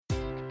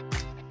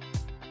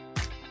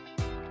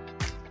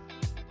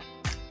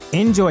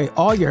Enjoy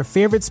all your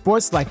favorite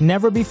sports like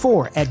never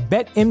before at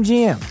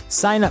BetMGM.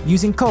 Sign up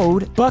using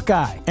code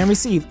Buckeye and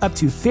receive up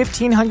to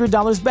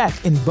 $1,500 back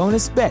in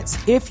bonus bets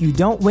if you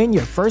don't win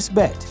your first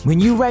bet. When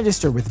you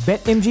register with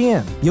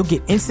BetMGM, you'll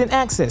get instant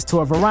access to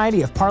a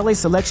variety of parlay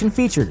selection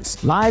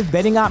features, live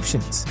betting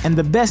options, and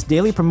the best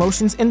daily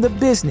promotions in the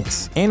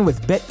business. And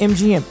with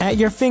BetMGM at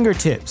your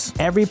fingertips,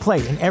 every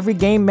play and every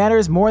game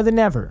matters more than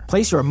ever.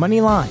 Place your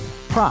money line,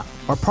 prop,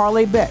 or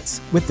parlay bets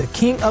with the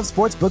king of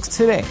sportsbooks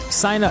today.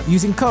 Sign up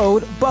using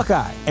code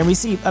Buckeye and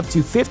receive up to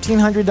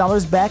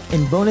 $1,500 back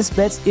in bonus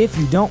bets if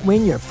you don't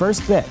win your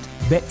first bet.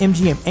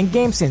 BetMGM and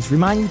GameSense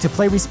remind you to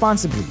play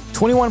responsibly.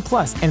 21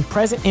 plus and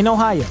present in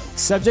Ohio,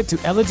 subject to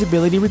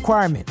eligibility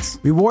requirements.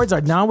 Rewards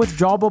are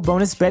non-withdrawable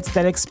bonus bets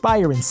that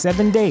expire in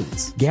 7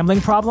 days. Gambling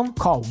problem?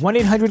 Call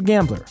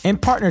 1-800-GAMBLER. In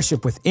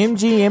partnership with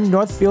MGM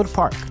Northfield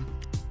Park.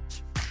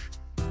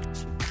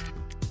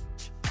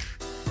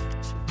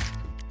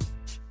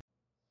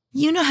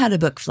 You know how to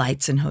book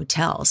flights and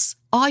hotels.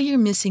 All you're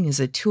missing is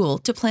a tool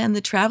to plan the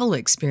travel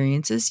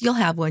experiences you'll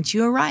have once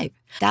you arrive.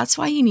 That's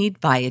why you need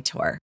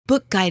Viator.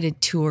 Book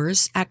guided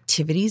tours,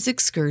 activities,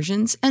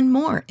 excursions, and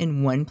more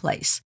in one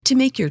place to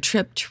make your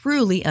trip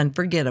truly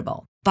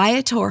unforgettable.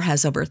 Viator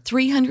has over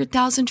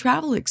 300,000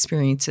 travel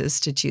experiences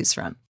to choose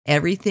from.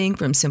 Everything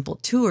from simple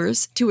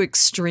tours to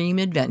extreme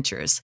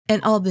adventures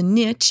and all the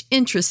niche,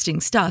 interesting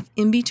stuff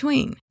in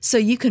between. So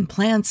you can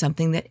plan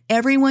something that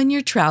everyone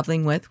you're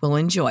traveling with will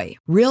enjoy.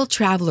 Real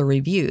traveler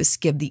reviews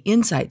give the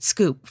inside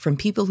scoop from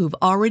people who've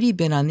already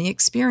been on the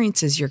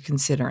experiences you're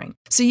considering.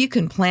 So you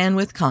can plan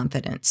with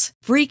confidence.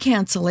 Free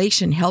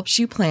cancellation helps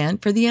you plan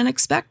for the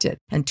unexpected.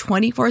 And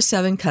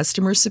 24/7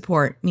 customer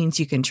support means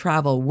you can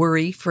travel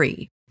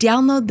worry-free.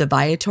 Download the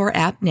Viator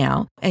app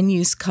now and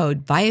use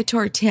code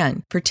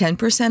Viator10 for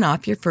 10%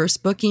 off your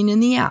first booking in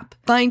the app.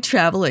 Find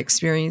travel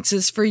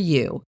experiences for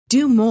you.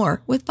 Do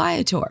more with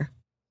Viator.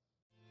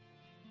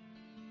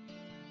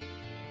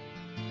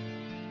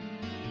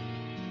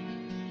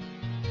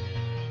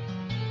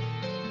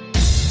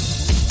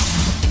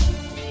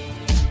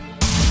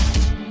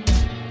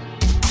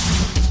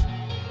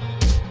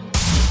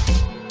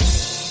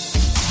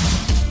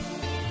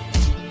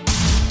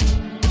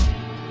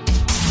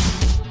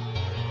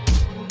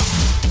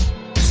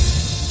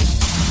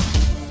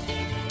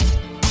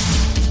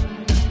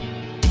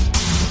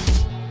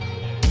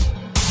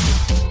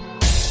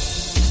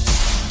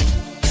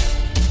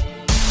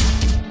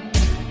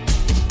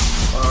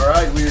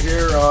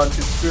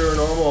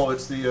 Conspiranormal.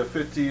 It's the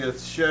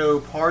 50th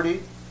show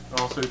party,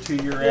 also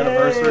 2-year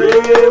anniversary.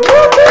 Love you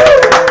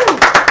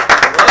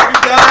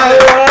guys.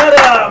 All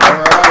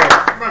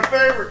right. My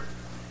favorite.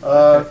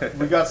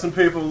 We got some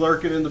people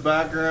lurking in the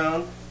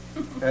background,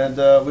 and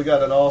we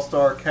got an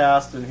all-star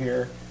cast in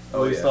here. At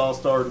least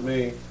all-star to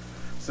me.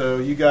 So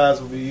you guys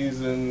will be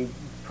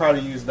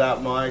probably use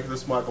that mic.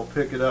 This mic will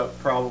pick it up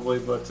probably,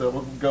 but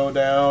we'll go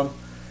down.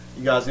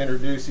 You guys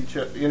introduce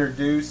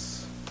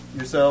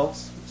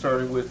yourselves.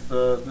 Starting with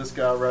this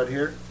guy right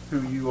here,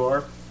 who you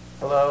are.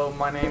 Hello,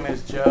 my name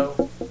is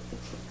Joe.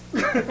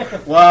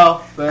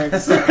 Wow,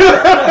 thanks.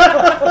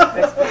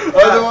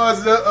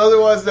 otherwise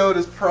known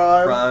as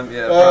Prime. Prime,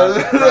 yeah.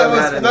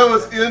 That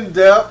was in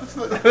depth.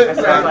 That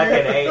sounds like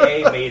an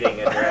AA meeting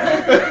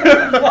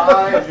address.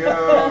 Hi,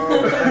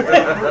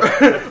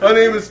 Joe. My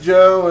name is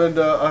Joe, and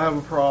I have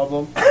a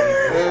problem.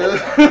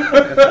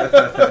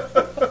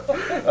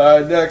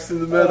 Next in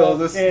the middle,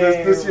 this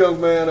young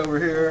man over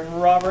here.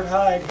 Robert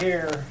Hyde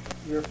here,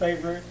 your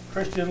favorite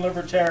Christian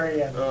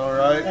libertarian. All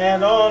right.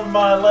 And on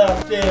my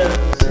left is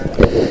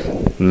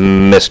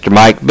Mr.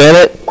 Mike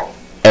Bennett,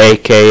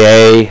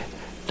 a.k.a.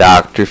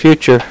 Dr.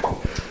 Future,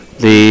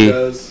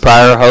 the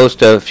prior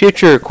host of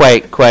Future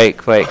Quake.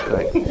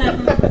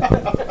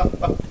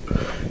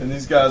 And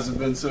these guys have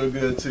been so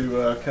good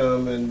to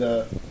come and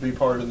be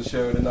part of the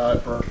show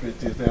tonight for our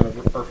 50th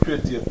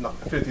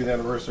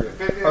anniversary,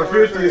 our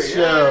 50th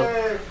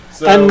show.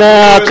 So and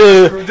now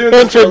to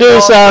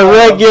introduce our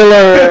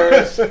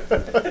regulars.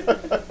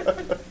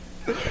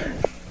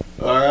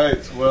 All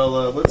right.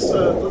 Well,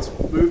 let's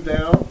move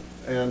down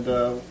and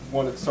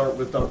want to start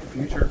with Dr.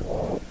 Future,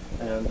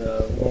 and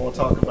we want to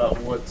talk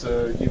about what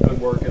you've been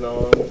working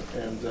on,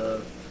 and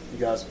you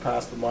guys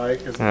pass the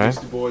mic, as the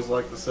Beastie Boys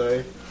like to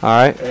say. All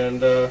right.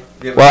 And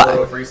give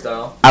a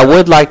freestyle. I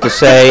would like to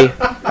say,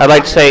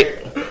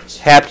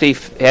 happy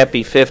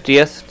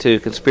 50th to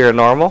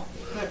Conspiranormal.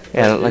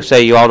 And like I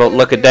say, you all don't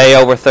look a day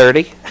over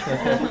 30.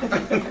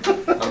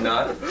 I'm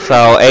not.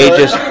 So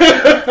age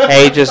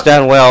has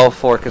done well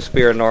for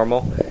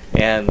Conspiranormal.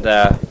 And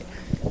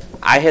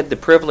I had the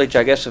privilege,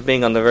 I guess, of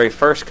being on the very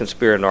first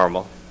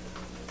Conspiranormal.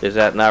 Is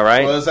that not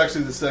right? Well, it's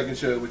actually the second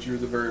show, but you were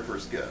the very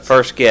first guest.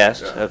 First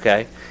guest, yeah.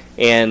 Okay.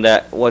 And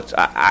what's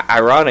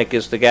ironic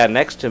is the guy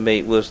next to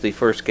me was the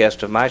first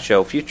guest of my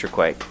show, Future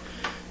Quake,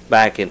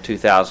 back in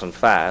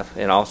 2005,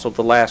 and also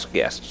the last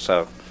guest.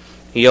 So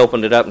he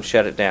opened it up and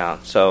shut it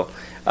down. So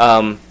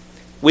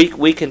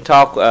we can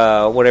talk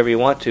whatever you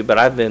want to, but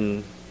I've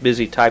been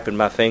busy typing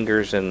my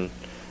fingers and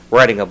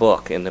writing a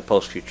book in the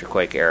post-Future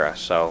Quake era.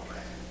 So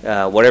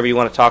Whatever you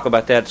want to talk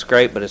about, that's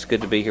great, but it's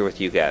good to be here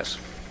with you guys.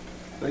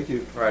 Thank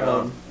you. Right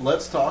on.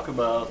 Let's talk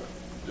about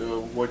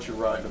what you're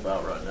writing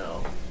about right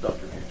now,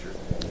 Dr. Future.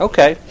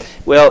 Okay.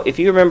 Well, if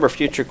you remember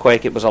Future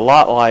Quake, it was a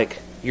lot like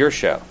your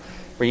show,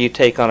 where you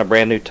take on a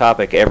brand new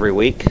topic every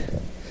week.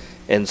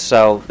 And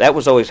so that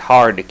was always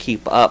hard to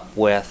keep up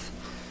with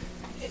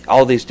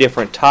all these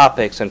different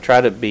topics and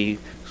try to be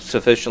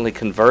sufficiently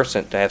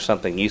conversant to have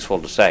something useful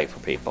to say for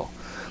people.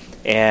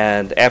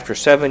 And after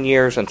 7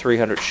 years and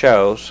 300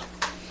 shows,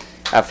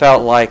 I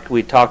felt like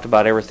we talked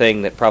about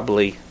everything that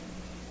probably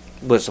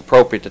was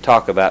appropriate to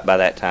talk about by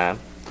that time.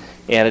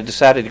 And I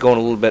decided to go in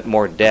a little bit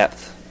more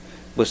depth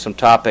with some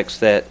topics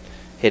that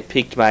had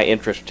piqued my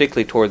interest,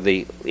 particularly toward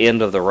the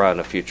end of the run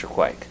of Future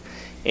Quake.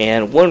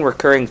 And one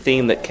recurring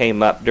theme that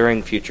came up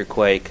during Future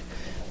Quake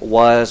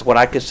was what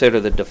I consider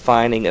the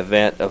defining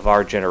event of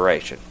our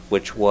generation,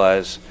 which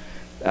was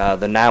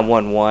the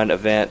 9/11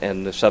 event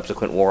and the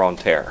subsequent War on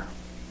Terror.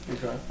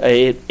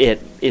 Okay.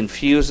 It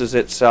infuses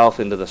itself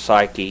into the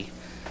psyche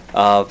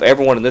of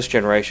everyone in this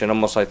generation,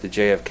 almost like the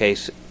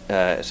JFK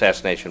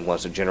assassination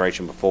was a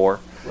generation before.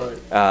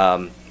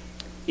 Right.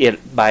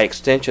 It, by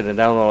extension, it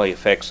not only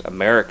affects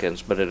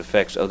Americans, but it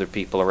affects other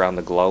people around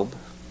the globe.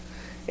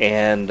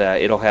 And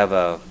it'll have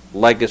a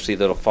legacy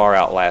that'll far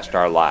outlast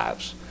our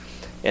lives.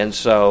 And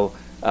so,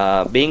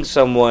 being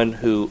someone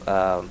who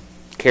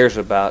cares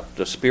about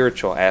the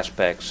spiritual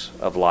aspects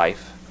of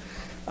life,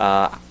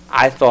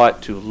 I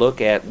thought to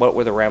look at what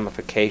were the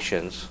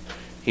ramifications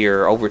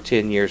here over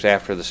 10 years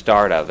after the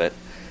start of it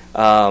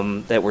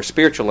that were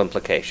spiritual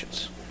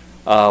implications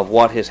of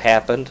what has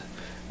happened,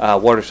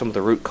 what are some of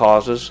the root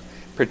causes,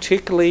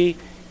 particularly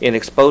in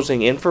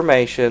exposing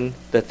information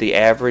that the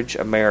average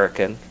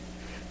American,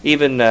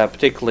 even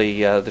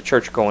particularly the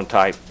church-going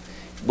type,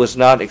 was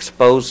not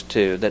exposed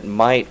to, that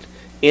might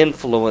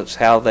influence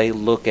how they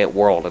look at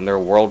world and their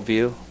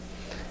worldview,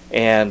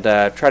 and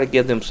try to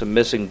give them some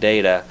missing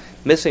data,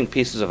 missing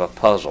pieces of a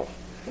puzzle,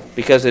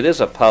 because it is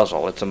a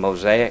puzzle, it's a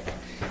mosaic,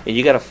 and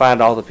you got to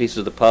find all the pieces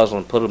of the puzzle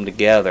and put them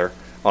together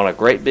on a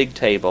great big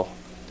table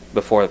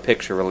before the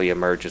picture really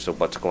emerges of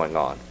what's going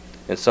on.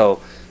 And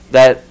so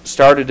that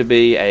started to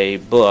be a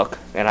book,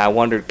 and I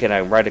wondered, can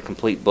I write a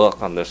complete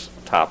book on this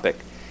topic?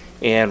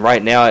 And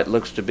right now it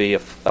looks to be a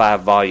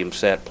 5-volume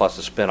set plus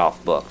a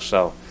spin-off book.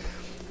 So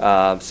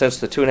since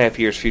the 2.5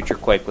 years Future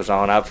Quake was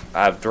on,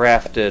 I've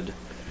drafted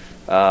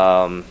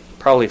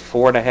probably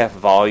 4.5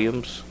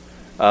 volumes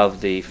of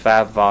the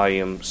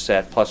 5-volume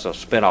set, plus a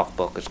spin-off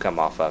book has come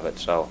off of it.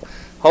 So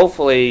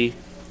hopefully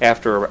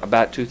after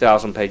about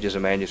 2,000 pages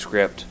of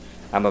manuscript,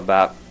 I'm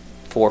about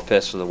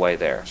 4/5 of the way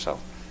there. So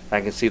I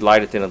can see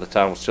light at the end of the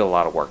tunnel. Still a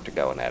lot of work to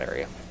go in that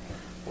area.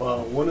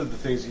 Well, one of the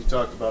things you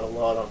talked about a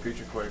lot on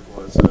Future Quake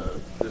was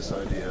this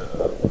idea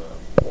of,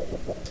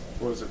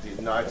 what was it,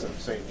 the Knights of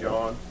St.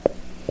 John?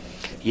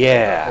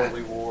 Yeah. The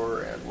Holy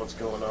War and what's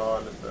going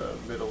on in the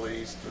Middle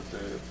East with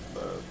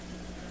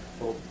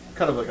well,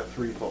 kind of like a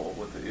threefold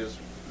with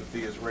the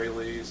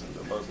Israelis and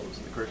the Muslims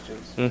and the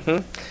Christians. Mm-hmm.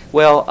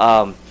 Well,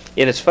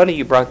 and it's funny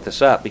you brought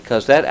this up,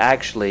 because that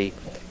actually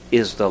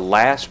is the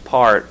last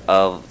part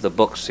of the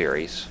book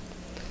series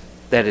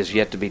that is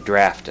yet to be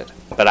drafted.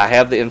 But I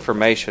have the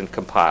information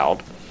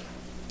compiled.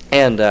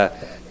 And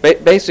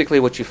basically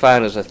what you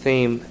find is a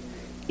theme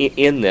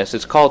in this.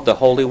 It's called the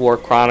Holy War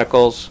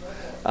Chronicles,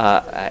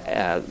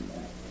 the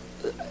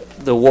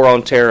War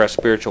on Terror, a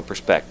Spiritual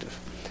Perspective.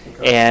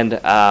 Okay. And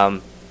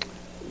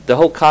the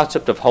whole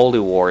concept of holy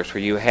wars,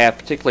 where you have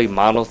particularly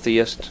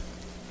monotheists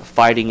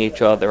fighting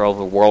each other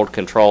over world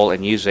control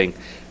and using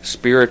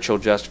spiritual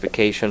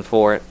justification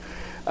for it.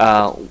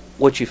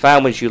 What you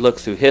find when you look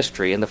through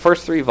history, and the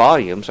first 3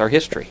 volumes are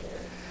history.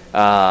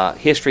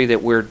 History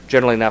that we're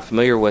generally not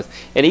familiar with.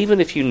 And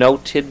even if you know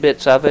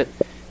tidbits of it,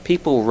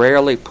 people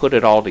rarely put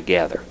it all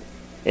together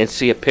and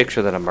see a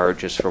picture that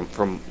emerges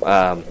from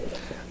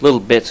little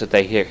bits that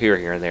they hear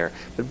here and there.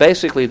 But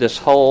basically this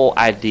whole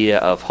idea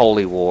of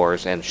holy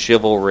wars and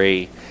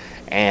chivalry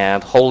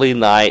and holy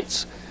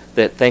knights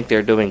that think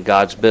they're doing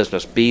God's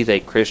business, be they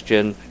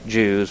Christian,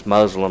 Jews,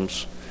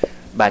 Muslims,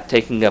 by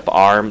taking up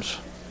arms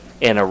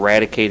and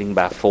eradicating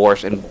by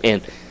force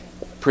and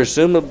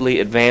presumably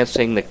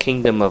advancing the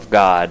kingdom of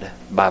God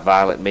by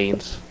violent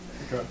means,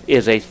 okay,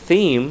 is a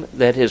theme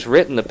that has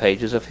written the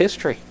pages of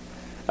history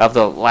of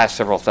the last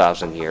several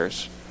thousand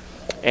years.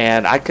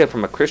 And I come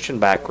from a Christian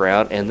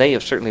background, and they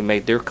have certainly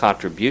made their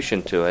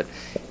contribution to it.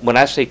 When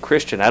I say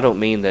Christian, I don't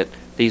mean that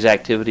these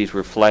activities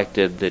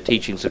reflected the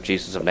teachings of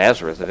Jesus of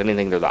Nazareth. If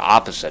anything, they're the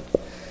opposite.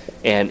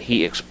 And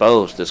he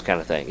exposed this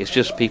kind of thing. It's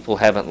just people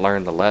haven't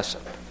learned the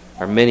lesson,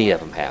 or many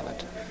of them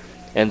haven't.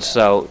 And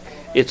so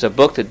it's a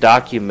book that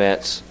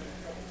documents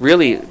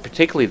really,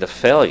 particularly the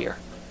failure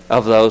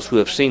of those who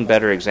have seen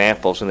better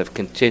examples and have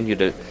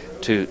continued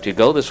to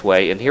go this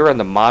way. And here in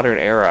the modern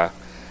era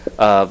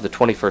of the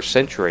 21st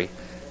century,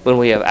 when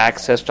we have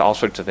access to all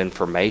sorts of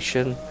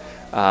information,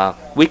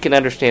 we can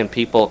understand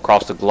people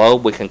across the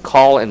globe. We can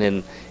call, and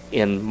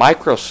in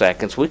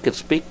microseconds, we can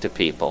speak to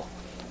people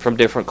from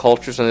different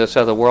cultures on the other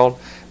side of the world.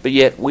 But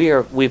yet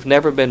we've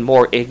never been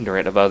more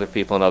ignorant of other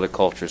people and other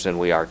cultures than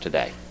we are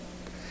today.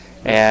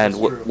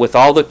 And with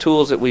all the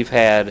tools that we've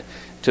had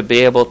to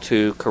be able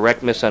to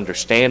correct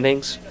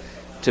misunderstandings,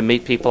 to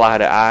meet people eye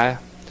to eye,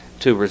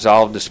 to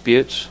resolve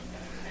disputes,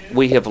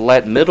 we have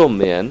let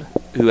middlemen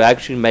who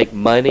actually make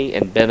money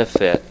and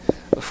benefit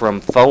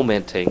from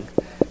fomenting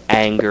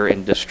anger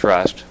and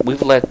distrust,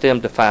 we've let them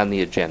define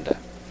the agenda.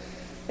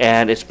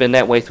 And it's been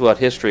that way throughout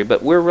history,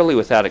 but we're really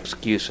without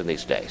excuse in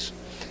these days.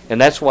 And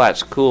that's why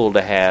it's cool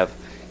to have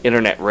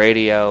internet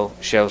radio,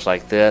 shows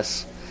like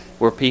this,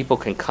 where people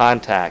can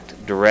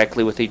contact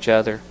directly with each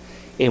other,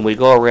 and we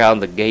go around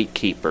the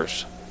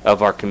gatekeepers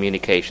of our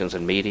communications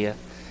and media.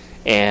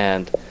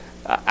 And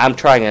I'm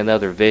trying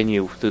another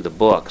venue through the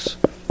books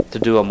to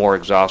do a more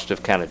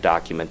exhaustive kind of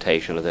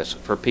documentation of this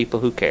for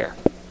people who care.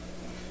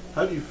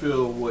 How do you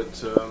feel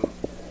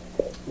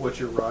what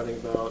you're writing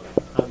about?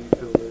 How do you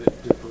feel that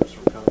it differs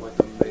from kind of like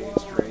the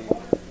mainstream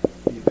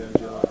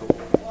evangelical?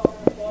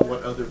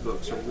 What other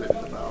books are written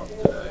about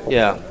today?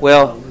 Yeah,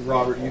 well,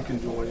 Robert, you can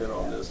join in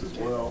on this as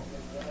well.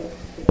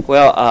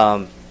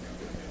 Well,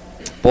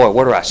 boy,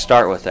 where do I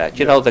start with that?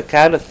 You know, the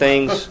kind of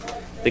things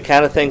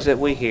that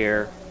we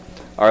hear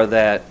are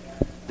that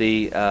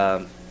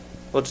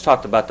let's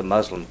talk about the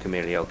Muslim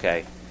community,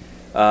 okay?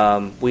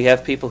 We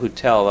have people who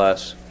tell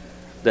us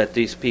that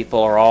these people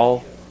are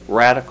all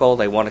radical.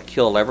 They want to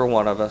kill every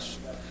one of us.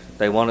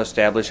 They want to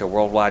establish a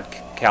worldwide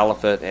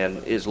caliphate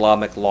and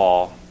Islamic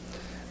law.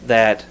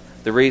 That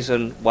the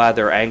reason why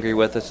they're angry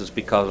with us is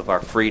because of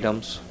our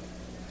freedoms,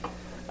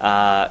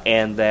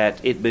 and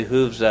that it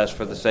behooves us,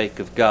 for the sake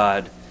of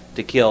God,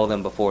 to kill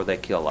them before they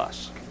kill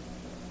us.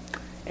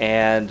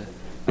 And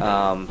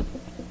I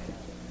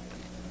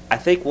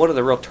think one of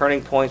the real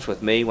turning points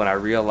with me when I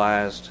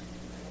realized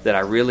that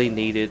I really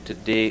needed to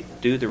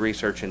do the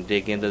research and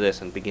dig into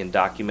this and begin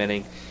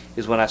documenting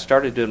is when I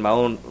started doing my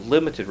own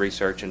limited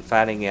research and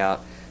finding out,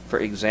 for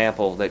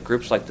example, that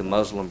groups like the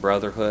Muslim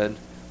Brotherhood,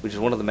 which is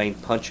one of the main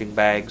punching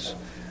bags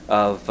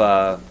of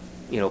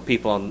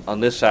people on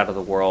this side of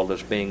the world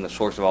as being the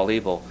source of all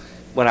evil,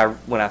 when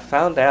I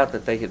found out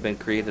that they had been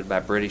created by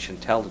British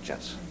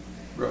intelligence,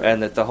 right,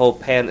 and that the whole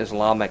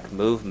pan-Islamic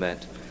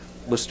movement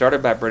was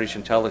started by British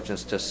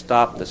intelligence to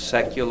stop the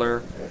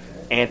secular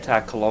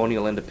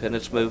anti-colonial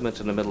independence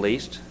movements in the Middle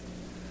East,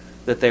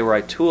 that they were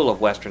a tool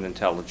of Western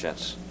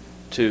intelligence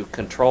to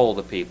control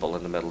the people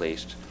in the Middle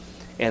East,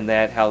 and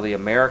that how the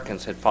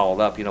Americans had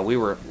followed up. You know, we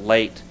were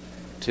late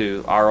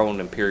to our own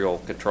imperial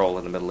control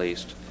in the Middle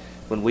East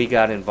when we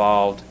got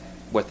involved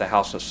with the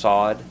House of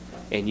Saud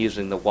and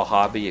using the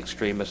Wahhabi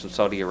extremists in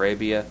Saudi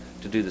Arabia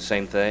to do the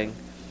same thing.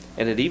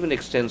 And it even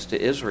extends to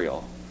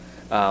Israel,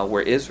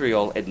 where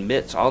Israel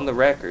admits on the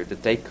record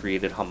that they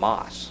created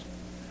Hamas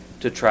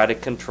to try to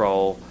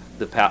control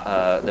the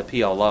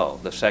PLO,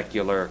 the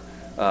secular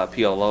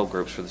PLO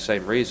groups, for the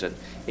same reason.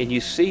 And you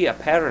see a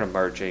pattern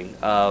emerging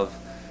of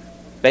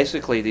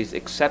basically these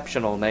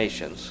exceptional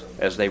nations,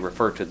 as they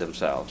refer to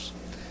themselves,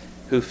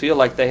 who feel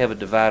like they have a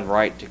divine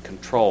right to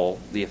control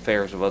the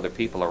affairs of other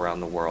people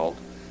around the world.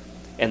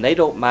 And they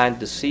don't mind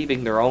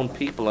deceiving their own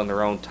people and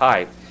their own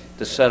type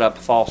to set up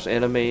false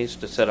enemies,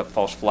 to set up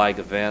false flag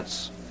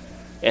events.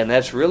 And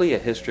that's really a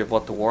history of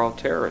what the war on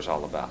terror is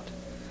all about.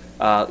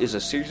 Is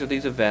a series of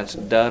these events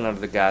done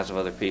under the guise of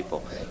other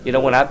people. You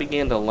know, when I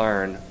began to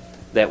learn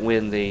that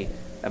when the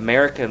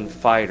American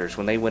fighters,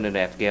 when they went into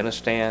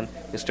Afghanistan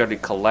and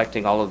started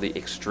collecting all of the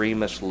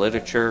extremist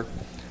literature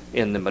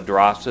in the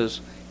madrasas,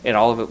 and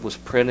all of it was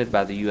printed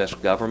by the U.S.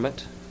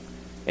 government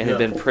and had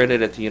been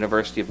printed at the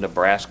University of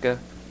Nebraska,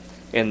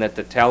 and that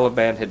the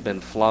Taliban had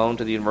been flown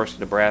to the University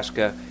of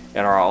Nebraska,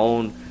 and our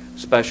own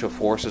special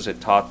forces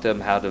had taught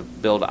them how to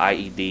build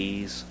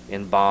IEDs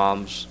and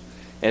bombs,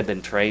 and had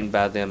been trained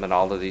by them and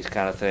all of these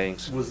kind of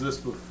things. Was this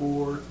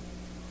before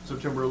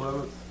September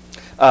 11th?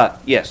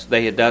 Yes,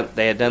 they had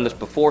done this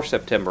before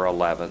September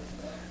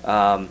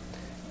 11th.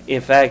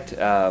 In fact,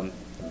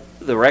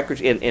 the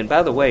records, and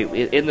by the way,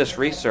 in this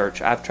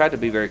research, I've tried to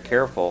be very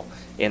careful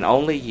and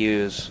only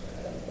use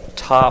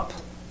top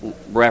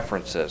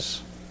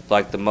references,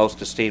 like the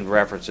most esteemed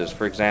references.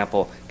 For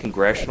example,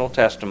 congressional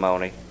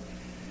testimony,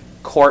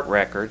 court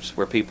records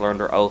where people are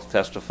under oath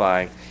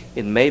testifying,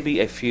 and maybe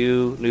a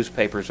few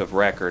newspapers of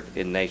record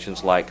in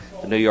nations like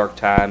the New York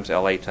Times,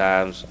 LA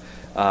Times,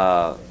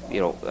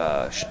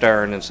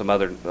 Stern, and some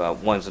other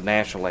ones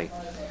nationally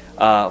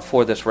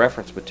for this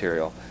reference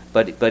material.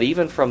 But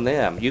even from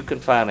them, you can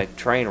find a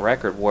train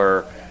record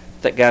where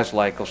that guys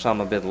like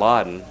Osama bin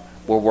Laden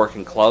were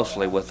working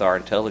closely with our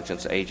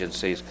intelligence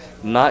agencies,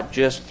 not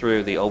just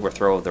through the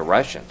overthrow of the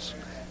Russians,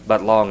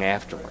 but long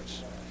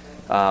afterwards,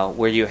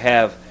 where you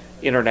have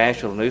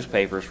international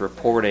newspapers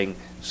reporting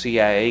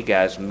CIA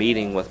guys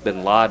meeting with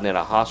bin Laden in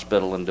a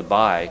hospital in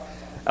Dubai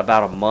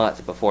about a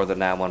month before the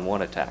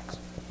 9/11 attacks,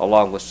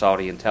 along with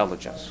Saudi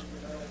intelligence.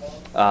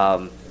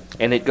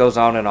 And it goes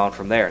on and on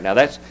from there. Now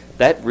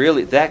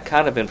that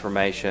kind of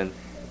information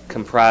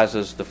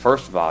comprises the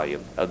first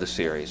volume of the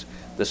series.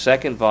 The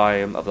second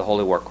volume of the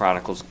Holy War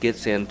Chronicles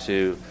gets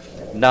into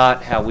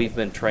not how we've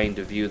been trained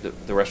to view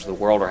the rest of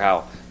the world, or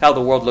how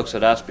the world looks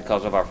at us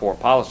because of our foreign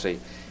policy,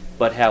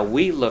 but how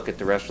we look at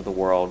the rest of the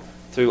world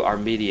through our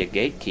media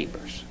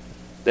gatekeepers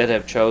that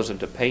have chosen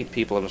to paint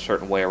people in a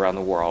certain way around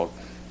the world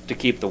to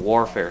keep the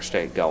warfare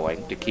state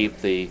going, to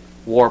keep the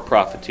war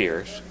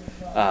profiteers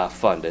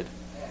funded.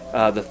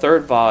 The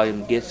third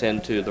volume gets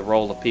into the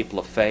role of people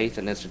of faith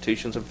and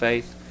institutions of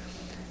faith,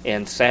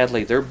 and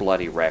sadly their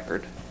bloody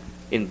record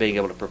in being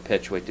able to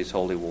perpetuate these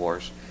holy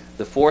wars.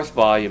 The fourth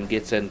volume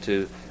gets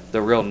into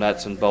the real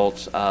nuts and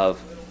bolts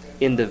of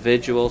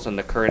individuals and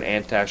the current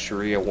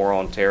anti-Sharia war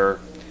on terror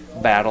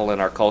battle in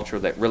our culture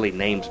that really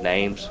names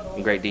names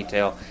in great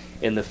detail.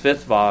 And the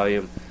fifth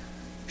volume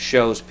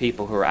shows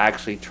people who are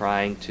actually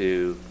trying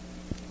to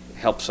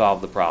help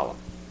solve the problem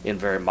in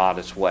very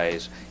modest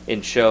ways,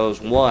 and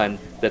shows, one,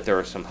 that there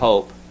is some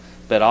hope,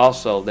 but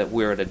also that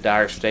we're in a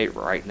dire state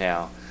right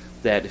now,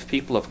 that if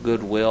people of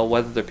goodwill,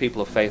 whether they're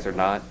people of faith or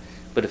not,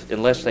 but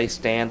unless they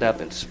stand up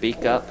and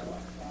speak up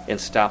and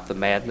stop the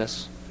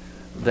madness,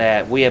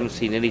 that we haven't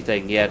seen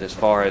anything yet as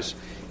far as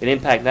an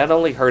impact not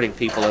only hurting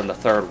people in the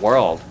third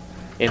world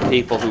and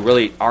people who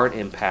really aren't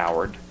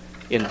empowered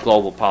in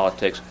global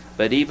politics,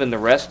 but even the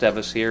rest of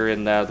us here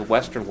in the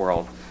Western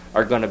world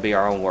are going to be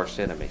our own worst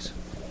enemies.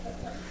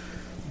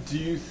 Do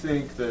you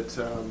think that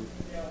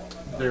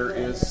there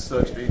is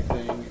such a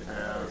thing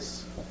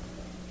as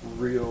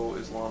real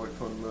Islamic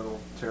fundamental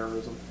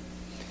terrorism?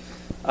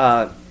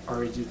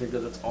 Or do you think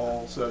that it's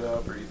all set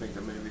up, or do you think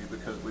that maybe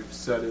because we've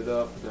set it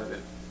up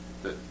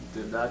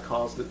that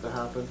caused it to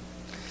happen?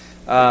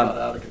 Got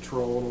out of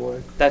control in a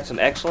way? That's an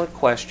excellent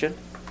question,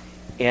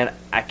 and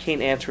I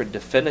can't answer it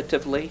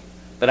definitively,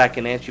 but I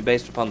can answer you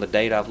based upon the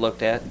data I've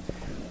looked at,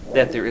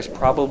 that there is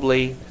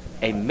probably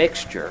a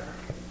mixture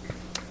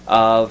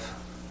of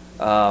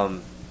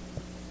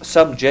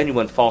some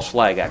genuine false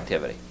flag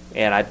activity.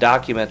 And I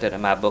document that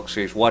in my book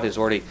series, what is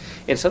already...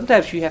 And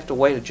sometimes you have to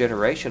wait a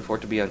generation for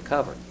it to be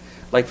uncovered.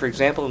 Like, for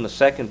example, in the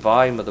second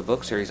volume of the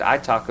book series, I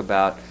talk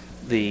about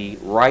the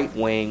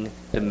right-wing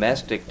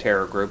domestic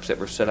terror groups that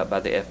were set up by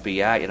the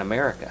FBI in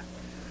America.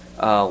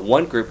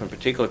 One group in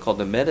particular called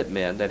the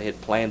Minutemen that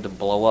had planned to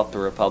blow up the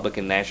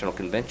Republican National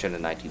Convention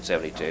in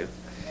 1972.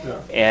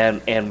 Yeah.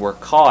 And were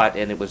caught,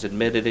 and it was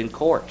admitted in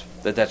court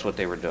that that's what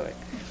they were doing.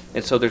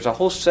 And so there's a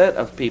whole set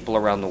of people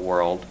around the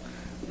world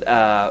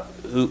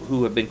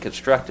who have been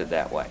constructed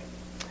that way.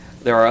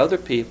 There are other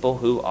people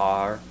who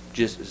are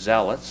just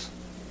zealots,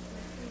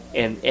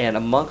 and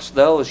amongst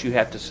those you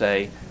have to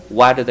say,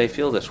 why do they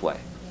feel this way?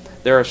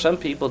 There are some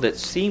people that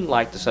seem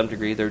like to some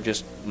degree they're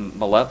just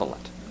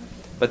malevolent,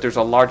 but there's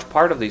a large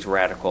part of these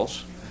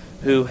radicals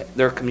who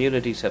their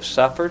communities have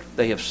suffered.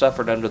 They have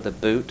suffered under the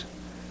boot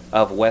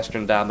of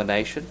Western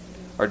domination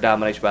or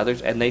domination by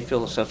others, and they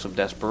feel a sense of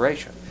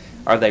desperation.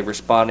 Are they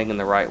responding in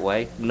the right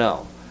way?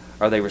 No.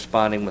 Are they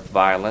responding with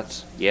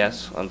violence?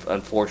 Yes,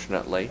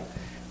 unfortunately.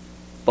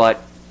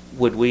 But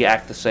would we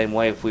act the same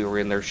way if we were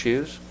in their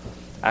shoes?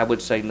 I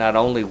would say not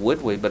only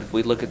would we, but if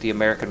we look at the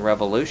American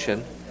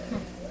Revolution,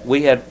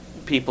 we had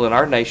people in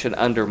our nation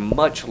under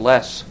much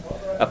less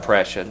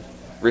oppression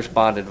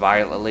responded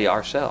violently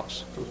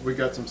ourselves. We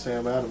got some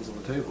Sam Adams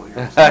on the table here.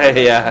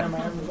 Yeah. Sam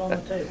Adams on the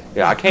table.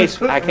 Yeah, I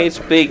can't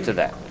speak to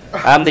that.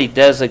 I'm the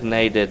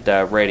designated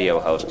radio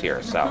host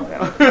here, so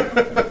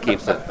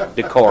keeps the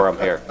decorum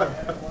here.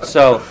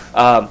 So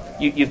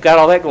you've got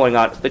all that going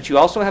on, but you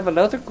also have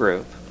another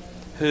group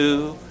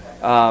who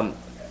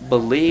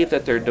believe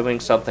that they're doing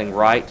something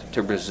right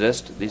to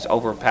resist these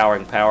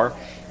overpowering power,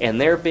 and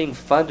they're being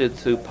funded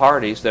through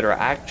parties that are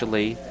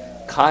actually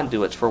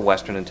conduits for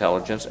Western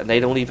intelligence, and they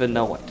don't even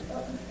know it.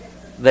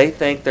 They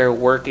think they're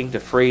working to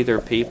free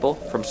their people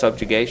from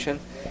subjugation,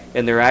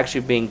 and they're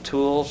actually being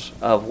tools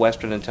of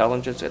Western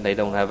intelligence, and they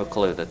don't have a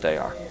clue that they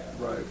are.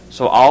 Right.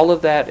 So all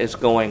of that is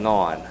going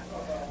on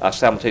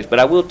simultaneously. But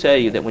I will tell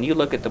you that when you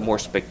look at the more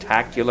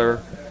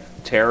spectacular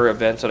terror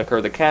events that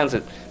occur, the kinds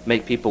that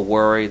make people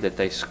worry, that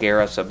they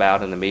scare us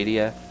about in the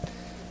media,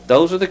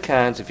 those are the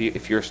kinds,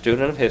 if you're a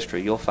student of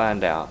history, you'll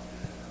find out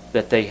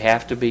that they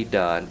have to be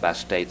done by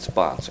state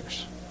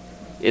sponsors.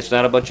 It's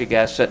not a bunch of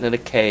guys sitting in a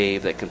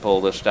cave that can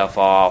pull this stuff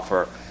off,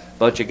 or a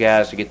bunch of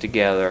guys to get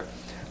together.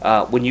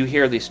 When you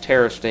hear these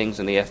terrorist things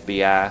in the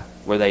FBI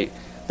where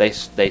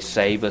they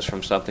save us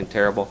from something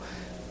terrible,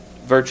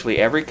 virtually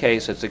every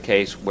case it's a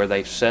case where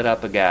they've set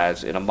up a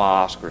guys in a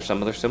mosque or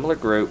some other similar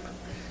group.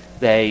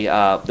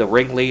 The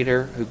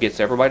ringleader who gets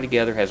everybody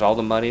together, has all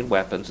the money and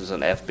weapons, is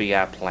an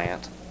FBI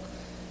plant.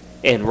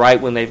 And right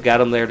when they've got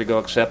them there to go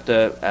accept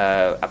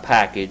a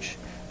package,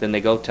 then they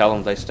go tell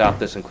them they stopped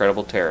this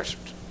incredible terrorist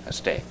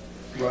state.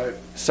 Right.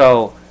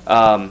 So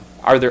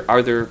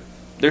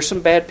there's some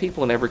bad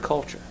people in every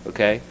culture,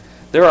 okay?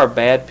 There are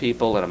bad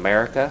people in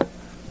America,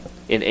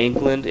 in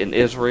England, in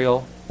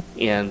Israel,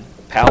 in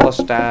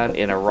Palestine,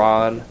 in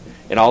Iran,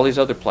 in all these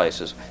other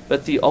places.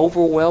 But the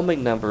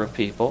overwhelming number of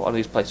people on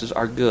these places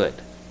are good.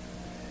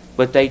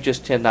 But they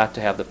just tend not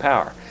to have the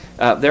power.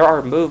 There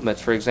are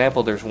movements, for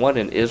example, there's one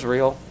in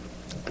Israel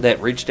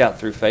that reached out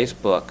through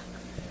Facebook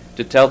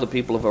to tell the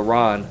people of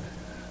Iran,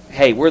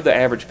 hey, we're the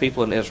average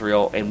people in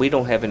Israel, and we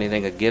don't have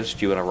anything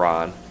against you in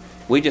Iran.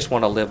 We just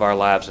want to live our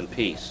lives in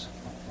peace.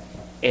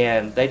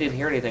 And they didn't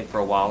hear anything for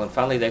a while, and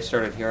finally they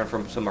started hearing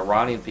from some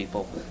Iranian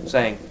people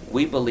saying,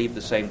 we believe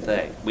the same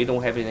thing. We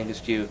don't have anything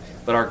against you,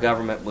 but our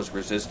government was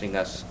resisting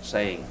us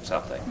saying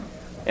something.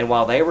 And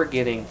while they were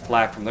getting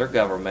flack from their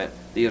government,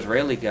 the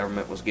Israeli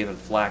government was giving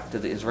flack to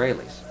the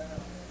Israelis.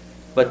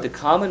 But the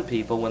common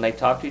people, when they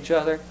talk to each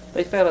other,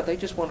 they found out they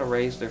just want to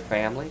raise their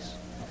families.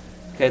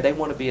 Okay, they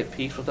want to be at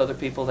peace with other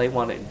people. They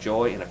want to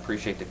enjoy and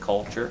appreciate the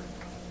culture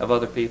of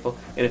other people.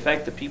 And in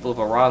fact, the people of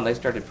Iran, they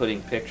started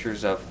putting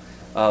pictures of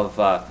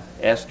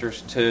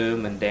Esther's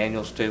tomb and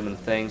Daniel's tomb and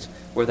things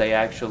where they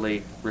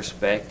actually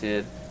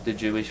respected the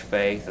Jewish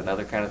faith and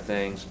other kind of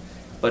things.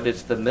 But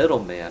it's the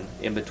middlemen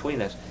in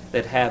between us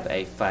that have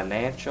a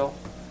financial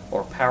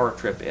or power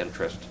trip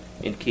interest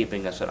in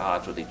keeping us at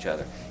odds with each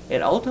other.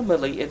 And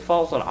ultimately, it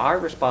falls on our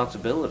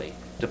responsibility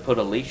to put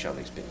a leash on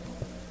these people.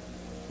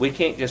 We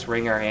can't just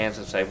wring our hands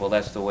and say, well,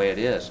 that's the way it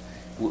is.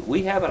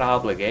 We have an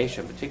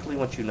obligation, particularly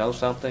once you know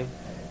something,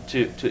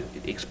 to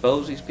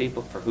expose these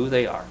people for who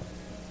they are,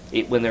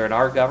 when they're in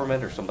our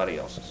government or somebody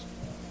else's.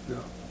 Yeah.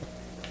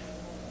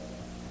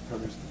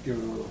 I'm just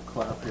giving a little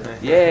clap here.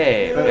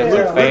 Yay! Got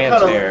Luke some fans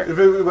kinda, there. if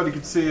everybody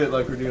could see it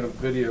like we're doing a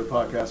video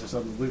podcast or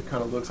something, Luke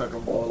kind of looks like a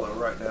Molo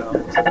right now.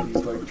 Looks like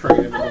he's like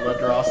training in the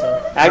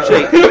madrasa.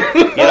 Actually,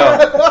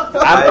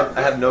 I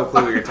have no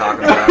clue what you're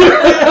talking about.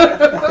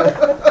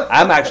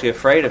 I'm actually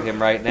afraid of him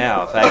right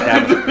now. In fact, I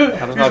was He's going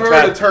to wearing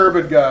try. a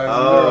turban, guys.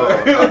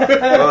 Oh,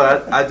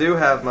 well, I do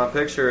have my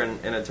picture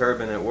in a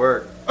turban at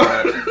work.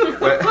 I'm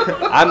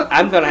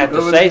going to have to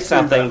Nobody say can see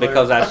something that,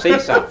 because I see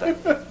something.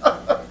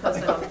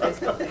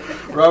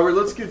 Robert,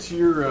 let's get to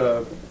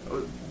your.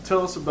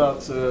 Tell us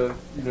about for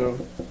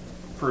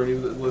any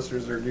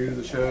listeners that are new to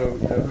the show,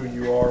 who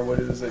you are, what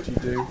it is that you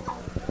do,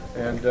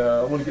 and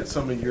I want to get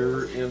some of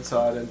your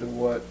insight into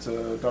what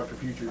Dr.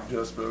 Future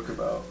just spoke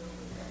about.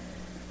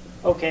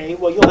 Okay,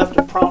 well, you'll have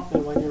to prompt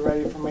me when you're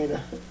ready for me to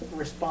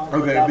respond.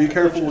 Okay, Dr. be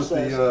careful Future with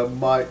says. the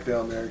mic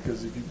down there,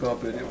 because if you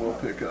bump it, it will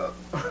pick up.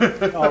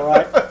 All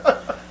right.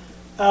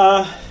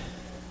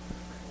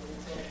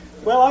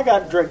 Well, I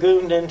got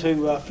dragooned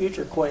into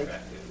Future Quake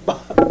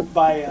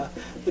by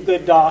the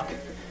good Doc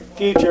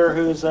Future,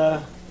 who is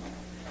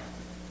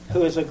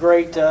a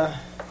great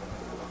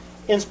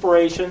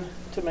inspiration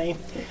to me.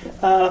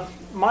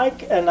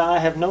 Mike and I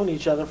have known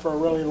each other for a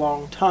really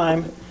long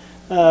time.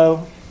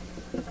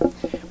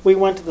 We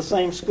went to the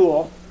same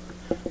school.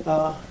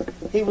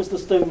 He was the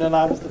student and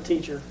I was the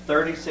teacher.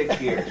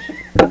 36 years.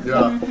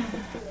 Yeah.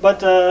 But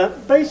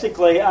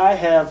basically, I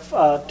have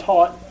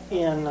taught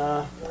in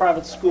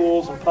private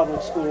schools and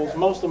public schools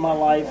most of my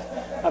life.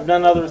 I've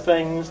done other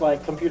things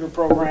like computer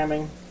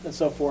programming and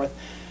so forth.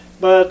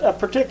 But a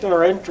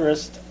particular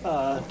interest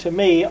to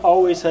me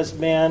always has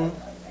been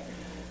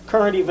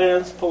current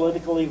events,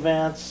 political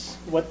events,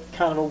 what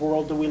kind of a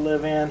world do we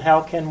live in,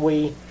 how can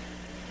we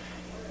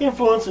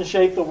influence and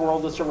shape the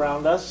world that's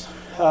around us.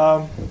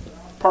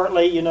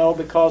 Partly,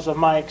 because of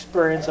my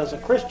experience as a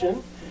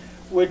Christian,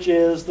 which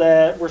is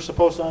that we're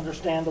supposed to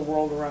understand the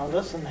world around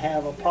us and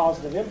have a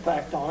positive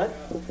impact on it.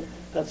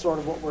 That's sort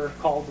of what we're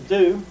called to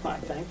do, I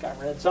think. I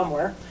read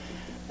somewhere.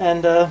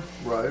 And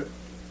Right.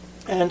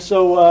 and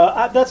so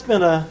that's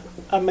been a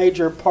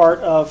major part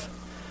of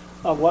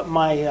what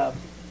my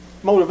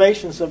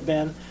motivations have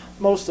been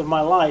most of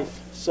my life.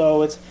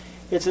 So it's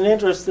an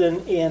interest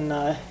in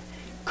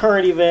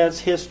current events,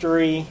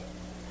 history,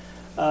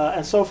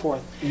 and so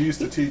forth. You used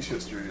to teach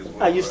history as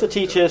well. I used to right?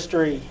 teach Yeah.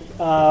 history.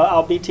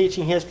 I'll be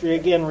teaching history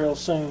again real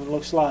soon,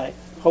 looks like,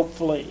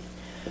 hopefully.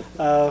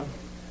 But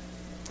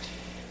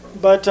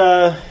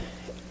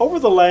over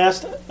the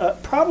last,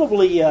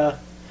 probably, I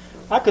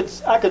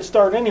could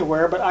start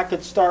anywhere, but I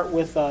could start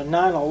with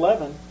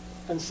 9/11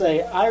 and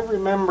say I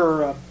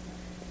remember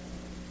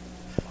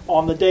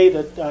on the day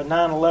that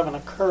 9/11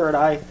 occurred,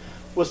 I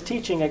was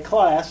teaching a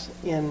class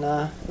in.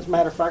 As a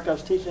matter of fact, I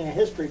was teaching a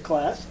history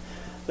class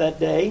that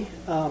day,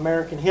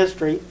 American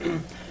history.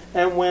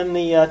 And when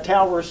the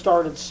tower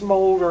started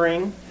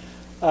smoldering,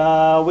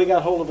 we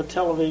got hold of a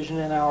television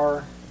in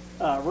our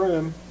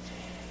room,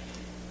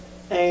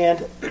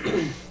 and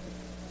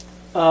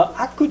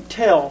I could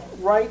tell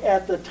right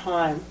at the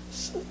time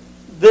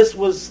this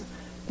was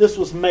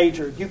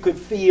major. You could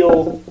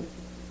feel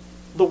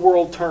the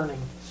world turning,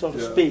 so to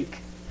Yeah. speak.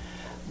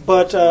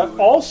 But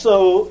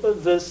also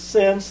the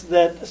sense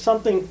that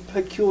something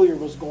peculiar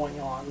was going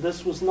on.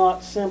 This was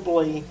not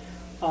simply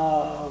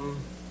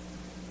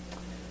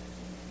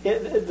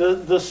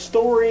the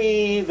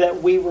story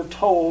that we were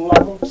told.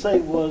 I won't say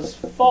was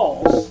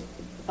false,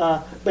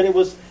 but it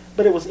was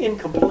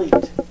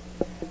incomplete.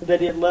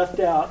 That it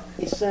left out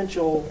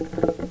essential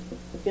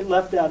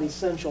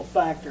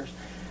factors,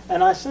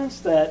 and I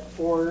sensed that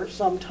for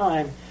some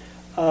time.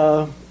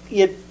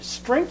 It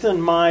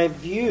strengthened my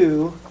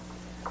view.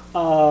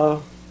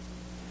 Most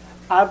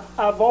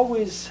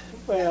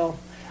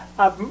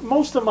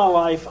of my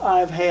life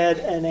I've had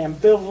an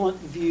ambivalent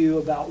view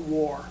about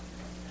war.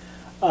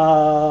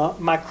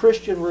 My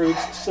Christian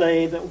roots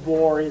say that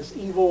war is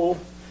evil.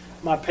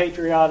 My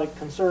patriotic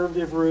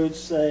conservative roots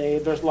say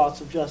there's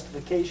lots of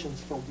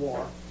justifications for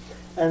war.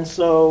 And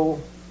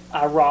so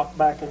I rock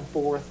back and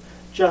forth,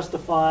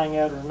 justifying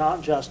it or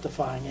not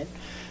justifying it.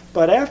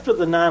 But after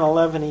the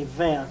 9/11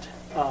 event,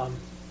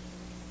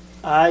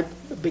 I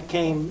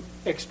became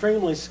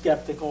extremely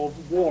skeptical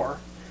of war,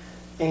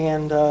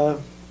 and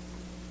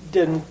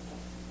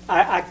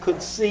I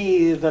could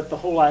see that the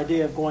whole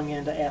idea of going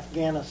into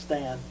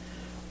Afghanistan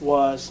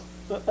was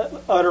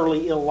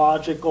utterly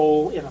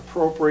illogical,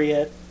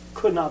 inappropriate,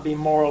 could not be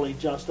morally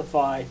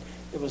justified.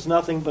 It was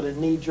nothing but a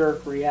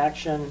knee-jerk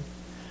reaction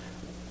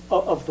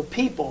of the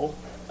people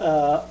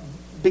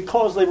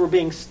because they were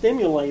being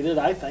stimulated,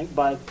 I think,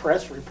 by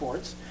press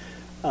reports.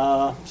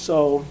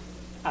 So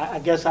I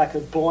guess I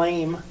could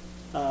blame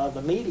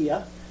the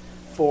media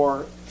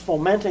for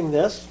fomenting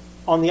this.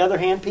 On the other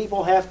hand,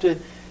 people have to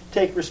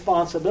take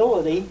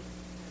responsibility.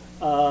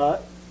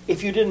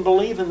 If you didn't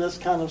believe in this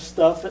kind of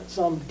stuff at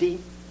some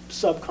deep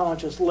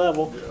subconscious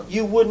level,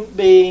 you wouldn't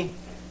be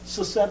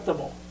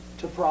susceptible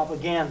to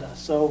propaganda.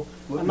 So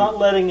I'm not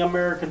letting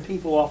American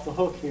people off the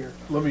hook here.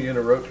 Let me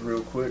interrupt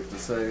real quick to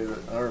say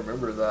that I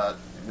remember that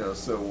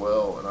so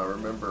well, and I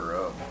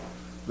remember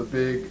the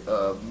big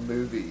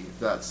movie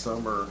that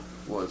summer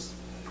was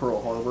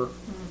Pearl Harbor.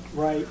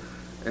 Right.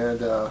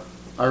 And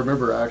I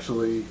remember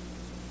actually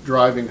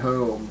driving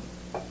home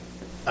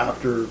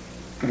after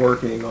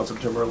working on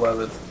September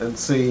 11th and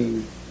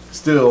seeing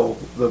still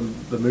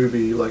the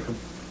movie like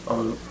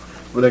on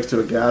next to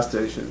a gas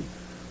station.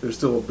 There's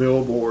still a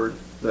billboard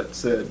that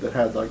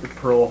had like the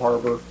Pearl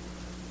Harbor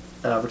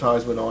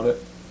advertisement on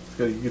it.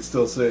 You could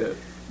still see it.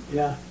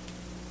 Yeah.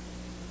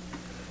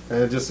 And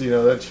it just,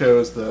 that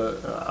shows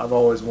I've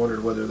always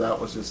wondered whether that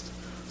was just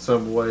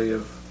some way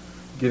of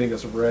getting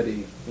us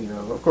ready.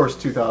 Of course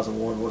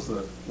 2001 was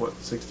the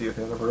 60th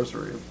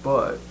anniversary,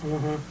 but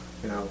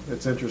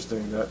it's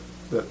interesting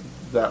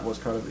that was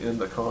kind of in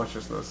the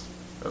consciousness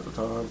at the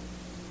time.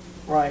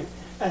 Right.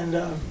 And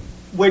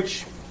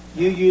which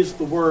you used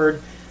the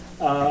word,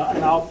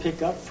 and I'll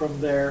pick up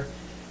from there.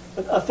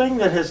 A thing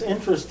that has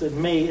interested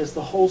me is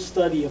the whole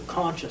study of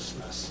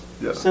consciousness.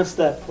 Yeah. Since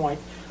that point,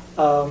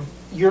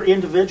 your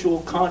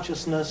individual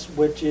consciousness,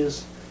 which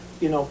is,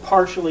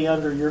 partially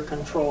under your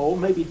control,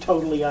 maybe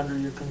totally under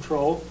your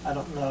control, I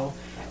don't know,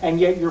 and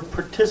yet your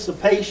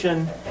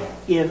participation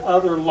in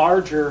other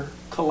larger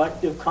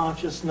collective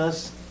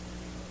consciousness,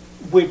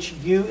 which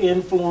you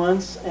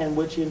influence and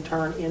which in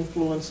turn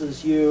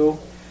influences you,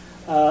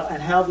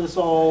 and how this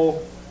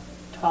all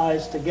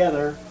ties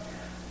together,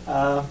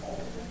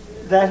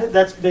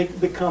 that's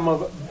become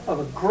of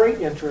a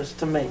great interest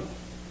to me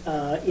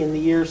in the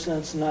years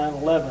since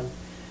 9/11,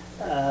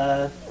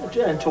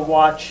 and to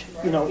watch,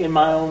 in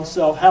my own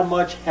self, how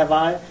much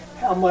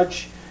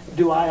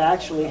do I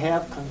actually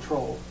have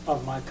control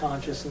of my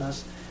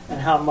consciousness, and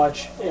how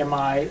much am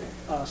I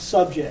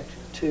subject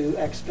to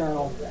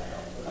external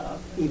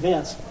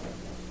events.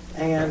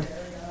 And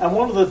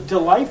one of the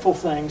delightful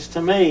things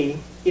to me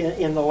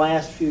in the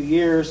last few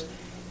years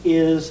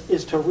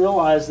is to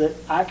realize that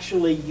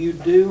actually you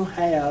do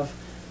have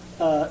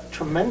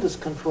tremendous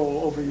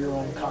control over your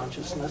own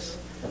consciousness,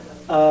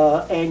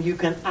 and you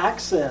can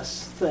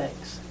access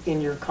things in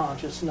your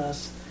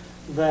consciousness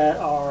that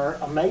are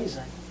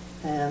amazing.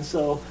 And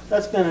so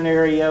that's been an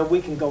area,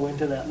 we can go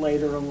into that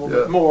later a little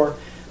bit more,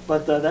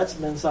 but that's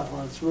been something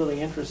that's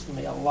really interested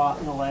me a lot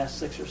in the last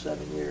 6 or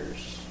 7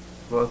 years.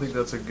 Well, I think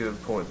that's a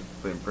good point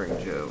to bring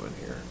Joe in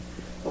here.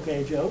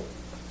 Okay, Joe?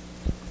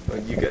 Well,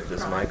 you get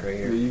this mic right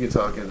here. Yeah, you can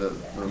talk into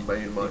the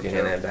main mic. You can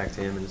hand that back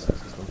to him and discuss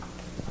this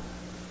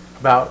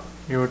one.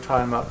 You were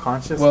talking about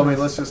consciousness? Well, I mean,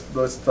 let's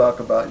talk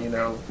about, You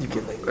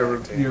can lean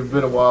back to him. You've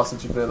been a while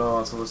since you've been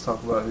on, so let's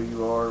talk about who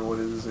you are, what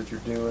it is that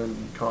you're doing,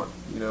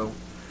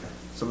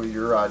 some of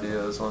your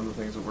ideas on the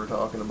things that we're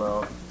talking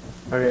about,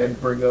 Okay. and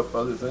bring up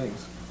other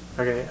things.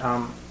 Okay.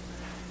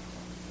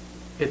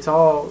 It's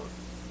all.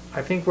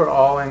 I think we're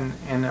all in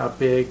a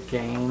big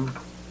game.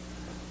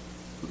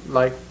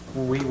 Like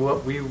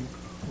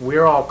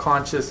we're all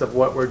conscious of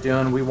what we're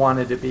doing. We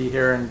wanted to be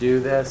here and do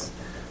this.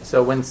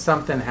 So when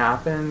something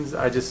happens,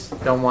 I just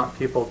don't want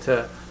people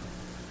to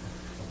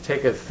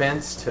take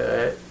offense to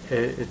it.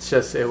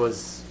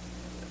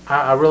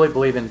 I really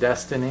believe in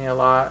destiny a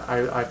lot.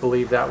 I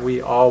believe that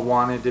we all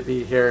wanted to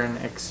be here and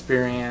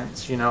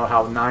experience,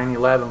 how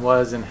 9/11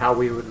 was and how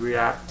we would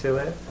react to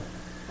it.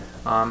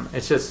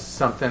 It's just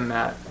something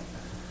that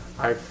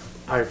I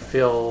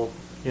feel,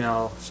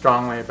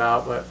 strongly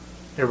about, but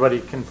everybody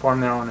can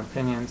form their own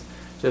opinions.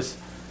 Just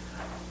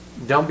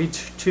don't be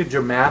too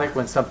dramatic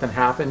when something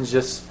happens.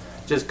 Just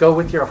go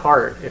with your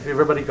heart. If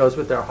everybody goes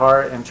with their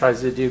heart and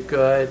tries to do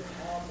good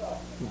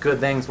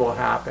things will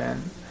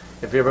happen.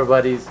 If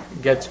everybody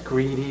gets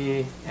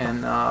greedy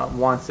and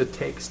wants to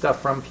take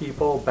stuff from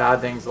people,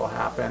 bad things will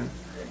happen.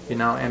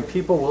 And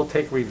people will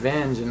take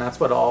revenge, and that's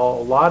what a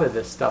lot of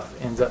this stuff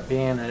ends up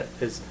being,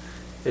 is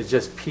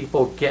just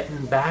people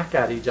getting back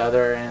at each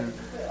other.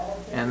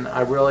 And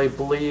I really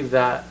believe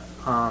that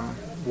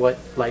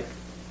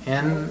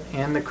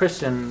in the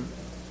Christian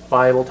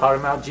Bible, talking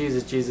about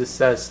Jesus, Jesus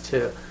says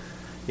to,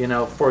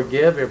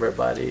 forgive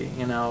everybody,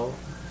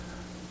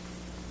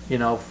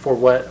 for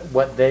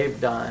what they've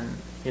done.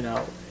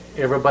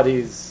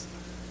 Everybody's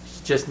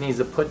just needs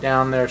to put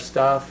down their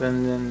stuff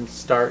and then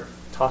start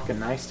talking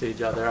nice to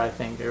each other. I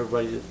think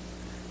everybody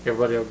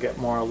will get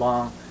more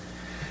along.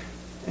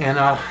 And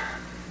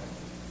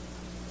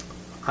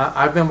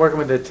I've been working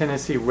with the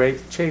Tennessee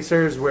Wraith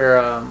Chasers,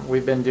 where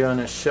we've been doing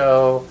a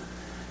show.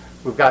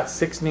 We've got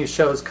 6 new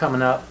shows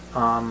coming up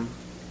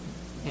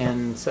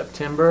in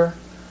September.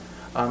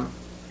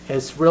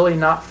 It's really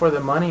not for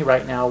the money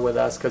right now with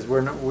us, because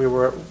we're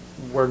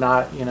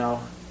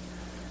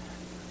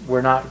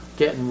not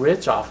getting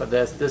rich off of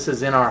this. This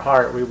is in our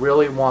heart. We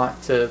really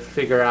want to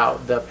figure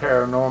out the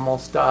paranormal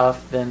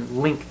stuff,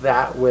 then link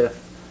that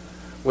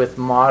with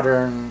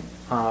modern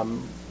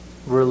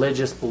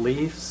religious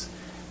beliefs.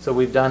 So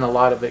we've done a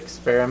lot of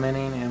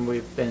experimenting, and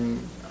we've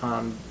been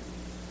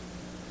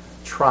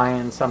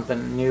trying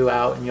something new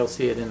out, and you'll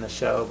see it in the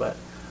show. But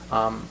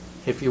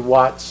if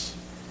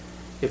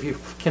you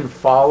can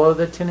follow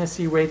the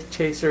Tennessee Wraith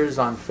Chasers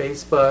on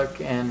Facebook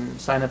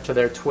and sign up to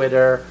their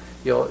Twitter,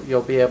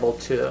 you'll be able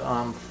to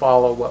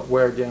follow what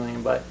we're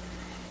doing. But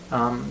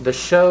the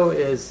show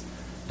is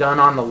done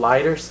on the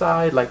lighter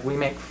side. Like, we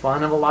make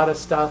fun of a lot of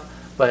stuff,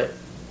 but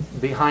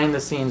behind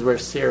the scenes we're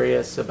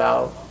serious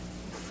about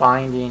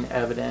finding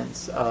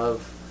evidence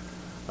of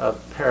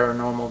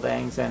paranormal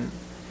things, and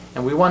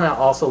we want to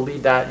also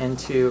lead that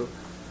into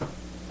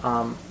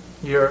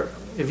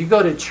if you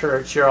go to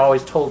church, you're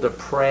always told to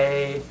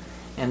pray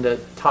and to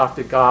talk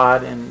to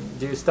God and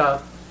do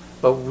stuff.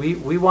 But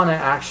we want to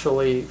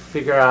actually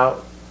figure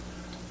out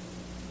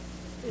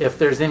if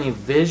there's any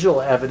visual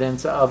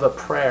evidence of a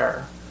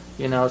prayer.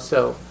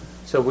 So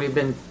we've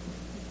been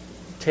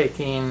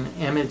taking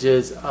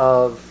images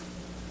of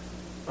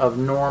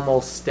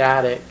normal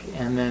static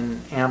and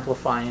then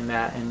amplifying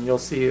that, and you'll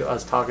see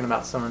us talking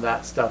about some of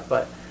that stuff.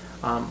 But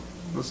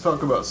let's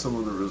talk about some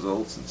of the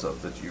results and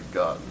stuff that you've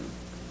gotten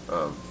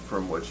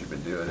from what you've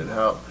been doing, and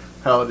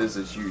how it is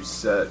that you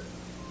set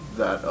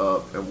that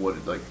up, and what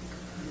it like.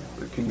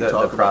 Can you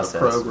talk about the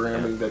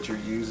programming that you're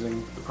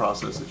using, the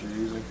process that you're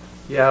using?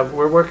 Yeah,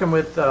 we're working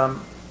with a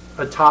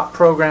top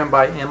program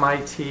by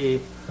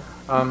MIT.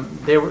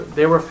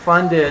 They were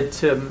funded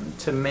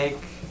to make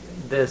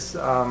this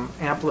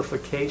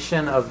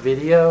amplification of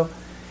video,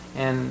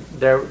 and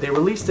they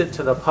released it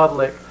to the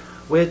public,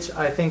 which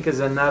I think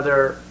is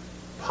another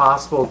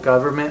possible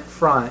government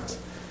front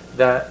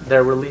that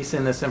they're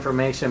releasing this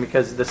information,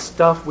 because the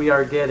stuff we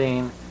are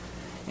getting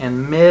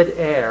in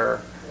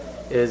mid-air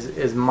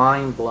is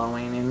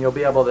mind-blowing, and you'll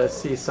be able to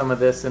see some of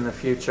this in the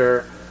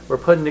future. We're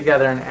putting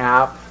together an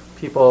app.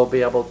 People will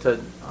be able to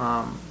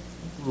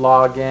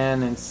log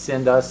in and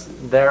send us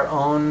their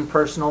own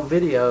personal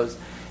videos,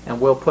 and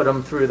we'll put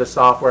them through the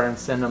software and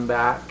send them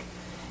back.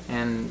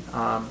 And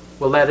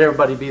we'll let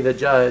everybody be the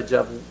judge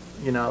of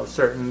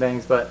certain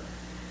things, but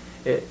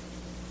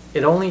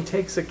it only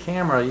takes a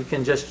camera. You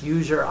can just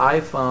use your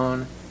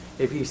iPhone.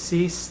 If you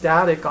see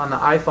static on the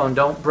iPhone,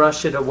 don't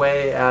brush it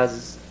away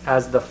as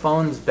the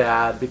phone's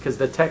bad, because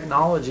the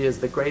technology is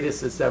the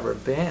greatest it's ever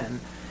been.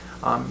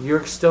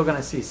 You're still going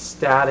to see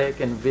static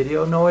and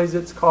video noise,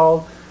 it's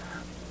called.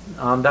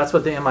 That's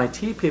what the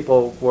MIT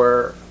people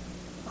were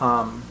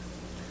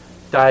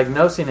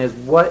diagnosing, is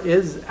what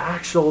is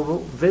actual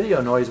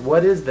video noise,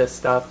 what is this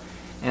stuff.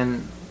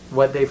 And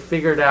what they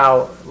figured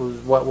out,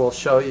 what we'll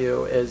show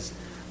you, is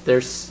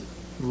there's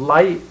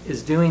light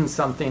is doing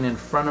something in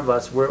front of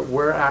us.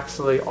 We're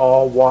actually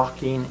all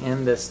walking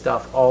in this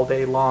stuff all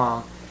day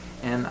long,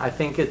 and I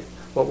think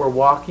what we're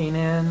walking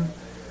in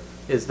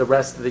is the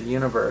rest of the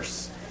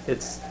universe.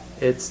 It's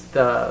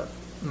the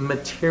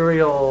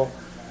material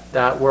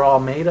that we're all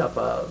made up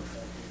of.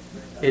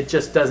 It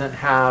just doesn't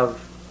have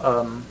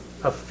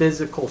a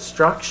physical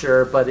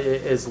structure, but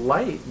it is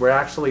light. We're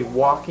actually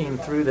walking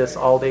through this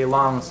all day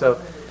long. So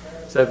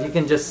if you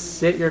can just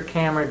sit your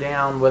camera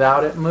down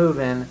without it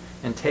moving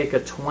and take a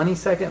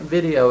 20-second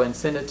video and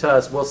send it to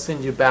us, we'll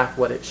send you back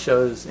what it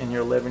shows in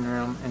your living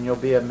room, and you'll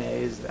be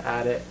amazed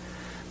at it.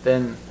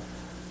 Then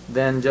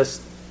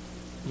just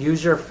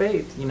use your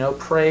faith,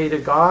 pray to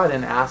God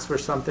and ask for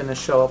something to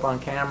show up on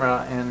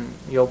camera, and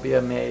you'll be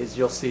amazed.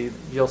 You'll see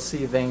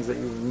things that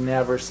you've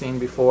never seen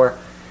before.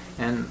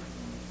 And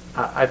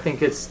I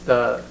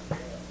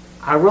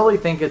really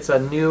think it's a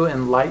new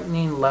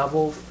enlightening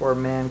level for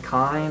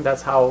mankind.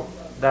 That's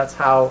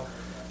how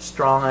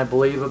strong I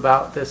believe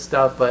about this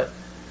stuff. But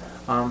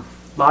a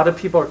lot of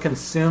people are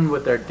consumed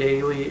with their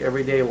daily,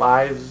 everyday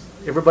lives.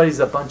 Everybody's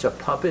a bunch of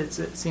puppets,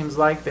 it seems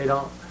like.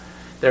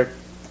 They're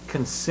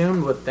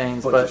consumed with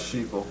things. Bunch of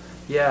sheeple.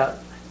 Yeah,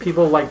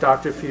 people like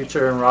Dr.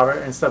 Future and Robert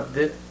and stuff,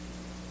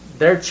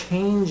 they're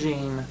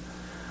changing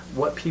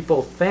what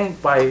people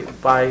think by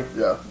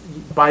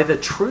the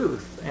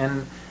truth.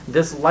 And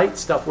this light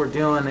stuff we're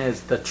doing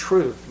is the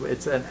truth.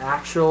 It's an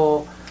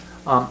actual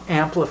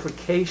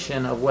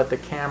amplification of what the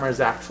camera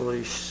is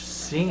actually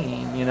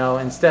seeing.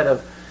 Instead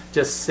of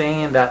just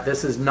saying that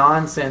this is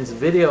nonsense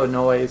video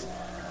noise,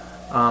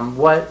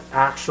 what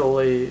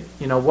actually,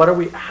 what are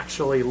we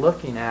actually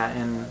looking at,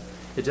 and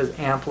it just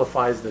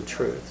amplifies the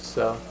truth.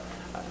 So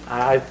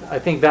I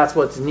think that's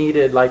what's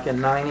needed, like in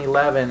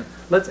 9/11.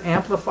 Let's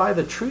amplify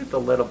the truth a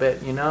little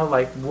bit,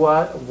 like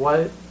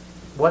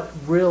what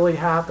really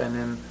happened.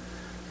 And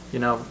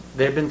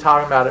they've been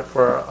talking about it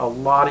for a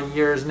lot of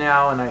years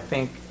now, and I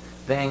think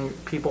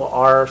people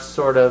are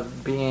sort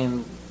of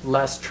being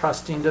less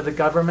trusting to the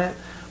government,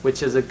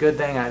 which is a good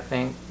thing. I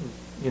think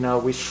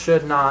we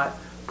should not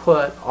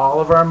put all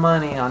of our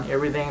money on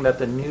everything that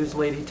the news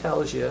lady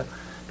tells you,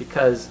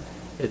 because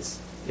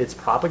it's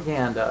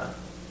propaganda.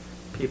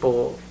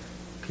 People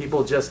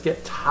just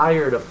get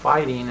tired of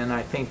fighting, and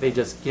I think they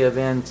just give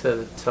in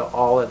to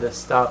all of this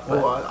stuff.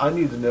 Well, I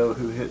need to know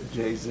who hit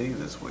Jay-Z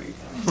this week.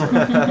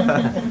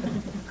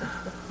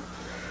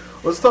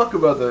 Let's talk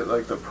about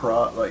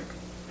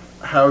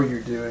how you're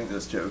doing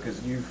this, Joe,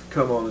 because you've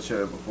come on the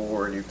show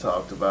before and you've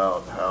talked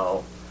about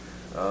how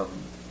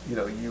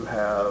you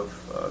have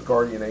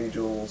guardian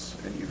angels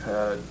and you've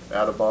had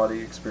out-of-body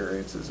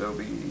experiences,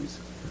 OBEs,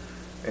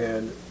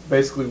 and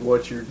basically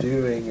what you're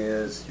doing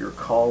is you're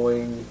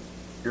calling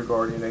your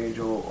guardian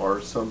angel or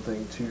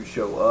something to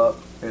show up,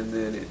 and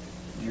then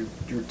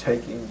you're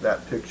taking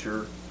that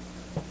picture,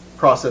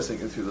 processing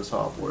it through the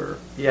software.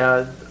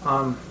 Yeah,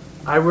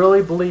 I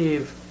really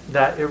believe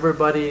that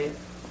everybody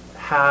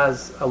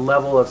has a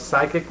level of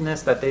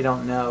psychicness that they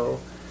don't know,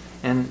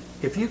 and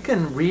if you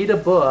can read a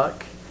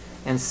book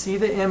and see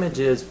the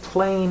images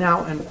playing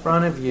out in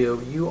front of you,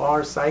 you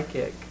are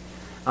psychic,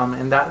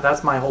 and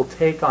that's my whole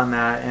take on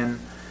that. And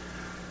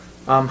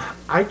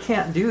I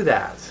can't do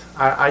that.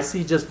 I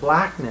see just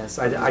blackness.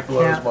 I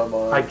can't. My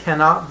mind. I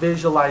cannot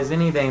visualize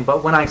anything.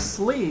 But when I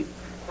sleep,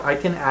 I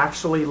can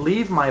actually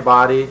leave my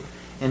body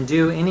and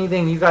do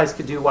anything you guys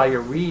could do while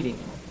you're reading.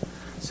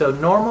 So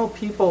normal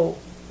people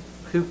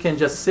who can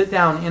just sit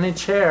down in a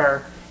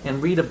chair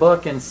and read a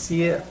book and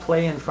see it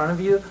play in front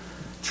of you,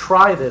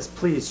 try this,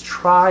 please.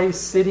 Try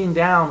sitting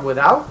down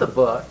without the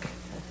book.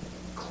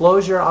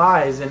 Close your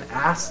eyes and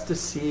ask to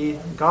see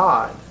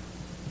God.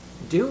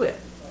 Do it.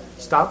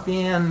 Stop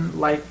being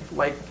like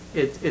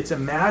it's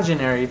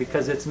imaginary,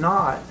 because it's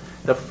not.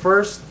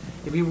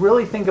 If you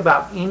really think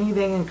about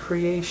anything in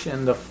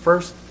creation, the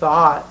first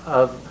thought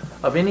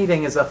of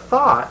anything is a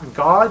thought.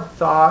 God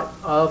thought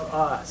of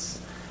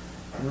us.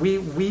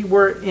 We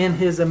were in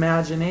His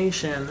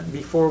imagination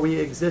before we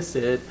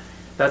existed.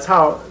 That's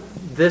how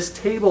this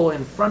table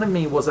in front of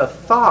me was a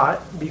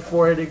thought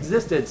before it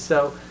existed.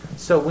 So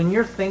when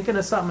you're thinking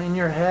of something in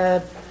your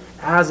head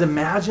as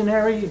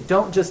imaginary,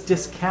 don't just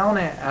discount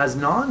it as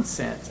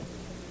nonsense.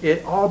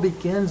 It all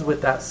begins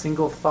with that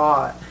single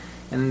thought.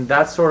 And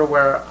that's sort of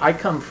where I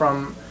come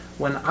from.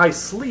 When I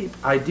sleep,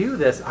 I do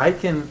this. I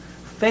can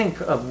think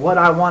of what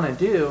I want to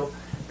do,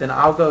 then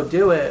I'll go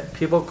do it.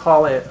 People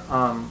call it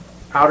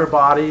outer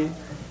body,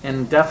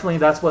 and definitely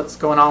that's what's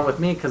going on with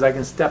me, because I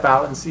can step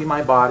out and see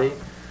my body.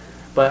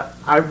 But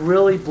I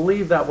really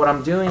believe that what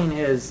I'm doing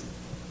is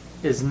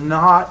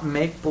not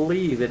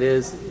make-believe. It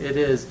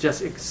is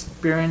just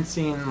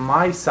experiencing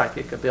my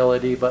psychic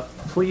ability. But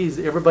please,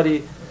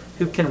 everybody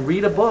who can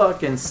read a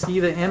book and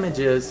see the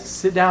images,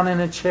 sit down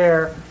in a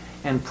chair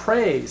and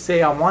pray.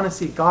 Say, I want to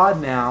see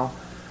God now.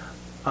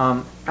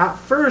 At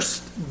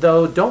first,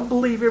 though, don't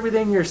believe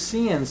everything you're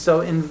seeing.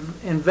 So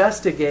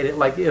investigate it.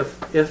 Like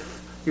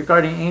if your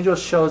guardian angel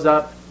shows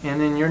up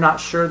and then you're not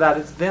sure that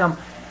it's them,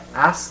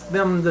 ask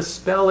them to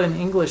spell an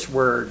English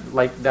word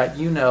like that,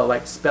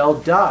 like spell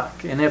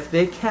duck. And if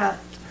they can't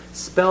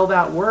spell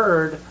that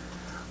word,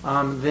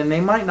 then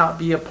they might not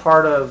be a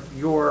part of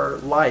your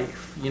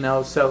life,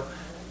 So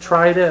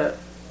try to,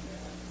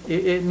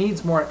 it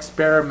needs more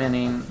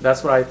experimenting.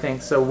 That's what I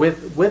think. So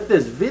with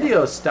this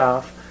video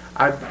stuff,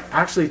 I've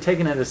actually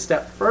taken it a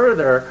step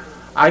further.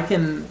 I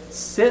can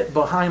sit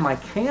behind my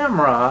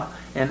camera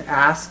and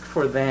ask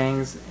for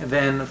things, and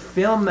then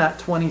film that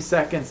 20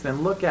 seconds,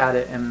 then look at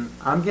it, and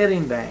I'm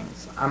getting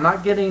things. I'm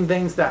not getting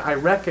things that I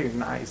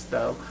recognize,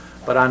 though,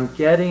 but I'm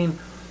getting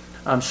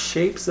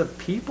shapes of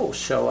people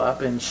show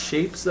up, and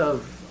shapes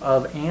of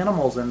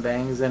animals and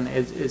things, and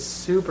it's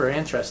super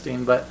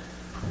interesting. But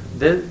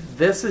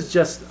this is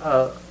just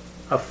a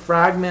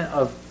fragment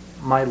of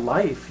my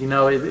life.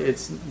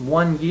 It's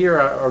 1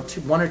 year or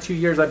 1 or 2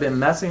 years I've been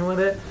messing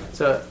with it.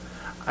 So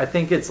I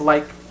think it's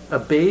like a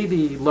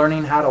baby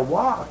learning how to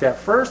walk. At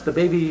first, the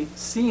baby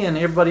seeing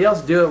everybody else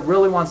do it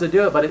really wants to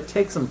do it, but it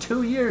takes them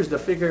 2 years to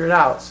figure it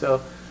out.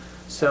 So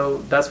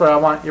that's what I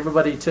want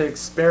everybody to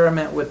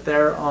experiment with,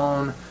 their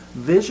own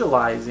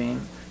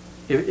visualizing.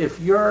 If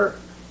you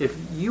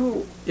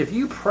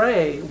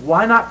pray,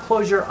 why not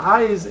close your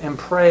eyes and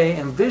pray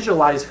and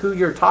visualize who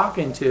you're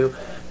talking to?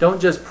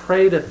 Don't just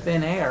pray to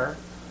thin air.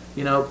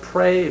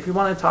 Pray. If you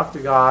want to talk to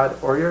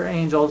God or your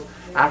angels,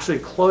 actually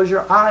close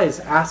your eyes,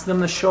 ask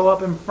them to show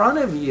up in front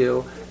of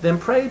you, then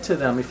pray to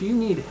them. If you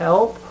need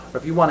help, or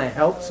if you want to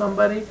help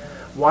somebody,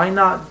 why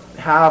not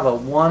have a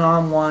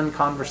one-on-one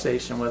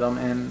conversation with them?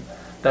 And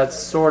that's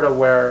sort of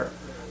where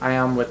I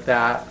am with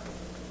that.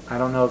 I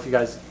don't know if you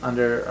guys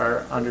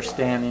are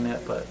understanding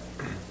it, but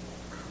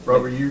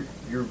Robert, you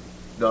you're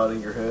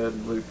nodding your head.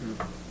 Luke,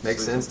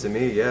 Makes sense to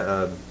me.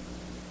 Yeah.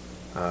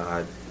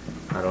 I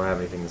don't have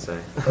anything to say.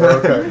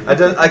 Okay. I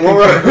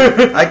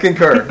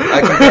concur.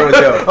 I concur with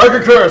Joe. I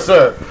concur,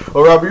 sir.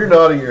 Well, Robbie, you're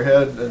nodding your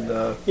head,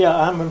 and Yeah,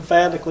 I'm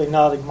emphatically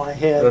nodding my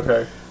head.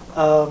 okay.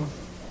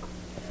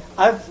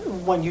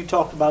 When you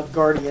talked about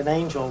guardian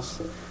angels,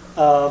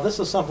 this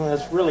is something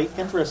that's really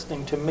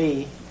interesting to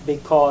me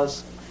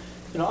because,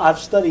 I've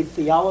studied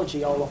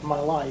theology all of my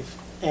life,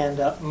 and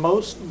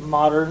most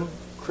modern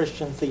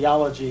Christian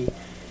theology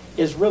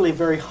is really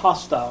very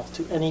hostile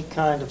to any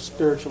kind of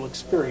spiritual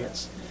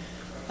experience.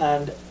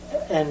 And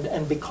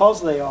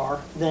because they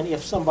are, then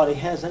if somebody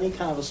has any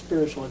kind of a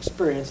spiritual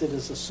experience, it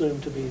is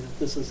assumed to be that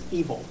this is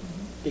evil,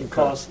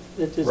 because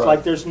it is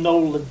like there's no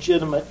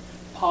legitimate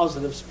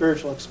positive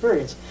spiritual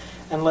experience.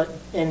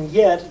 And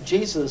yet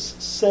Jesus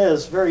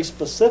says very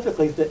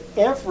specifically that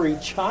every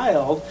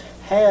child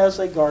has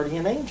a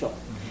guardian angel,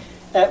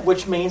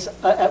 which means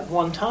at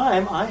one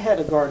time I had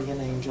a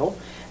guardian angel,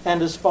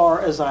 and as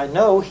far as I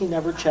know, he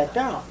never checked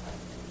out.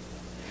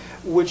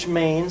 Which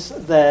means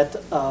that,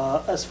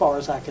 as far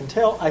as I can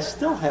tell, I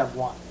still have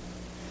one.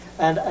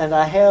 And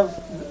I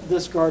have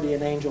this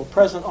guardian angel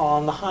present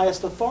on the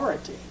highest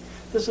authority.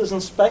 This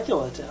isn't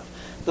speculative.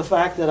 The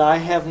fact that I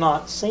have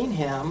not seen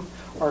him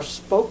or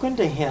spoken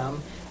to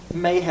him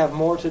may have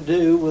more to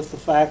do with the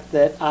fact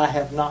that I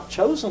have not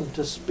chosen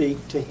to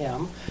speak to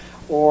him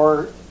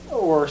or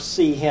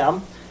see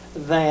him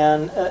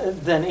than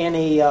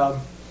any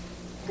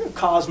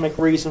cosmic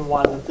reason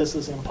why that this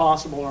is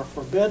impossible or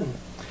forbidden.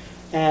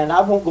 And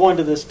I won't go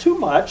into this too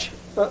much,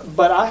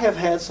 but I have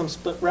had some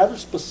rather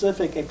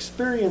specific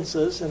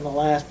experiences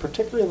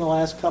particularly in the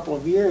last couple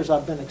of years.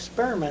 I've been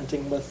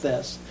experimenting with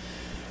this,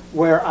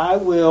 where I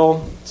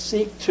will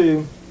seek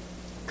to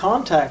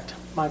contact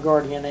my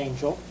guardian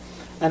angel,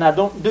 and I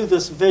don't do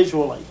this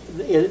visually.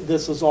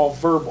 This is all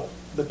verbal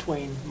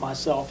between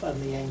myself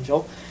and the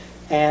angel,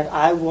 and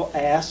I will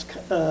ask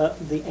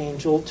the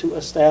angel to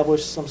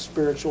establish some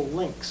spiritual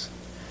links,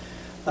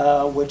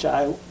 which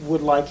I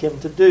would like him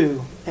to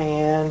do.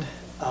 And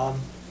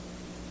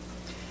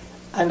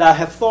I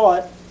have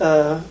thought,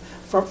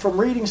 from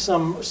reading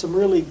some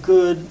really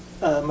good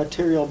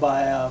material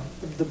by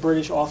the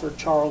British author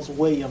Charles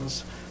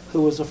Williams,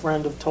 who was a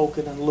friend of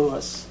Tolkien and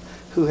Lewis,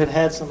 who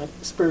had some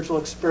spiritual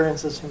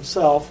experiences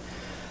himself,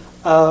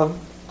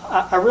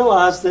 I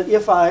realized that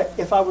if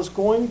I was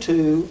going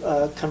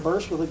to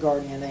converse with a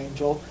guardian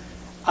angel,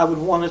 I would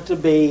want it to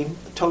be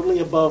totally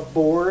above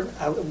board.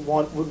 I would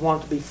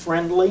want it to be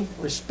friendly,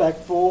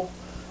 respectful.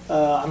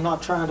 I'm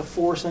not trying to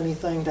force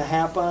anything to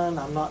happen.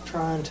 I'm not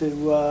trying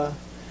to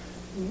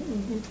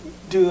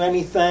do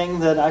anything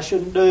that I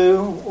shouldn't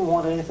do,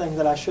 want anything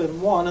that I shouldn't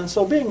want. And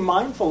so being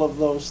mindful of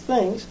those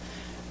things,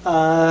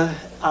 I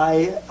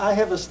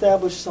have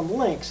established some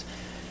links.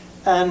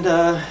 And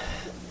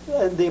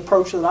the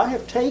approach that I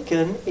have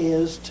taken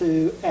is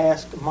to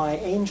ask my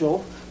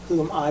angel,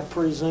 whom I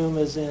presume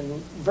is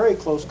in very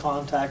close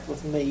contact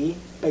with me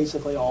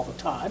basically all the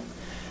time,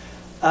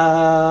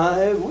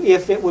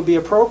 if it would be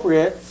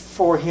appropriate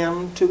for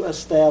him to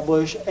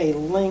establish a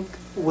link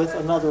with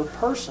another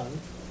person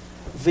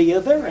via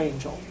their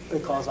angel,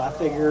 because I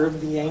figure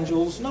the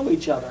angels know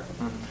each other,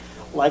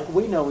 like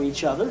we know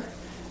each other,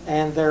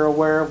 and they're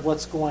aware of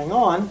what's going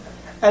on,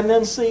 and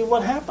then see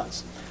what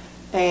happens.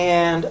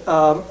 And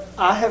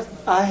I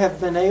have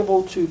been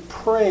able to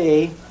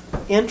pray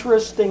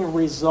interesting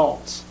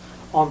results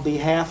on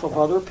behalf of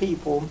other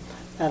people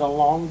at a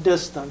long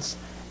distance,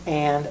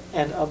 and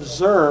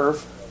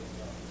observe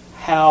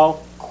how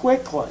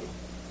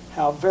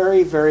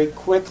very, very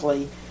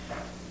quickly,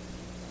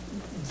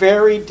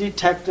 very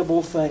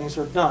detectable things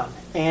are done.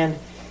 And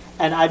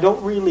I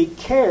don't really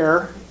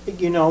care,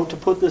 to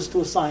put this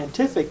to a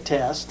scientific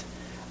test.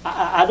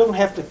 I don't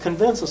have to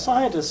convince a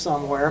scientist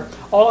somewhere.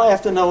 All I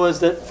have to know is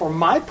that for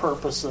my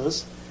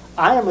purposes,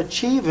 I am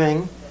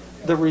achieving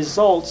the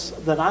results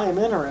that I am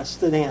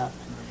interested in.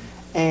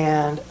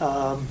 And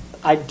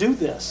I do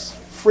this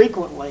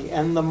frequently.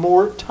 And the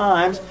more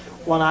times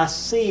when I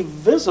see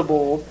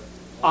visible,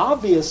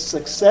 obvious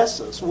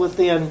successes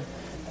within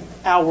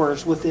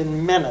hours,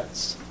 within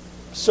minutes,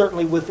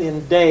 certainly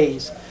within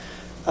days,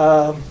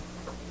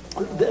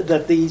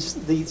 that these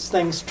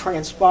things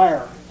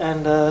transpire,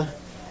 and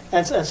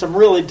some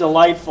really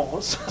delightful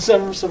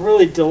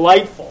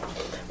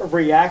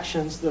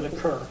reactions that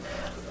occur.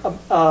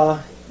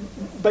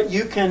 But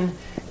you can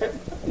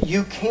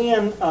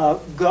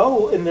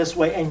go in this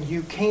way, and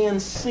you can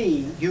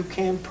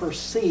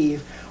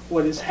perceive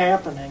what is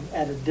happening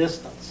at a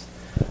distance.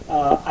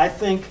 I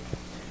think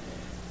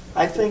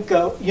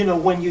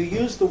when you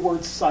use the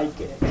word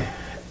psychic,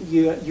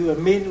 you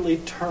immediately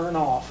turn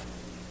off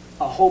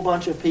a whole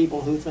bunch of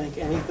people who think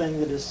anything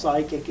that is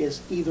psychic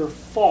is either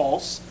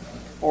false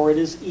or it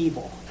is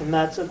evil, and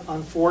that's an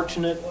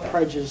unfortunate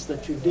prejudice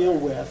that you deal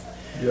with.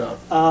 Yeah.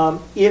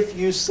 If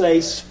you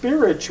say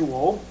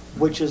spiritual,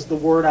 which is the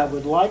word I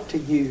would like to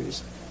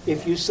use,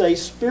 if you say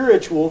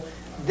spiritual,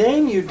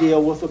 then you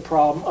deal with the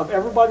problem of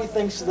everybody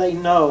thinks they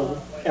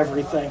know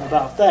everything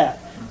about that.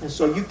 And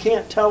so you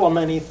can't tell them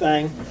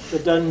anything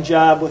that doesn't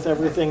jibe with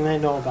everything they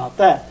know about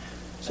that.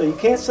 So you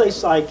can't say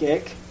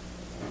psychic,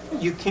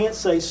 you can't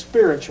say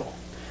spiritual.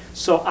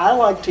 So I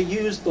like to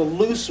use the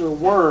looser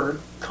word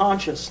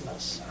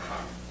consciousness,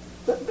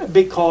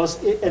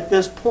 because at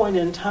this point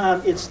in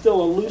time it's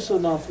still a loose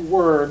enough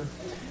word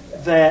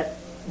that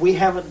we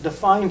haven't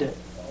defined it.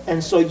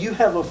 And so you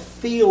have a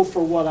feel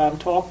for what I'm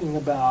talking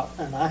about,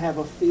 and I have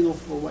a feel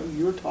for what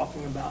you're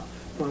talking about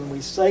when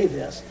we say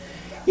this.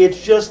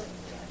 It's just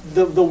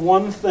the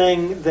one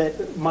thing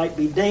that might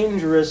be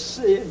dangerous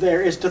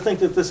there is to think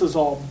that this is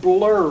all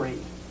blurry.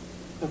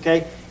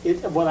 Okay?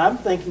 What I'm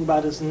thinking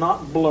about is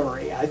not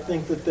blurry. I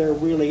think that there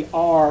really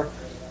are,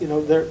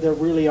 there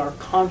really are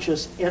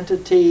conscious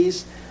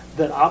entities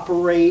that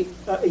operate,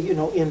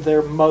 in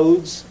their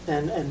modes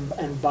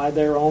and by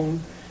their own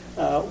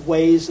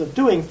ways of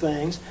doing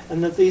things,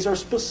 and that these are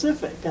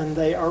specific and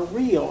they are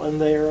real and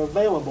they are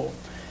available.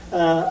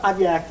 I've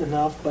yacked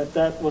enough, but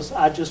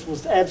I just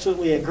was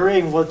absolutely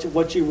agreeing with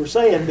what you were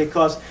saying,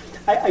 because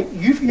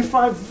you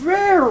find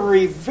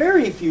very,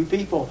 very few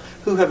people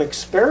who have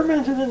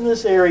experimented in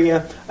this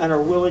area and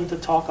are willing to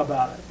talk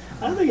about it.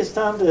 I think it's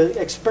time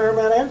to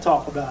experiment and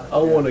talk about it. I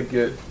want to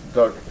get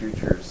Dr.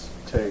 Future's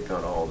take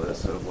on all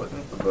this, of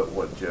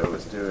what Joe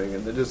is doing,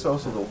 and then just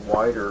also the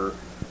wider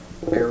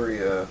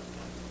area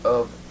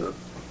of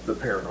the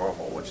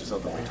paranormal, which is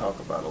something we talk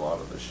about a lot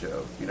on the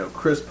show.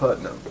 Chris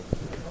Putnam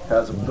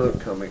has a book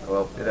coming,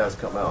 well, it has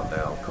come out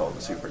now, called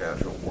The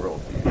Supernatural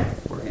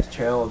Worldview, where he's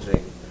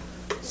challenging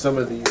some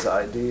of these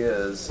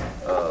ideas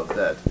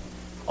that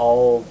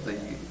all the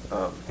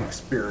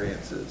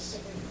experiences,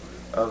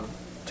 of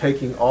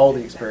taking all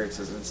the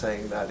experiences and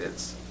saying that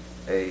it's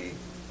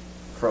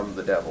from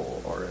the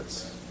devil, or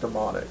it's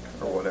demonic,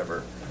 or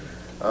whatever.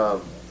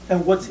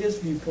 And what's his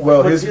viewpoint?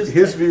 Well,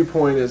 his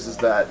viewpoint is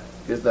that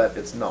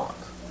it's not.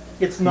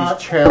 It's not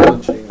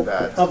challenging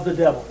that of the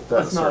devil.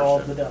 That's not all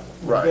of the devil.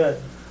 Right.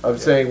 Good. I'm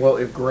saying, well,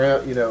 if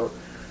Grant,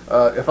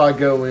 if I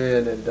go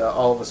in and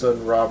all of a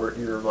sudden, Robert,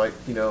 you're like,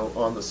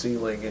 on the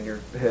ceiling and your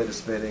head is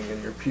spinning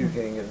and you're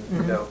puking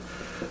and,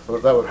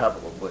 well, that would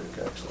happen with Luke,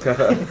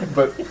 actually.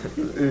 But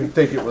you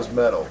think it was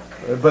metal.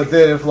 But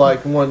then if,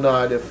 like, one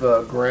night, if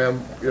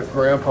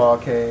Grandpa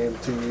came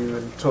to you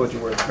and told you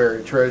where the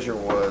buried treasure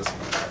was,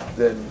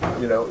 then,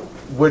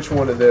 which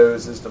one of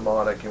those is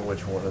demonic and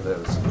which one of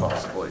those is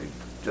possibly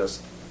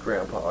just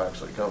Grandpa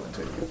actually coming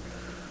to you.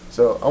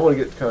 So I want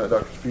to get kind of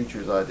Dr.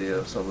 Future's idea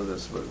of some of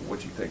this,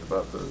 what you think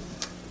about the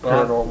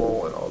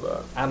paranormal and all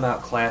that. I'm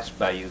outclassed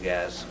by you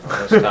guys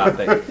on this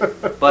topic.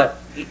 But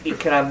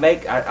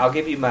I'll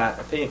give you my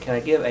opinion. Can I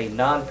give a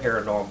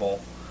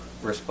non-paranormal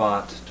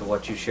response to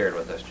what you shared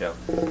with us, Joe?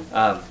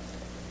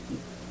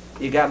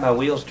 You got my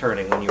wheels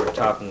turning when you were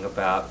talking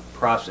about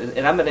process.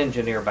 And I'm an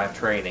engineer by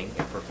training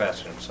and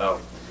profession.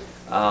 So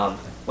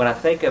when I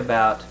think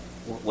about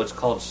what's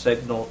called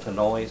signal to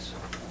noise,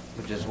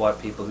 which is what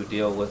people who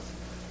deal with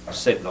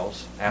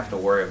signals have to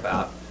worry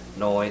about,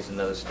 noise and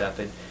other stuff,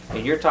 and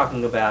you're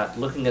talking about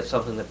looking at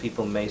something that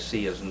people may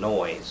see as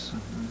noise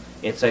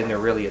and saying there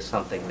really is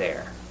something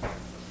there.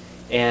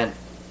 And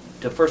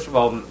to first of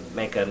all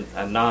make a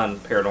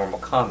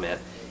non-paranormal comment,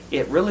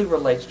 it really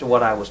relates to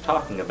what I was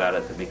talking about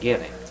at the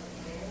beginning,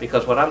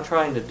 because what I'm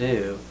trying to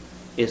do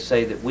is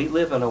say that we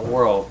live in a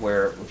world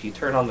where if you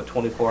turn on the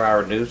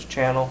 24-hour news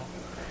channel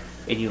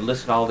and you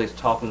listen to all these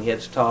talking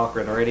heads talk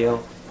or on the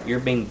radio, you're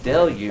being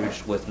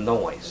deluged with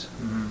noise.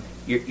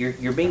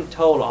 You're being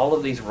told all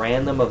of these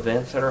random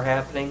events that are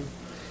happening,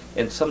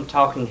 and some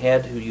talking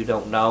head who you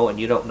don't know, and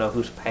you don't know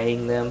who's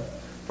paying them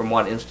from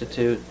what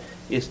institute,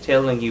 is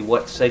telling you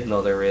what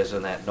signal there is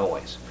in that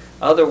noise.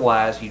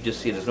 Otherwise, you just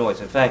see it as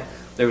noise. In fact,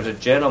 there was a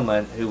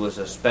gentleman who was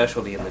a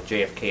specialty in the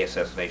JFK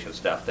assassination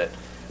stuff that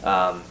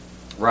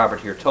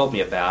Robert here told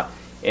me about,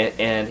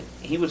 and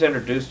he was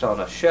introduced on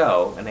a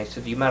show, and they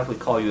said, "Do you mind if we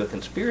call you a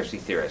conspiracy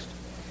theorist?"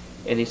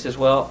 And he says,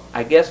 "Well,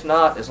 I guess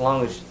not, as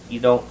long as you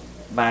don't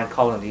mind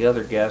calling the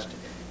other guest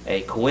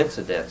a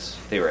coincidence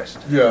theorist."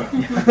 Yeah.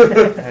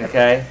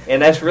 Okay?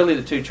 And that's really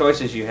the two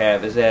choices you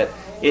have, is that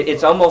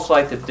it's almost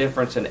like the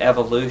difference in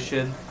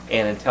evolution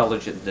and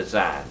intelligent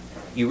design.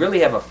 You really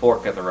have a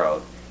fork in the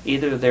road.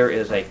 Either there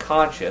is a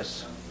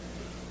conscious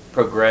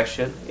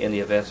progression in the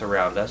events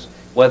around us,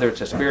 whether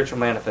it's a spiritual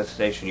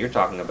manifestation you're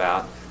talking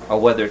about, or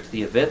whether it's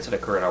the events that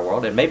occur in our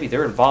world, and maybe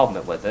their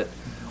involvement with it,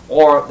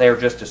 or they're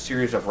just a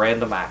series of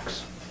random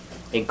acts,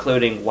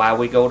 including why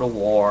we go to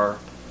war,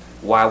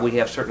 why we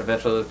have certain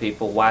events with other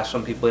people, why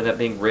some people end up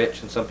being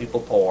rich and some people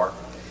poor.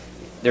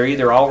 They're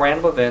either all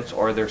random events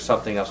or there's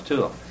something else to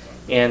them.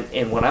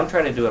 And what I'm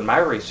trying to do in my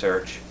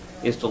research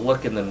is to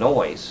look in the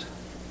noise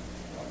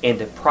and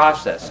to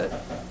process it,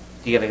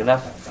 to get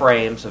enough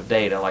frames of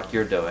data like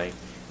you're doing,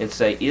 and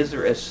say, is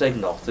there a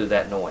signal through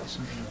that noise?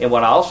 And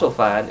what I also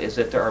find is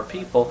that there are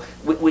people,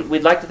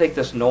 we'd like to think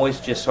this noise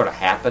just sort of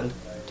happened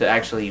to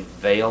actually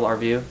veil our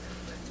view.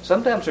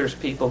 Sometimes there's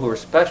people who are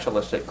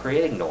specialists at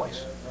creating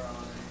noise,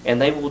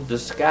 and they will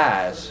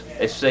disguise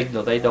a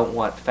signal they don't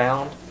want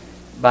found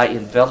by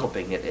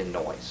enveloping it in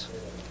noise.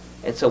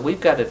 And so we've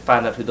got to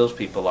find out who those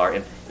people are.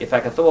 And if I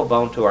can throw a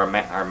bone to our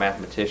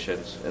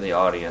mathematicians in the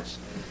audience,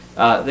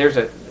 there's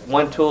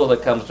one tool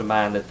that comes to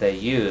mind that they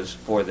use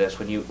for this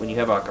when you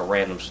have like a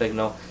random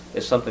signal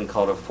is something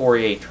called a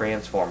Fourier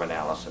transform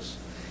analysis.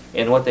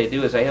 And what they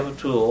do is they have a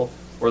tool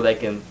where they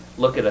can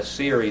look at a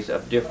series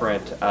of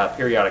different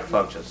periodic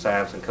functions,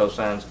 sines and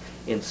cosines,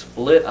 and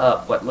split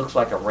up what looks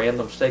like a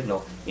random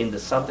signal into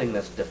something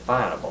that's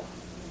definable.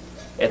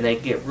 And they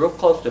get real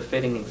close to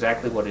fitting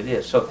exactly what it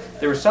is. So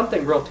there is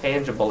something real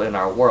tangible in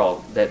our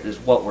world that is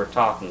what we're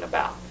talking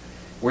about,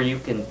 where you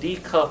can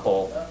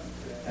decouple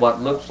what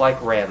looks like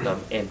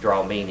random and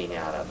draw meaning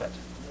out of it.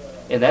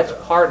 And that's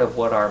part of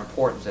what our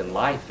importance in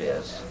life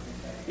is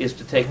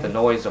to take the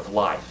noise of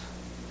life,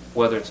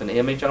 whether it's an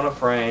image on a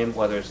frame,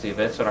 whether it's the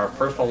events in our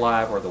personal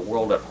life or the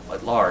world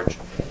at large,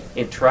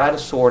 and try to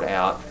sort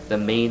out the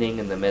meaning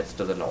in the midst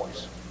of the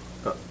noise.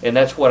 And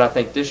that's what I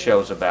think this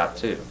show is about,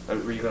 too.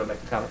 Were you going to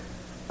make a comment?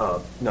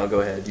 No,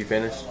 go ahead. You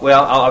finished?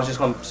 Well, I was just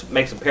going to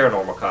make some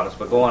paranormal comments,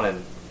 but go on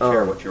and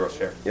share what you will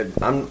share. Yeah,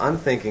 I'm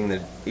thinking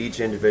that each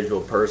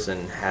individual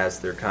person has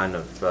their kind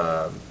of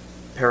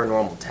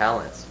paranormal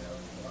talents.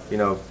 You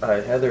know,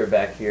 Heather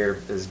back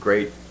here is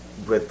great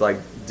with like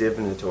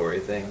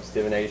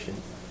divination.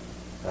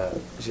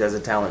 She has a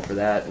talent for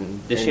that.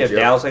 And does she have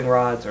dowsing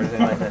rods or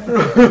anything like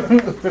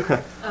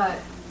that?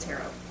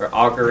 Tarot. Or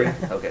augury?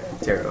 Okay.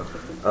 Tarot.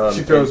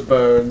 She throws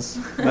bones.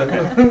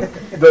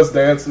 Does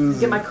dances.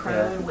 Get my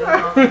crown wig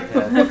on.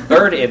 Yeah.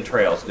 Bird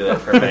entrails do it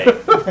for me.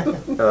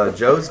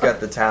 Joe's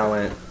got the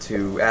talent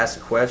to ask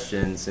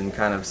questions and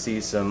kind of see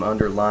some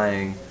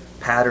underlying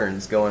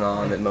patterns going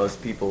on that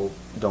most people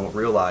don't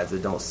realize,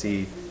 that don't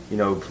see, you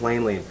know,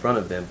 plainly in front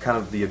of them. Kind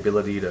of the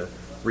ability to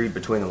read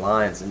between the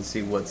lines and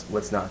see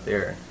what's not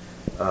there.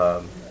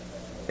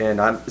 And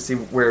I see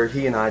where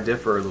he and I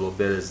differ a little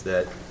bit is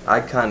that I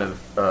kind of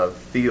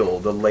feel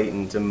the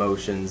latent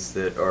emotions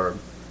that are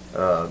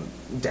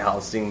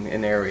dousing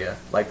an area,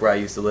 like where I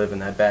used to live in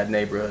that bad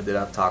neighborhood that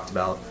I've talked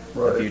about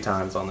a few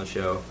times on the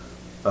show.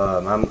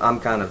 I'm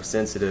kind of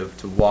sensitive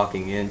to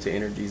walking into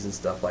energies and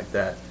stuff like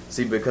that.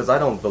 See, because I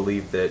don't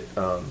believe that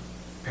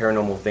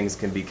paranormal things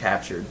can be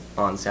captured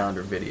on sound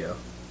or video.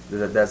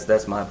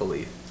 That's my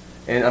belief.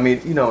 And I mean,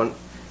 you know,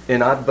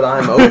 but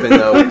I'm open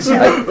though. But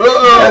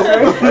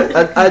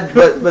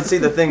see,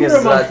 the thing is,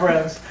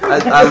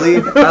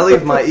 I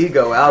leave my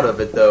ego out of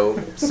it though.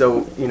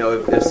 So you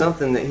know, if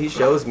something that he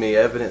shows me,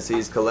 evidence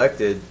he's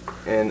collected,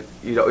 and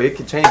you know, it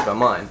could change my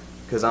mind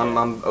because I'm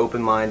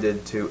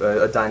open-minded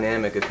to a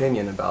dynamic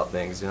opinion about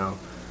things. You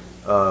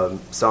know,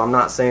 so I'm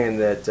not saying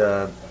that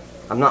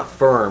I'm not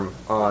firm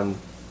on,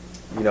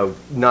 you know,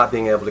 not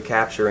being able to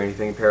capture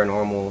anything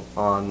paranormal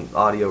on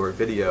audio or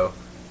video.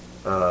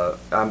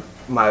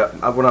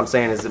 What I'm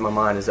saying is that my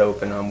mind is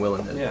open. I'm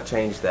willing to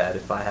change that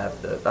if I have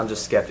to. I'm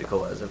just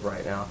skeptical as of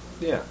right now.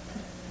 Yeah.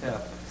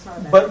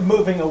 But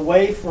moving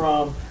away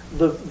from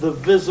the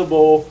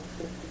visible,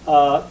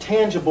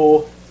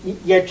 tangible,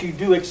 yet you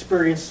do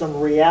experience some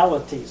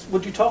realities.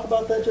 Would you talk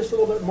about that just a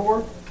little bit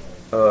more?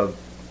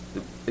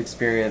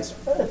 Experience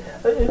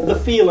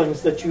the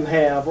feelings that you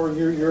have, or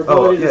your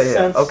ability to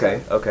sense.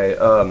 Okay.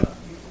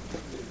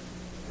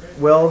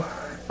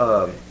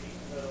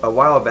 A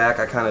while back,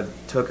 I kind of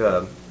took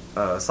a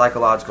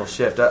psychological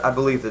shift. I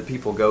believe that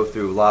people go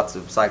through lots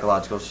of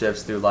psychological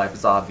shifts through life.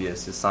 It's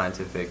obvious. It's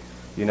scientific.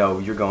 You know,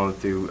 you're going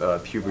through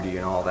puberty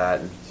and all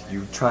that.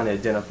 You're trying to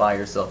identify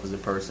yourself as a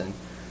person.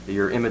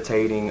 You're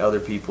imitating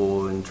other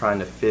people and trying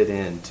to fit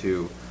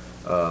into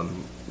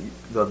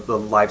the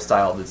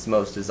lifestyle that's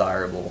most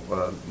desirable,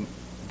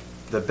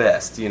 the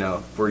best, you know,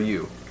 for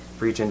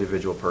each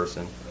individual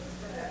person.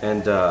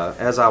 And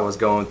as I was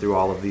going through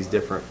all of these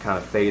different kind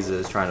of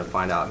phases, trying to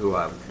find out who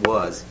I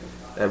was,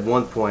 at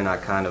one point I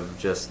kind of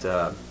just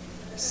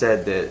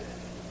said that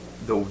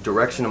the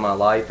direction of my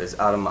life is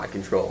out of my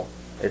control.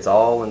 It's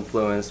all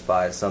influenced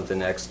by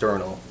something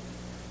external.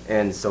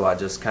 And so I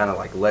just kind of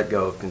like let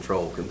go of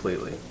control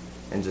completely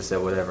and just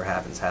said whatever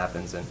happens,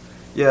 happens. And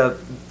yeah,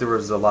 there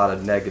was a lot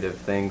of negative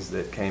things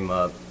that came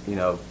up, you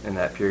know, in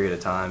that period of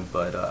time,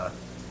 but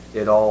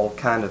it all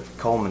kind of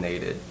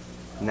culminated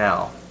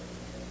now.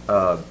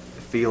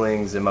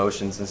 Feelings,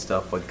 emotions, and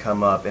stuff would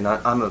come up, and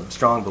I'm a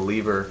strong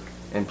believer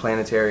in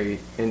planetary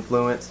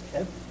influence,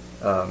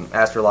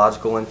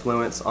 astrological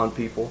influence on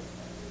people,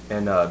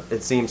 and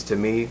it seems to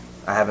me,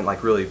 I haven't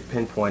like really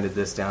pinpointed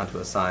this down to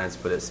a science,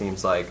 but it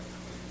seems like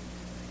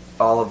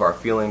all of our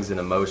feelings and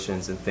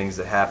emotions and things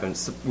that happen,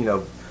 you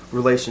know,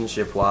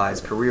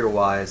 relationship-wise,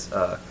 career-wise,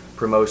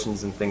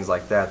 promotions and things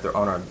like that, they're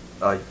on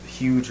a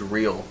huge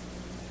reel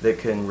that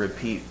can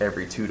repeat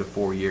every 2 to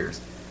 4 years.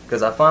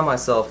 Because I find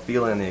myself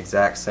feeling the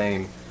exact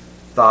same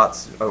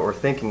thoughts or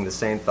thinking the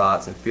same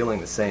thoughts and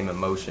feeling the same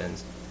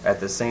emotions at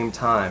the same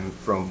time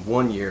from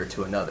one year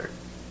to another.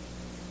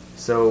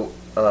 So,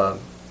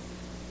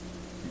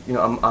 you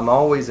know, I'm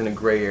always in a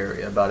gray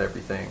area about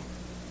everything.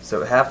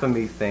 So half of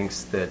me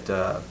thinks that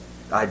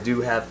I do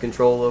have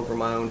control over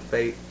my own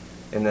fate,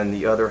 and then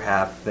the other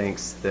half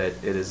thinks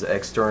that it is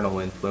external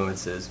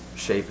influences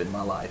shaping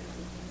my life.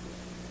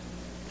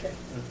 Okay.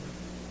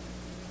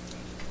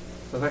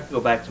 So if I could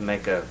go back to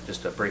make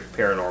just a brief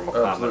paranormal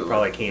comment, Absolutely.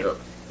 probably can't Yep.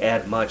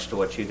 add much to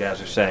what you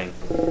guys are saying.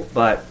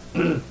 But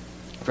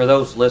for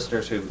those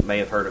listeners who may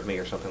have heard of me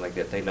or something like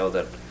that, they know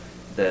that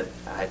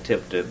I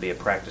attempt to be a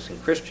practicing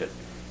Christian.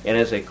 And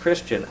as a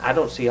Christian, I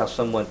don't see how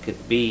someone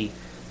could be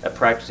a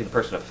practicing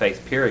person of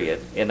faith,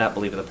 period, and not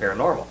believe in the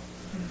paranormal.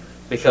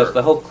 Because Sure.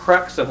 the whole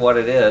crux of what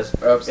it is,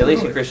 at least in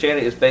Absolutely.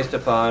 Christianity, is based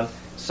upon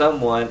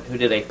someone who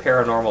did a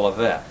paranormal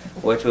event,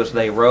 which was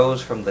they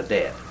rose from the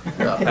dead.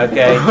 Yeah.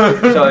 Okay?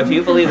 So if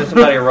you believe that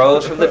somebody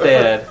rose from the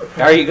dead,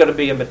 how are you going to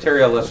be a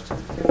materialist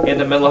in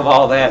the middle of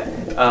all that?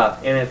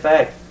 And in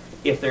fact,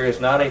 if there is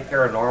not a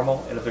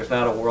paranormal, and if there's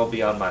not a world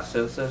beyond my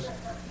senses,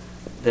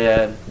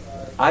 then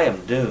I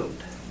am doomed.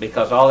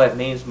 Because all that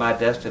means my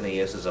destiny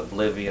is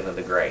oblivion of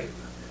the grave.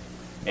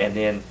 And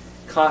then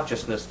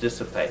consciousness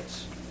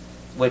dissipates,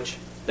 which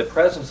the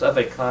presence of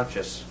a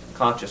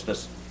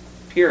consciousness,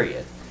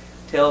 period,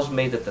 tells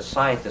me that the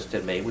scientist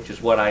in me, which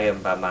is what I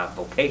am by my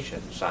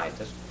vocation,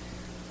 scientist,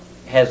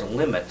 has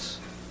limits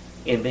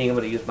in being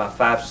able to use my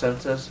five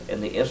senses,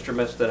 and the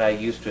instruments that I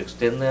use to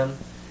extend them,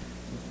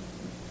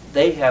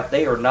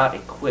 they are not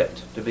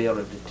equipped to be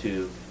able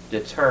to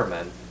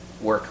determine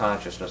where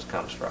consciousness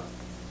comes from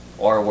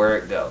or where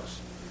it goes,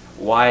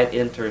 why it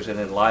enters and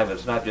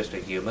enlivens not just a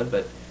human,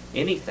 but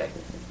anything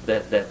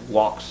that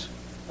walks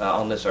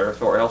on this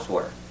earth or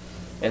elsewhere.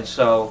 And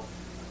so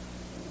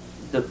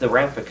the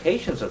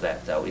ramifications of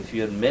that, though, if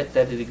you admit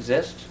that it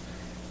exists,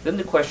 then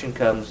the question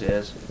comes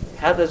is,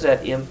 how does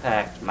that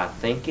impact my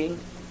thinking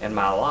and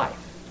my life?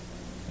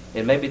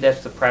 And maybe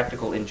that's the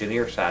practical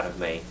engineer side of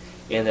me,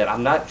 in that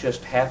I'm not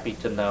just happy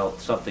to know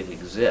something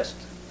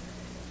exists.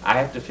 I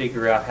have to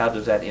figure out how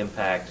does that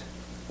impact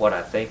what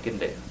I think and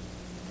do.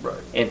 Right.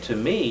 And to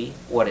me,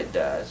 what it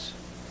does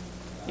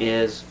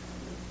is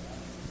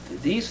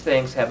these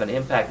things have an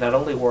impact not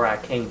only where I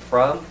came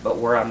from, but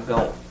where I'm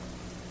going.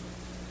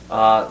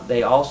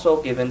 They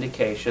also give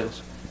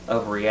indications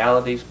of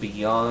realities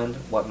beyond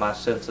what my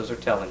senses are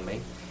telling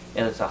me,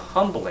 and it's a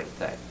humbling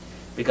thing,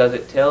 because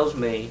it tells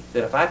me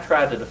that if I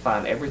try to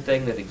define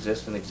everything that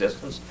exists in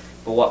existence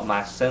but what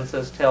my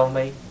senses tell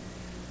me,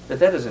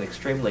 that is an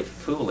extremely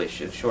foolish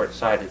and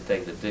short-sighted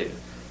thing to do.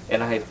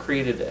 And I have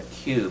created a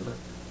cube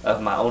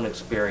of my own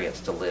experience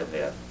to live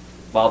in,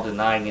 while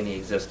denying any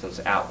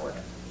existence outward.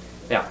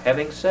 Now,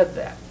 having said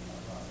that,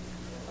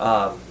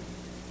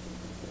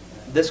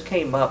 this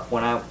came up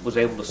when I was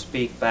able to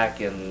speak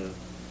back in,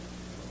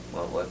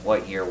 well,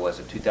 what year was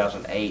it?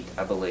 2008,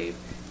 I believe,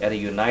 at a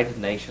United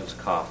Nations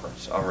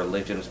conference on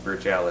religion and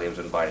spirituality I was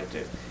invited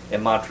to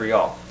in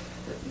Montreal.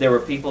 There were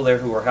people there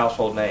who were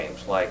household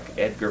names, like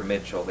Edgar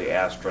Mitchell, the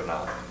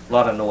astronaut, a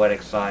lot of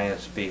noetic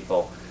science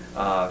people,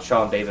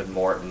 Sean David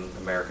Morton,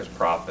 America's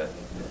Prophet,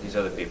 these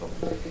other people.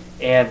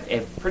 And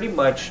pretty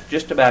much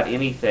just about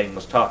anything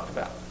was talked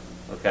about,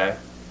 okay?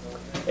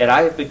 And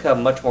I have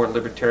become much more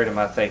libertarian in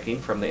my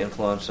thinking from the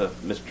influence of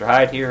Mr.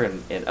 Hyde here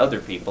and other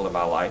people in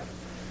my life,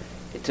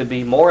 to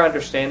be more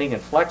understanding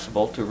and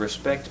flexible to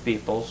respect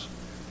people's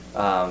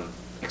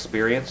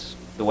experience,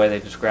 the way they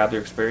describe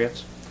their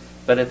experience.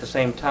 But at the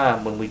same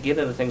time, when we get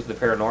into things of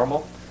the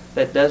paranormal,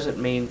 that doesn't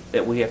mean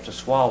that we have to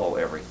swallow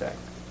everything.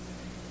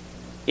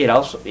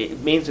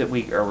 It means that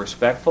we are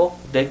respectful,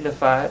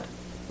 dignified,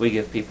 we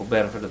give people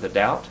benefit of the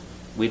doubt,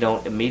 we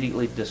don't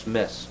immediately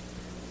dismiss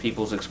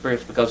people's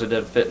experience because it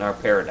doesn't fit in our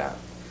paradigm.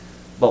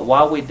 But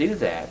while we do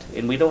that,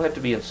 and we don't have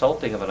to be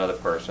insulting of another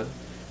person,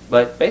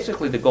 but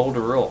basically the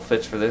golden rule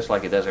fits for this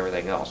like it does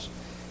everything else.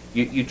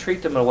 You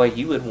treat them in a way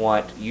you would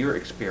want your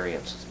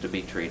experience to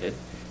be treated.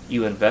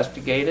 You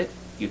investigate it,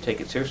 you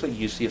take it seriously,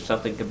 you see if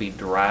something can be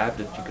derived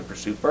that you can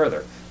pursue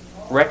further.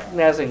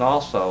 Recognizing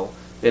also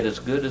that as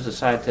good as the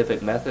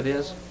scientific method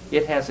is,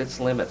 it has its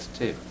limits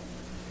too.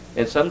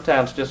 And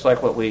sometimes, just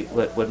like what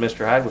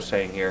Mr. Hyde was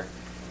saying here,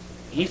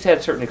 he's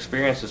had certain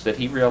experiences that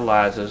he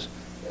realizes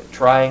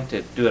trying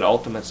to do an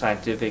ultimate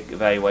scientific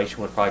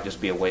evaluation would probably just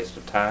be a waste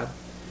of time.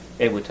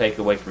 It would take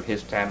away from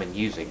his time in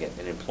using it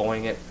and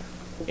employing it.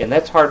 And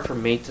that's hard for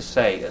me to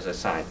say as a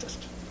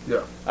scientist.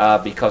 Yeah.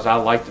 Because I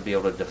like to be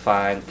able to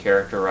define,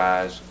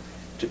 characterize,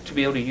 to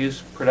be able to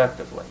use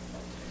productively.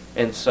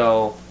 And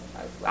so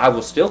I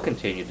will still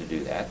continue to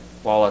do that,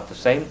 while at the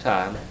same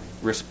time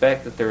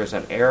respect that there is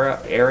an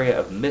area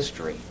of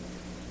mystery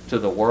to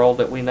the world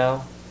that we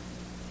know,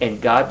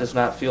 and God does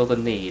not feel the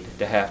need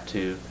to have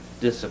to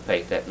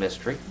dissipate that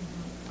mystery.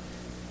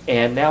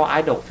 And now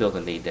I don't feel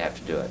the need to have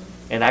to do it.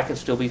 And I can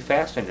still be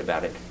fascinated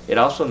about it. It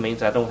also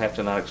means I don't have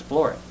to not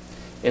explore it.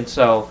 And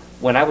so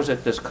when I was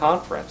at this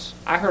conference,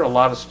 I heard a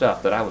lot of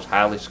stuff that I was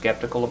highly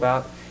skeptical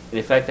about. And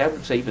in fact, I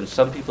would say even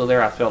some people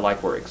there I felt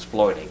like were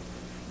exploiting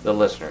the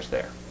listeners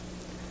there.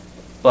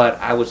 But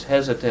I was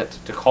hesitant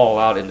to call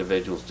out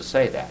individuals to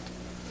say that.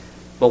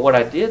 But what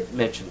I did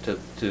mention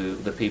to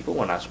the people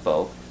when I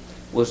spoke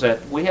was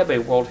that we have a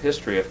world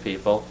history of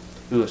people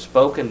who have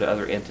spoken to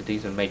other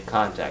entities and made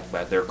contact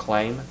by their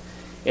claim.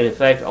 And in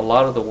fact, a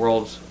lot of the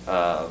world's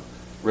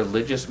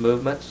religious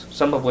movements,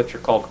 some of which are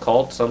called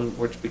cults, some of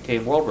which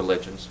became world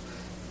religions,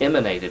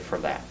 emanated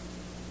from that.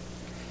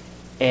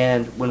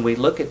 And when we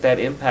look at that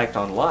impact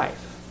on life,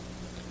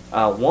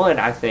 one,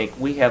 I think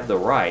we have the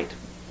right,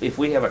 if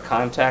we have a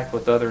contact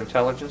with other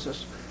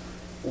intelligences,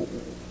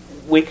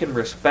 we can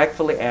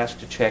respectfully ask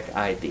to check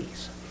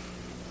IDs.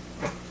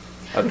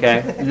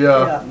 Okay?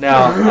 Yeah.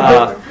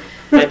 Now,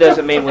 that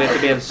doesn't mean we have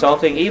to be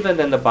insulting. Even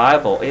in the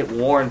Bible, it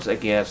warns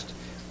against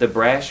the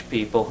brash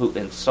people who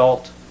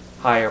insult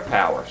higher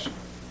powers.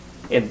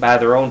 And by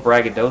their own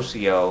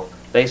braggadocio,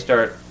 they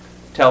start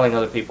telling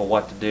other people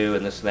what to do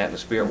and this and that in the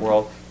spirit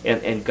world.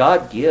 And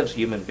God gives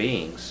human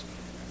beings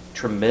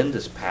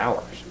tremendous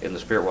powers in the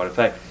spirit world. In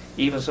fact,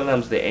 even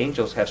sometimes the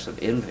angels have some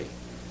envy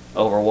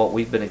over what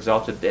we've been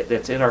exalted.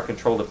 That's in our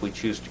control if we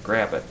choose to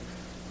grab it.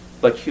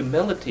 But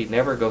humility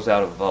never goes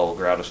out of vogue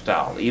or out of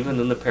style, even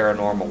in the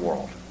paranormal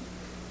world.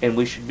 And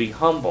we should be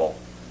humble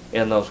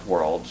in those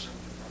worlds.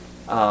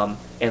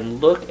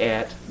 And look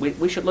at,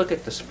 we should look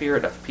at the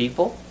spirit of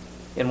people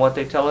and what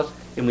they tell us,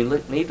 and we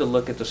need to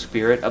look at the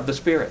spirit of the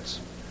spirits.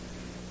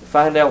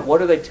 Find out,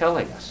 what are they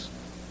telling us?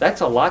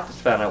 That's a lot to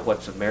find out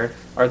what's of merit.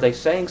 Are they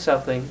saying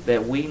something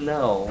that we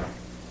know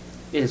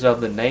is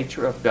of the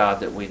nature of God,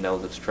 that we know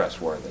that's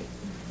trustworthy?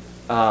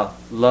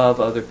 Love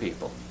other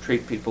people.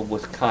 Treat people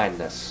with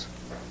kindness.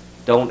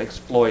 Don't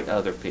exploit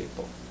other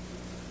people.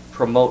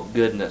 Promote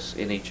goodness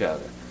in each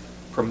other.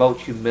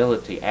 Promote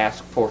humility.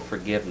 Ask for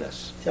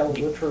forgiveness. Tell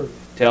the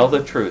truth. Tell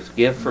the truth.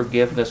 Give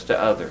forgiveness to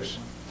others.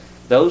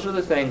 Those are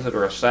the things that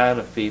are a sign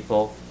of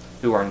people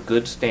who are in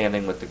good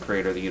standing with the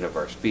Creator of the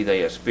universe, be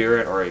they a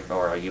spirit or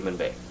a human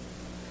being.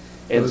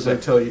 And if they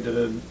tell you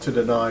to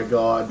deny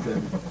God,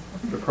 then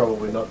they're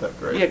probably not that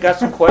great. Yeah, got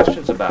some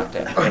questions about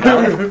that.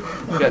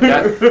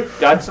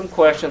 Got some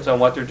questions on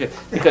what they're doing.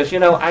 Because,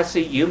 I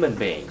see human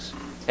beings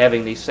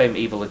having these same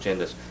evil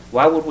agendas.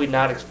 Why would we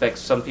not expect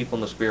some people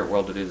in the spirit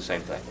world to do the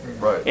same thing?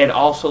 Right. And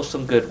also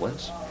some good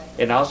ones.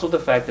 And also the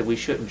fact that we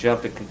shouldn't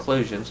jump to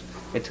conclusions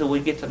until we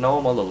get to know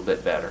them a little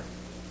bit better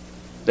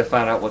to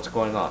find out what's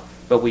going on.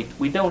 But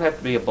we don't have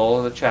to be a bull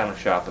in the china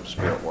shop of the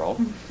spirit world.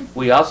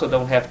 We also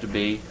don't have to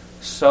be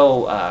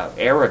so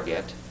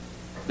arrogant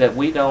that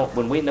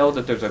when we know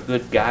that there's a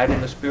good guide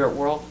in the spirit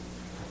world,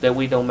 that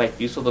we don't make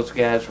use of those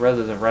guys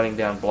rather than running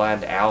down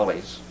blind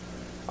alleys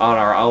on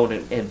our own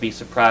and be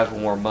surprised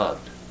when we're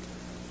mugged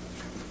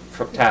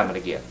from time and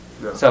again.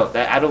 Yeah. So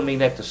I don't mean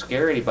that to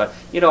scare anybody.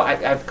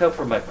 I've come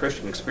from a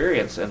Christian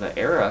experience in an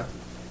era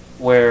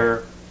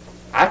where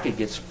I could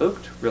get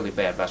spooked really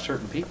bad by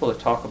certain people that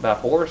talk about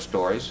horror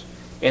stories,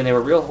 and they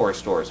were real horror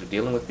stories of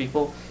dealing with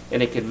people,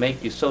 and it can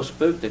make you so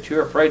spooked that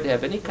you're afraid to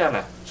have any kind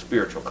of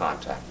spiritual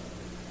contact.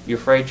 You're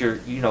afraid you're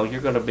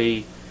going to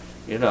be,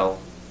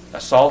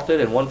 assaulted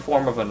in one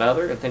form or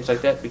another and things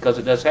like that, because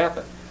it does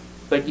happen.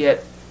 But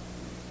yet,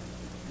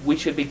 we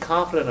should be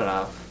confident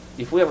enough,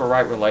 if we have a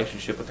right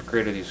relationship with the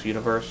Creator of this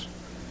universe,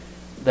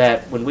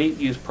 that when we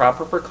use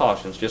proper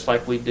precautions, just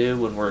like we do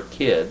when we're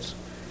kids,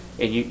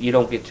 and you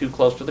don't get too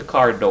close to the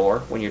car door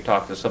when you're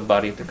talking to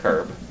somebody at the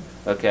curb,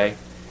 okay?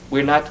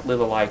 We're not to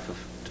live a life of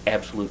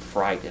absolute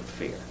fright and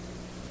fear.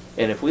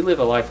 And if we live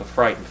a life of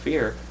fright and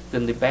fear,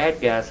 then the bad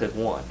guys have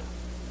won.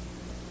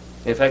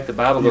 In fact, the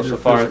Bible goes so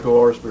far... Either physical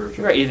or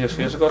spiritual. Right, either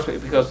physical or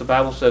spiritual, because the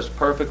Bible says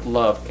perfect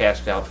love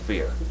casts out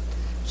fear.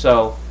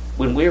 So,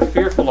 when we're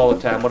fearful all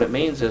the time, what it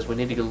means is we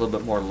need to get a little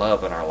bit more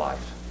love in our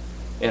life.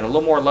 And a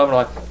little more love in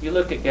our life. You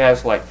look at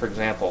guys like, for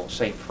example,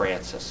 St.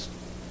 Francis.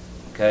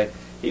 Okay?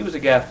 He was a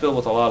guy filled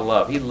with a lot of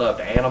love. He loved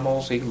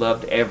animals. He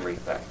loved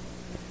everything.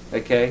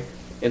 Okay?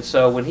 And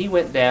so when he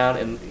went down,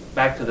 and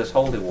back to this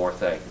holy war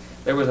thing,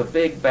 there was a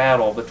big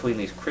battle between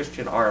these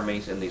Christian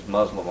armies and these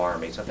Muslim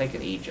armies, I think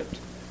in Egypt.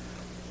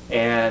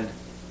 And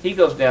he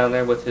goes down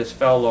there with his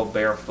fellow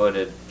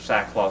barefooted,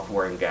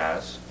 sackcloth-wearing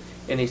guys,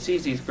 and he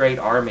sees these great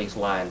armies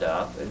lined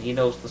up, and he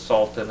knows the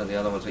Sultan and the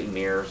other one's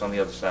emirs on the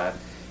other side,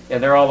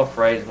 and they're all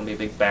afraid it's going to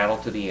be a big battle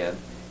to the end.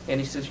 And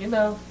he says,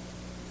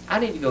 I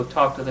need to go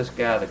talk to this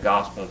guy of the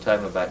gospel and tell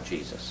him about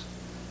Jesus.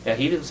 Now,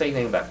 he didn't say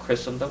anything about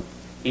Christendom.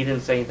 He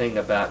didn't say anything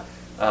about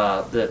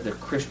the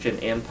Christian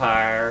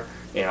empire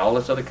and all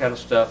this other kind of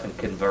stuff and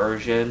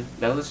conversion.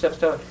 None of this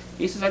stuff.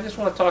 He says, I just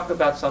want to talk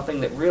about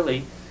something that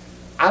really,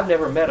 I've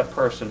never met a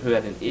person who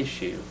had an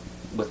issue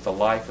with the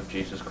life of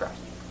Jesus Christ.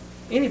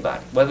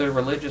 Anybody, whether they're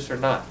religious or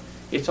not.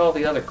 It's all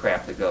the other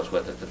crap that goes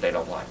with it that they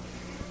don't like.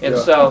 And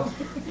so,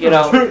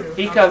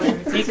 he comes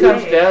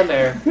down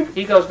there.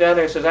 He goes down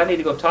there and says, I need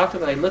to go talk to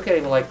them. And they look at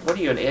him like, what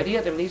are you, an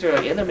idiot? I mean, these are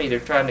an enemy. They're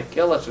trying to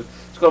kill us.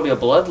 It's going to be a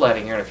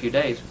bloodletting here in a few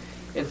days.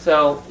 And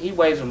so he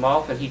waves them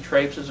off, and he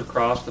traipses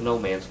across the no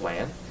man's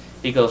land.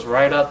 He goes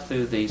right up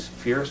through these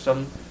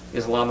fearsome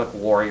Islamic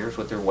warriors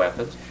with their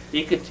weapons.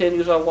 He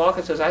continues on walking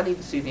and says, I need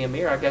to see the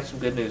emir. I got some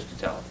good news to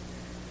tell him.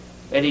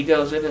 And he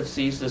goes in and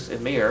sees this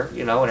emir,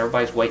 and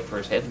everybody's waiting for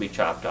his head to be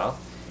chopped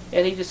off.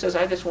 And he just says,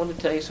 I just wanted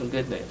to tell you some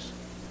good news.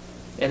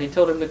 And he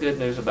told him the good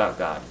news about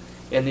God.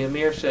 And the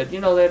emir said,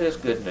 that is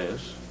good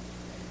news.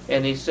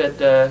 And he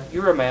said,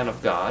 you're a man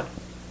of God.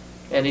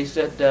 And he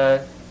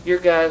said, your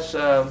guys,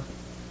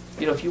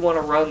 if you want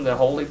to run the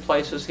holy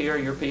places here,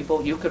 your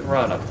people, you can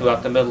run them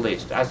throughout the Middle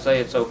East. I say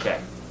it's okay.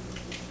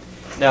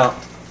 Now,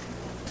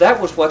 that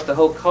was what the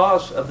whole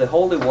cause of the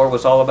Holy War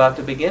was all about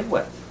to begin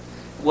with,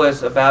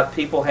 was about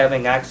people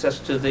having access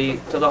to the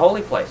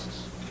holy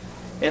places.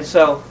 And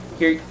so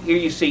here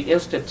you see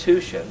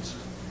institutions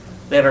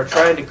that are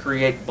trying to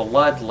create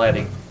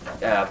bloodletting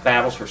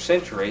battles for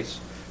centuries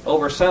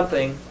over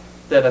something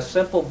that a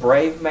simple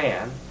brave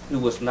man who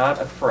was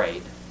not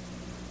afraid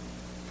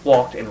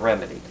walked and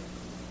remedied.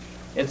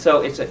 And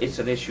so it's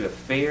an issue of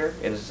fear,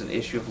 and it's an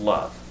issue of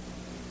love.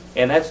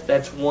 And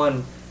that's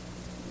one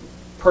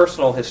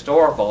personal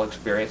historical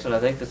experience, and I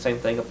think the same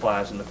thing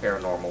applies in the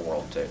paranormal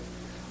world too.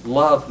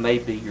 Love may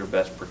be your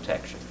best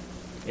protection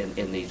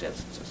in these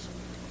instances.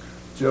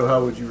 Joe,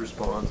 how would you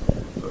respond to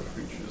what Dr.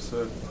 Preacher just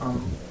said?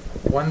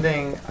 One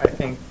thing I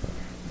think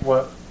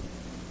what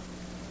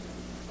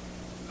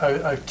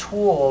a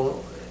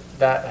tool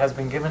that has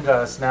been given to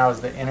us now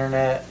is the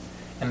internet,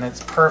 and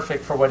it's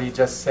perfect for what he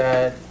just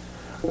said.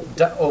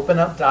 Open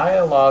up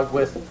dialogue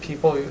with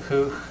people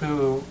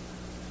who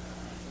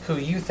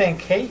you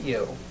think hate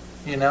you.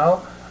 You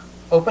know,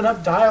 open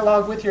up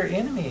dialogue with your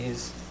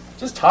enemies.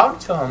 Just talk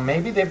to them.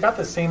 Maybe they've got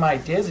the same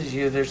ideas as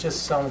you. There's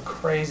just some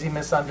crazy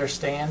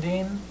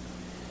misunderstanding,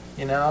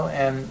 you know,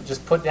 and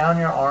just put down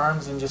your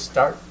arms and just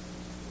start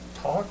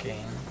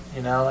talking,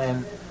 you know,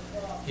 and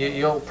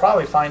you'll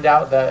probably find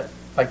out that,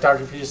 like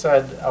Dr. Fuchs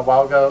said a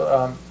while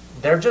ago,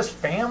 they're just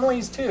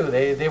families too.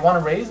 They want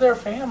to raise their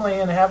family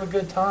and have a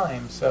good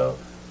time. So,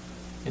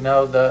 you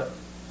know, the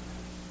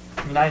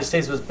United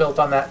States was built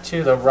on that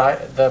too,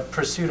 the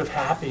pursuit of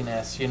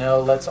happiness. You know,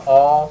 let's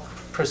all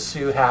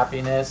pursue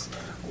happiness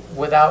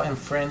without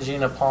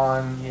infringing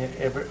upon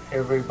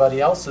everybody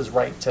else's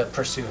right to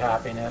pursue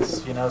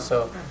happiness. You know,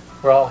 so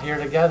we're all here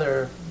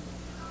together.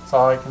 That's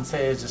all I can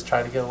say is just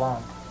try to get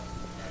along.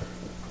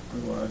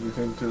 You want to add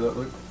anything to that,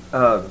 Luke?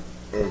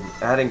 And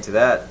adding to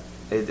that,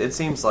 it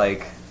seems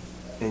like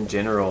in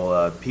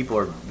general people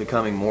are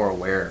becoming more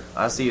aware.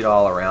 I see it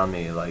all around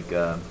me, like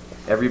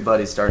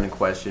everybody's starting to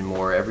question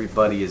more.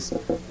 Everybody is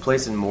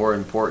placing more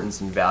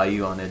importance and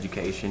value on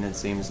education, it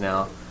seems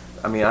now.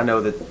 I mean, I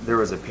know that there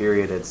was a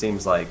period, it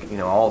seems like, you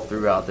know, all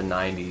throughout the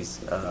 90s,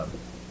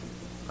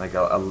 like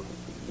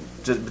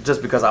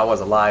just because I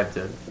was alive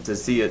to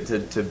see it,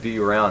 to be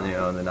around, you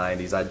know, in the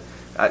 90s,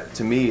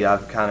 to me,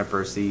 I've kind of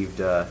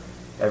perceived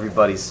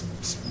everybody's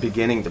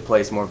beginning to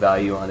place more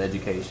value on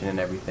education and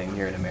everything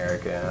here in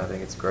America, and I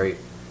think it's great.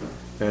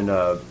 And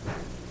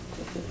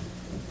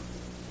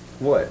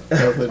what?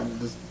 Nothing,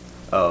 just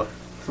Oh,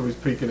 somebody's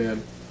peeking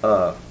in.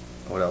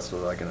 what else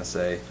was I gonna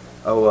say?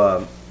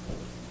 Oh,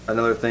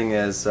 another thing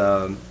is,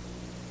 I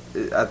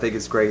think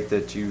it's great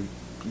that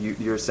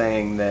you're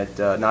saying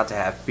that not to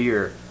have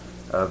fear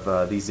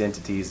of these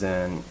entities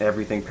and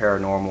everything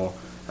paranormal.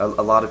 A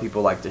lot of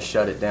people like to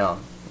shut it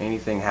down.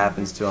 Anything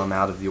happens to them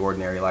out of the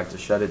ordinary, like to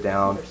shut it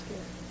down.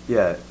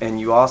 Yeah, and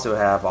you also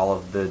have all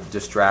of the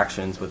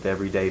distractions with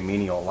everyday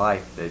menial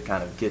life that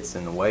kind of gets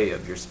in the way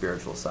of your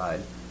spiritual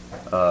side.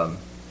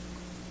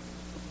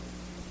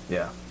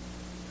 Yeah,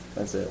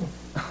 that's it.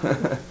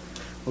 Well,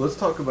 let's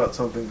talk about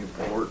something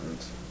important.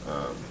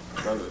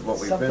 What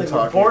we've Something been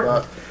talking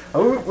important.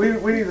 about.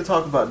 We need to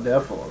talk about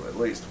Nephilim at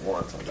least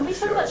once on Can we this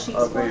talk show. about sheep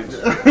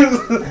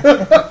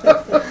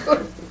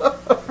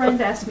A friend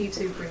asked me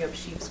to bring up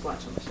sheep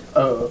squatch on the show.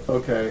 Oh,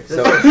 okay.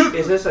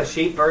 Is this a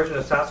sheep version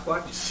of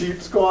Sasquatch? Sheep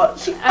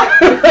squatch.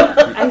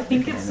 I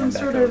think it's some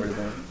sort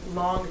of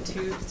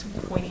long-toothed,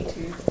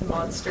 pointy-toothed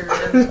monster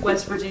in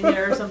West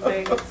Virginia or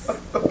something.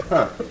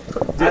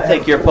 I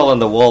think you're pulling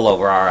the wool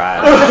over our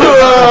eyes.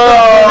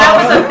 That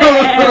was a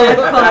bad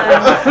pun.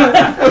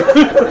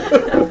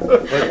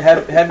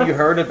 But have you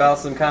heard about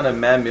some kind of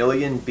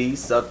mammalian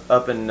beasts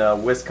up in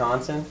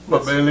Wisconsin?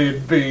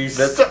 Mammalian beast.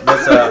 That's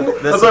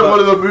That's like one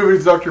of the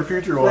movies Dr.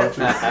 Future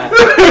watches.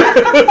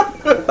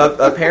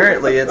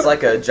 Apparently, it's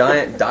like a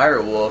giant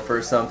dire wolf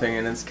or something,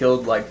 and it's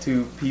killed like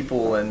 2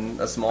 people in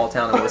a small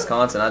town in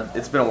Wisconsin.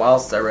 It's been a while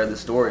since I read the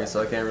story,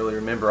 so I can't really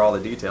remember all the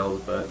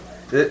details. But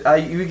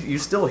you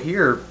still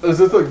hear. Is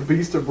this like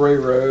Beast of Bray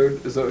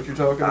Road? Is that what you're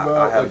talking about?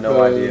 I have like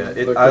no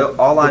idea.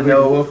 All I big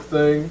know. wolf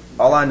thing.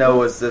 All I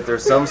know is that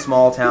there's some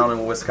small town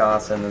in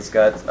Wisconsin that's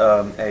got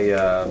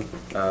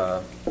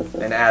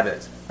an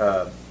abbot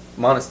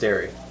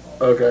monastery.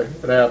 Okay,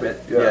 an abbey.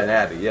 Yeah, an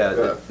abbey.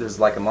 Yeah, there's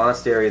like a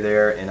monastery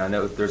there, and I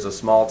know there's a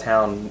small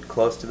town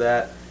close to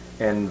that.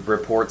 And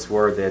reports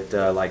were that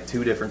like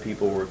 2 different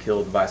people were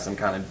killed by some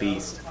kind of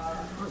beast.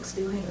 Looks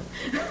doing.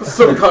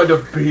 Some kind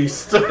of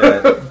beast.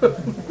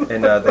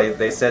 And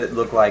they said it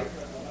looked like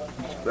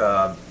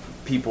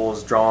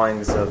people's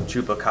drawings of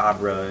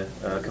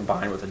chupacabra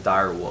combined with a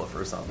dire wolf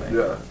or something.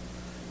 Yeah.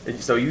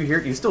 So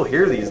you still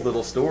hear these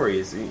little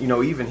stories, you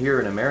know, even here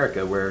in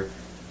America where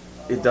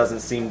it doesn't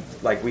seem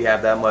like we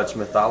have that much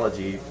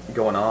mythology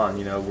going on.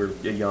 You know, we're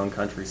a young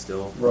country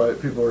still. Right.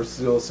 People are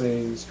still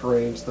seeing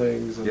strange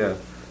things. And, Yeah.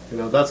 You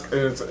know, that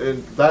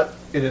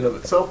in and of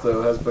itself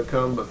though has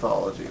become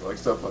mythology, like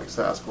stuff like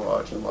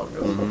Sasquatch and Loch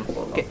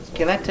Ness.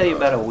 Can I tell you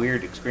about a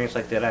weird experience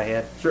like that I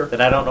had? Sure.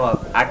 That I don't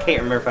know. I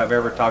can't remember if I've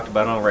ever talked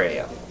about on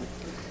radio.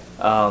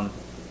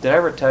 Did I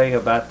ever tell you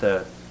about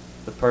the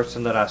The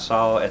person that I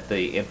saw at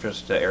the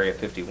entrance to Area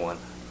 51.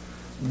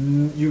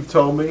 You've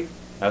told me,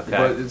 Okay.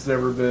 but it's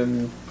never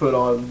been put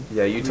on.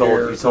 Yeah, you the told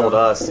air, you so- told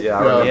us. Yeah,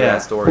 I remember Yeah.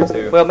 that story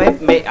too. Well,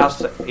 maybe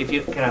if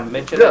you can I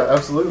mention Yeah, it?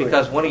 absolutely.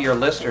 Because one of your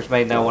listeners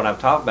may know what I'm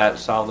talking about and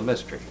solve the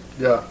mystery.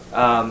 Yeah.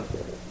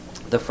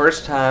 The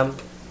first time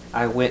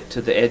I went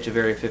to the edge of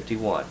Area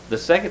 51. The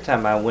second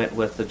time I went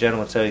with the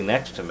gentleman sitting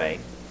next to me.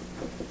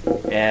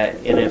 And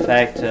in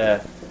fact,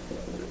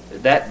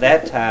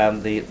 that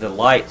time the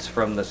lights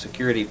from the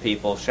security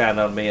people shined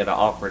on me at an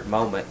awkward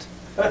moment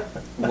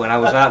when I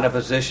was not in a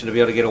position to be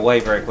able to get away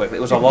very quickly.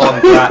 It was a long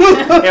drive.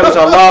 It was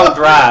a long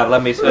drive.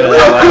 Let me say it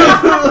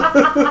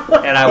that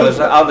way. And I was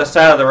on the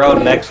side of the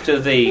road next to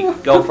the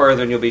 "Go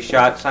further and you'll be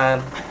shot"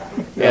 sign,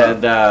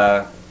 and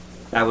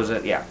I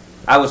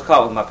was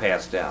caught with my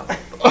pants down.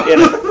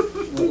 In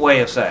a way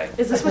of saying.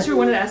 Is this what you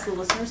wanted to ask the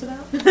listeners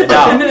about?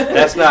 No,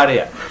 that's not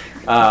it.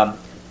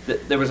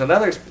 There was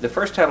another. The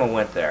first time I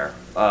went there,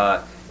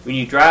 when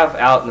you drive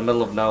out in the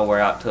middle of nowhere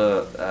out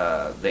to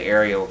the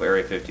area of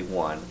Area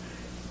 51,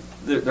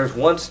 there's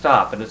one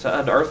stop, and it's an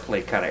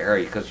unearthly kind of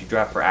area because you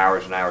drive for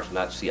hours and hours and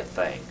not see a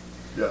thing.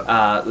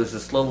 Yeah. There's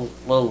this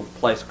little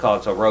place called,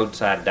 it's a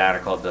roadside diner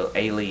called the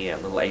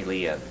Alien, Little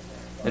Alien,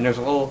 and there's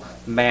a little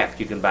map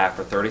you can buy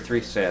for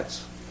 33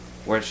 cents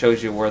where it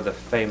shows you where the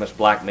famous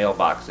black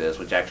mailbox is,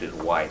 which actually is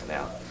white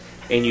now.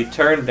 And you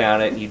turn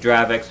down it, and you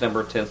drive X number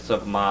of tenths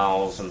of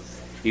miles, and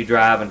you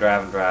drive and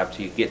drive and drive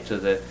till you get to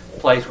the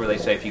place where they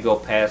say if you go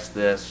past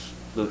this,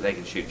 they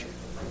can shoot you.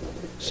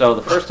 So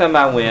the first time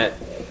I went,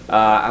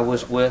 I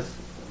was with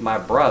my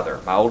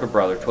brother, my older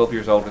brother, 12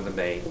 years older than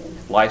me,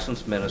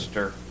 licensed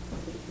minister,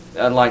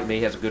 unlike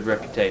me, has a good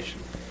reputation,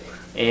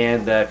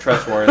 and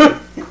trustworthy.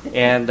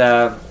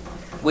 And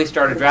we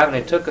started driving.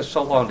 It took us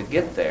so long to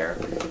get there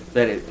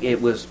that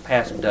it was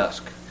past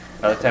dusk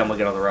by the time we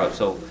got on the road.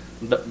 So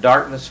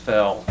darkness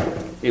fell.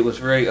 It was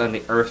very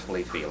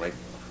unearthly feeling.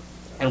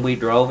 And we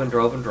drove and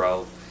drove and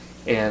drove.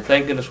 And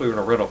thank goodness we were in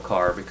a rental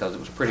car because it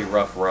was a pretty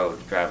rough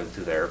road driving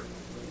through there.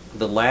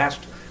 The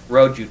last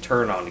road you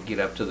turn on to get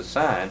up to the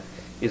sign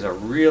is a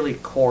really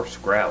coarse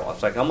gravel.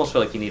 It's like, I almost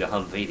feel like you need a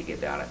Humvee to get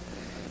down it.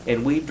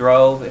 And we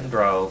drove and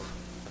drove,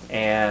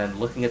 and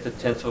looking at the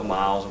tenths of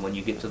miles, and when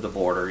you get to the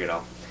border, you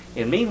know.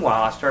 And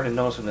meanwhile, I started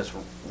noticing this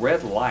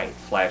red light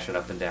flashing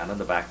up and down in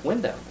the back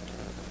window.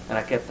 And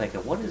I kept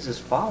thinking, what is this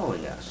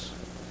following us?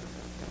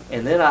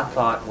 And then I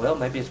thought, well,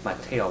 maybe it's my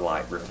tail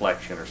light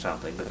reflection or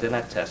something. But then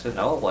I tested,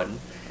 no, it wasn't.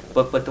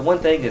 But the one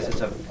thing is, it's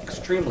an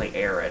extremely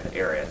arid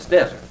area. It's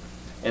desert.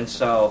 And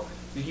so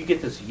you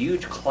get this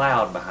huge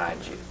cloud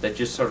behind you that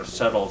just sort of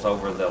settles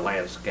over the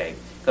landscape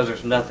because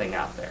there's nothing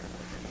out there.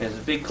 There's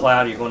a big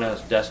cloud. You're going down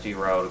this dusty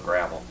road of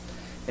gravel.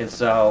 And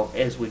so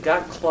as we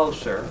got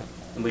closer,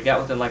 and we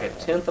got within like a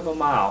tenth of a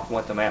mile from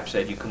what the map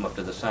said, you come up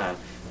to the sign,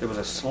 there was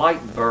a slight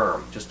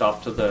berm just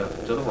off to the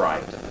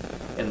right,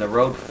 and the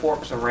road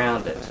forks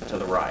around it to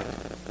the right.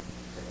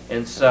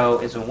 And so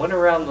as we went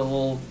around the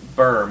little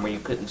berm where you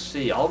couldn't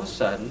see, all of a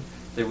sudden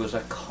there was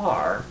a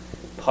car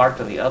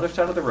parked on the other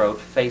side of the road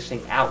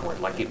facing outward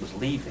like it was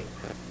leaving.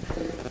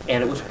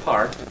 And it was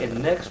parked,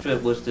 and next to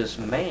it was this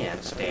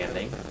man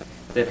standing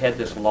that had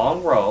this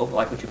long robe,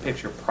 like what you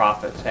picture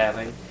prophets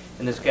having,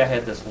 and this guy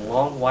had this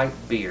long white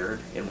beard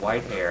and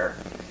white hair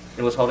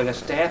and was holding a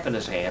staff in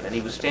his hand, and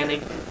he was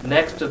standing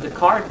next to the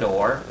car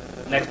door,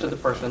 next to the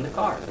person in the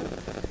car.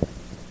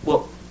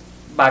 Well,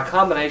 by a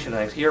combination of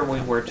things, here we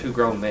were, two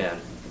grown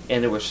men,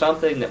 and there was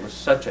something that was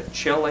such a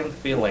chilling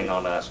feeling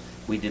on us,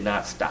 we did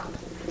not stop.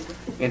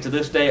 And to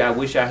this day, I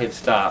wish I had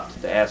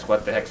stopped to ask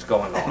what the heck's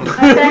going on.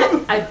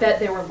 I bet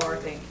they were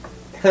LARPing.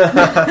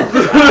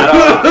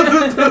 I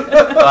don't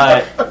know.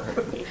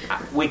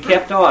 But we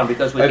kept on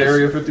because we At could,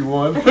 Area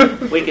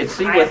 51. we could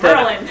see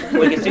Harlan.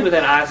 we could see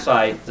within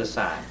eyesight the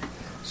sign.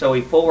 So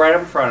we pull right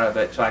in front of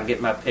it so I can get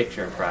my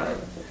picture in front of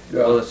it.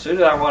 Yeah. Well, as soon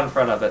as I run in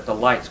front of it, the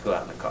lights go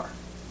out in the car.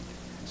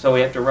 So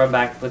we have to run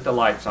back, put the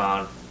lights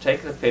on,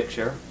 take the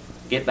picture,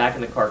 get back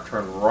in the car,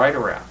 turn right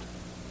around.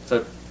 So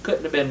it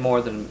couldn't have been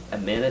more than a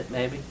minute,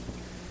 maybe.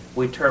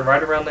 We turn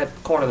right around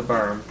that corner of the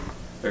berm.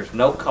 There's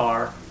no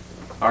car.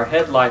 Our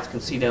headlights can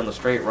see down the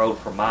straight road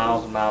for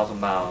miles and miles and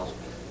miles.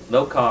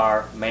 No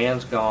car.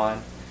 Man's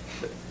gone.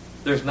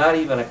 There's not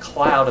even a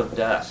cloud of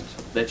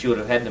dust that you would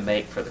have had to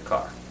make for the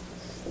car.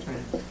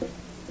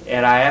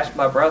 And I asked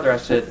my brother, I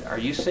said, "Are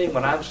you seeing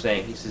what I'm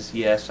seeing?" He says,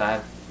 "Yes,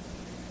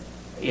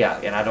 yeah,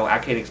 and I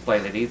can't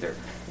explain it either."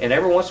 And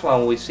every once in a while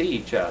when we see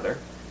each other,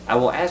 I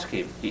will ask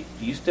him, "Do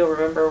you still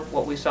remember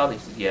what we saw?" He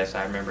says, "Yes,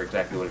 I remember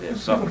exactly what it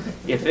is." So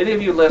if any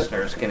of you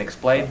listeners can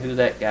explain who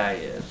that guy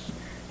is,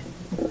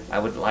 I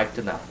would like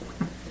to know.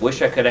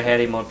 Wish I could have had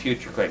him on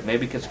Future Quake.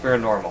 Maybe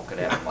Conspiranormal could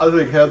have him. I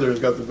think Heather's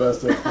got the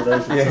best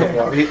explanation so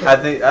far.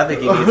 I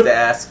think he needs to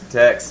ask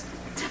Tex.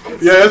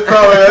 Yeah,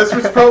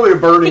 it's probably a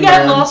Burning He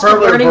got Man. lost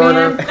Probably for Burning a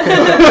burner.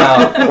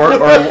 Man.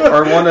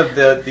 Or one of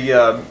the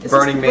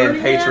Burning Man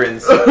Burning Man?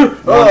 patrons. Oh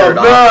wandered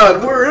off.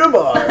 God, where am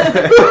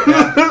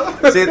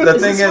I? See, the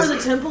thing Is this is, where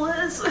the temple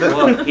is?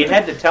 Well, he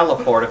had to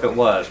teleport if it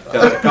was,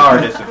 because the car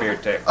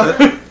disappeared too.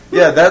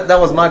 Yeah, that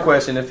was my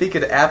question. If he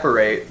could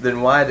apparate,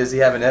 then why does he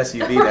have an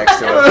SUV next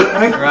to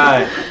him?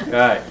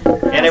 Right.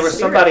 And there was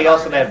somebody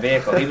else in that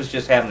vehicle. He was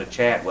just having a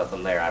chat with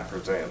them there, I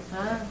presume.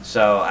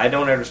 So I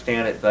don't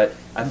understand it, but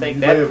I think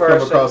You that may have person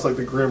come across like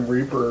the Grim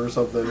Reaper or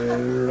something. I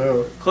don't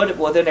know. could have.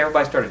 Well, then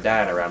everybody started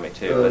dying around me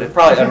too, but it's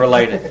probably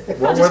unrelated.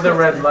 What were the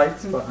red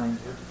lights behind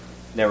you?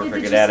 Never Did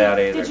figured you that see- out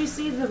either. Did you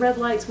see the red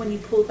lights when you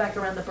pulled back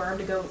around the berm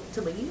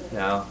to leave?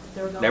 No,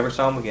 They were gone? never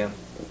saw him again.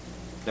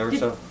 Never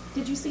saw.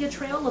 Did you see a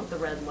trail of the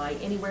red light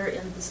anywhere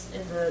in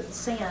the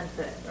sand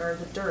or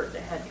the dirt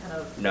that had kind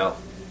of? No.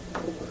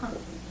 Huh.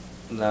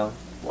 No.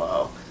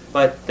 Wow.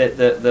 But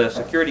the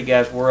security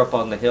guys were up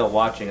on the hill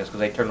watching us because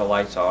they turned the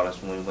lights on us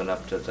when we went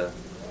up to the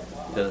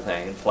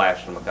thing and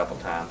flashed them a couple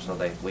times, so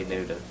we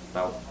knew to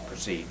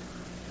proceed.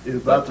 In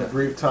about But, the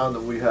brief time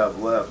that we have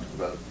left,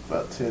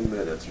 about 10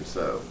 minutes or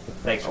so.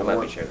 Thanks for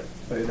letting me share that.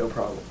 Hey, no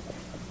problem.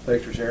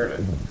 Thanks for sharing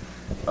it.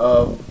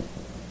 About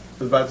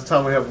the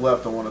time we have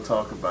left, I want to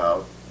talk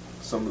about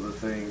some of the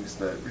things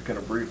that, kind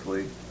of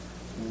briefly,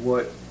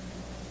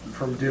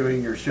 from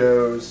doing your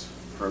shows,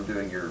 from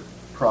doing your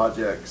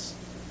projects,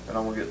 and I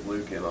want to get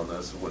Luke in on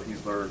this, what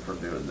he's learned from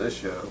doing this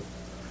show,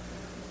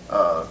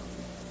 about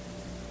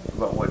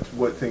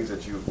what things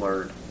that you've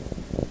learned.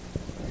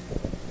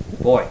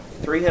 Boy,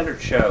 300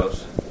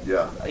 shows,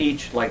 Yeah.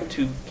 each like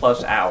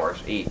 2+ hours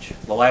each.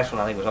 The last one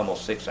I think was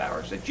almost 6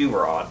 hours that you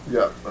were on.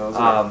 Yeah. I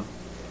was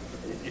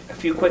A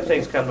few quick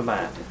things come to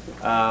mind.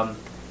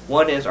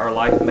 One is our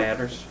life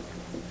matters.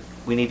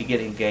 We need to get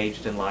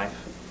engaged in life.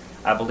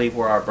 I believe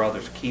we're our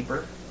brother's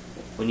keeper.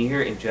 When you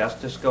hear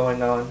injustice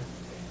going on,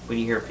 when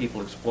you hear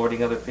people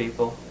exploiting other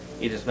people,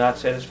 it is not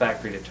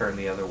satisfactory to turn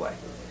the other way.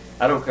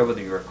 I don't care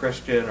whether you're a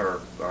Christian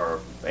or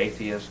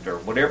atheist or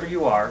whatever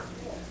you are,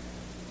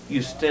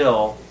 you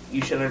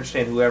should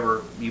understand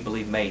whoever you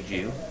believe made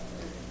you,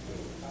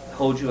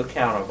 hold you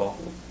accountable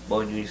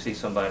when you see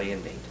somebody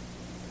in need.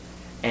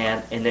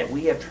 And that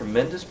we have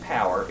tremendous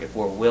power if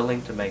we're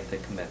willing to make the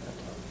commitment.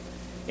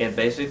 And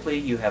basically,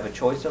 you have a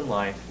choice in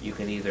life. You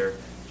can either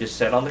just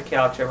sit on the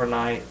couch every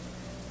night,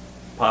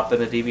 pop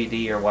in a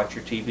DVD or watch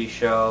your TV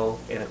show,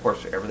 and of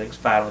course, everything's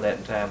fine with that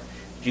in time.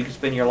 But you can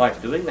spend your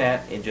life doing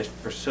that and just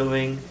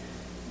pursuing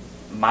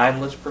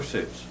mindless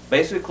pursuits,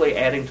 basically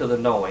adding to the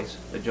noise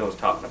that Joe was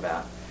talking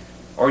about.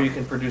 Or you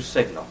can produce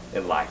signal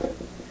in life.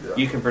 Yeah.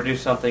 You can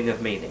produce something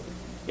of meaning.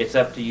 It's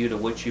up to you to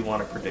which you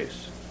want to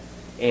produce.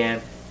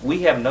 And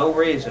we have no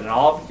reason, and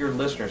all of your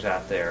listeners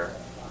out there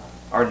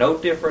are no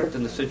different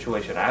than the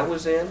situation I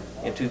was in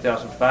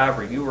 2005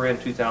 or you were in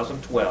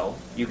 2012,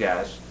 you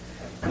guys,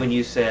 when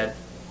you said,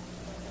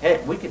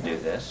 hey, we could do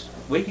this.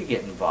 We could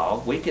get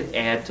involved. We could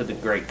add to the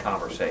great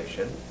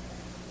conversation.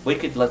 We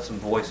could let some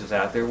voices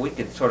out there. We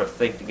could sort of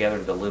think together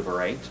and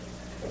deliberate.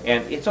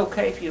 And it's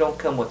okay if you don't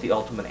come with the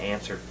ultimate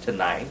answer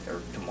tonight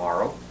or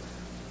tomorrow,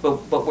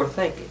 but we're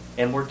thinking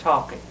and we're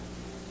talking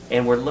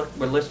and we're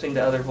listening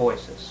to other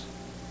voices.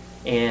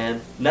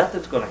 And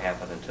nothing's going to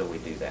happen until we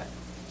do that.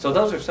 So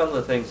those are some of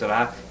the things that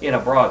I, in a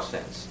broad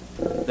sense,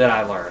 that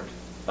I learned.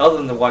 Other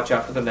than to watch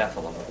out for the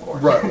Nephilim, of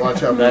course. Right,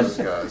 watch out for those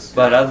guys.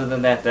 But other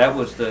than that, that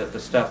was the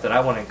stuff that I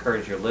want to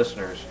encourage your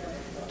listeners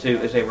to,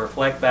 as they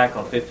reflect back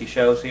on 50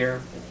 shows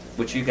here,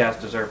 which you guys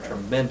deserve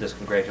tremendous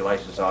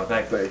congratulations on. In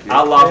fact, Thank you.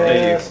 I lost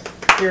Yes.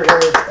 Here.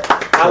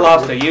 I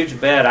lost a huge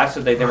bet. I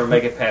said they'd never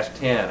make it past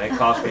 10. It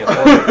cost me a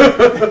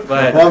fortune.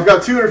 But Well, I've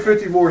got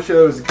 250 more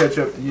shows to catch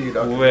up to you,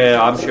 Dr.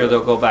 well, I'm sure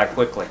they'll go back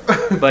quickly.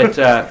 But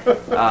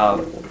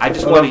I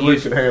just I want know to Luke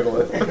use can handle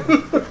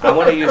it. I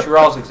want to use your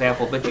all's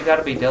example, but you got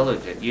to be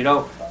diligent. You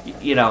know,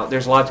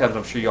 there's a lot of times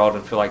I'm sure you all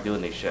don't feel like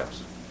doing these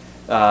shows,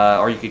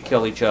 or you could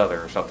kill each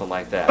other or something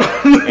like that,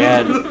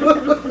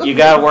 and you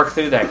got to work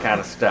through that kind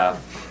of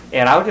stuff.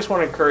 And I just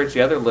want to encourage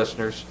the other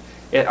listeners.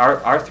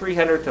 Our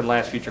 300th and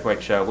last Future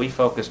Quake show, we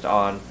focused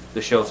on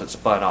the shows that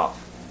spun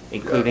off,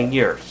 including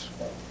yours.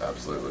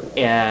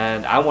 Absolutely.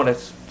 And I want to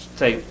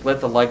say, let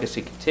the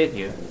legacy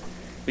continue,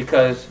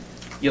 because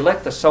you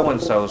let the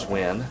so-and-sos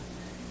win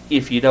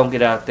if you don't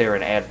get out there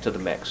and add to the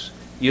mix.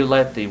 You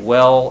let the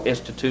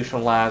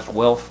well-institutionalized,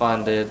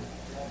 well-funded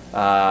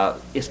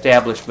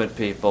establishment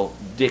people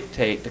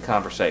dictate the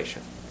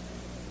conversation,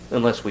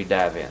 unless we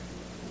dive in.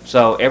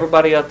 So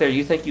everybody out there,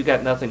 you think you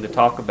got nothing to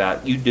talk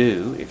about, you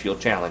do if you'll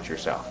challenge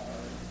yourself.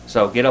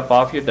 So get up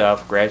off your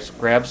duff,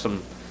 grab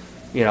some,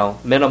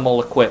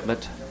 minimal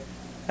equipment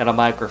and a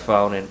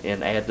microphone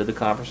and add to the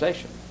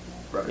conversation.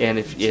 Right. And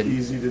it's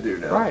easy to do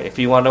now. Right. If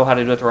you want to know how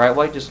to do it the right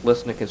way, just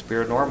listen to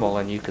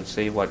Conspiranormal and you can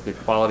see what good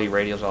quality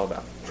radio is all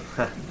about.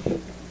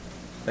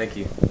 Thank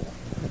you.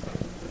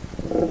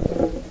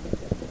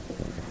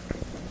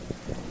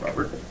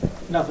 Robert?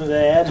 Nothing to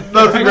add.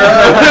 Nothing to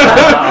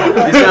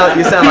add.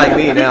 You sound like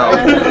me now.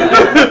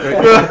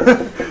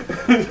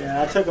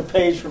 Yeah, I took a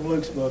page from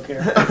Luke's book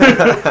here.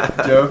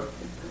 Joe?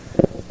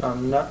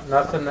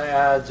 Nothing to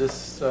add.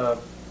 Just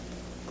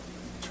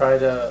try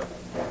to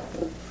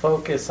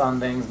focus on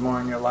things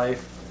more in your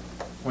life.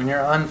 When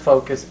you're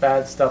unfocused,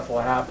 bad stuff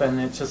will happen.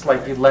 It's just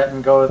like you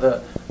letting go of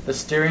the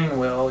steering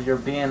wheel. You're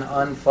being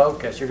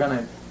unfocused. You're going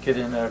to get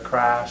into a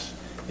crash.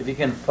 if you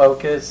can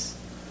focus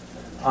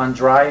on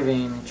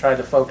driving, try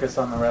to focus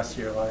on the rest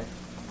of your life.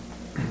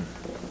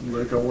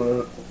 Like I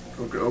want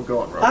to go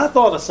on, Rob. I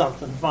thought of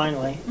something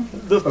finally.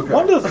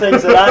 One of the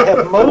things that I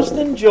have most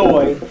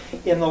enjoyed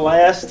in the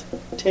last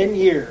 10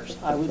 years,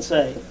 I would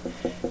say,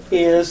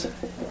 is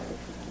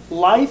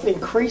life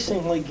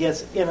increasingly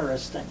gets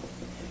interesting.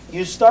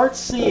 You start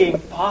seeing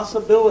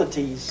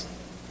possibilities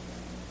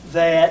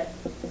that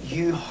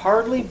you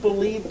hardly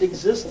believed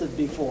existed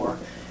before.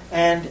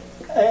 And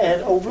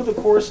over the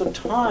course of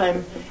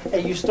time,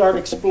 and you start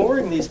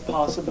exploring these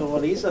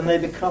possibilities and they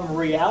become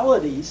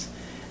realities,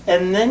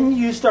 and then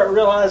you start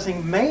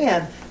realizing,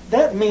 man,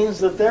 that means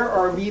that there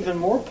are even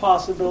more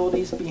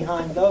possibilities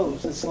behind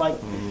those. It's like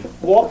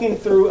walking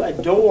through a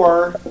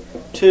door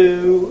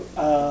to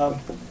a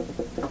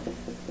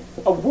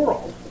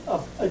world,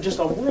 just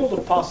a world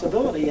of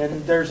possibility.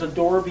 And there's a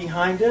door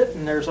behind it,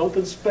 and there's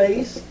open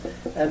space,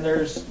 and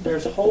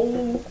there's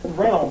whole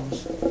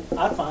realms,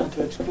 I find,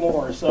 to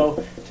explore.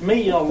 So to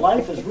me,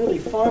 life is really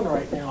fun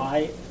right now.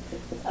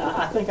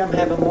 I think I'm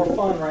having more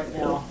fun right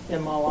now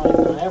in my life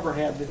than I ever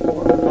have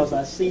before, because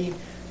I see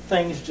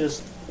things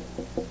just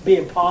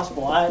being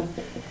possible.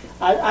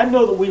 I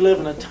know that we live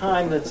in a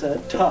time that's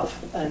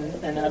tough,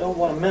 and I don't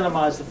want to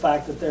minimize the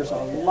fact that there's a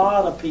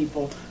lot of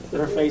people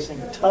that are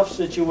facing tough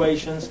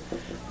situations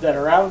that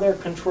are out of their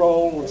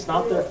control, it's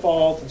not their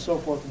fault, and so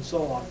forth and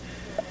so on.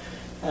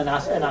 And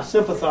I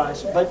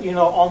sympathize. But,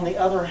 on the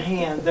other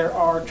hand, there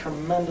are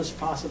tremendous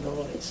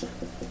possibilities.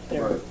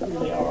 There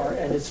really are,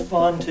 and it's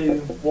fun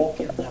to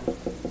walk in them.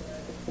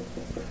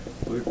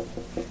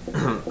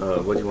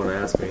 What do you want to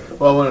ask me?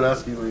 Well, I wanted to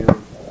ask you,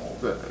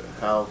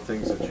 how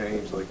things have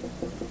changed, like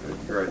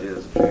your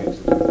ideas have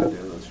changed since you've been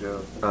doing this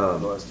show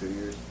in the last 2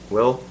 years.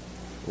 Well,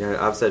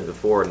 I've said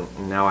before, and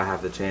now I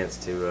have the chance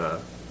to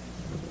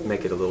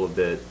make it a little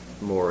bit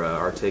more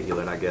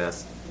articulate, I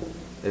guess,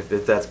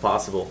 if that's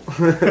possible.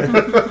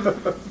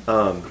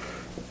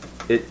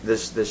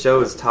 The show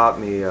has taught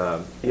me,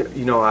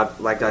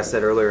 like I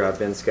said earlier, I've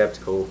been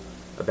skeptical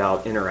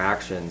about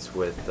interactions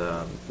with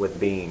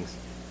beings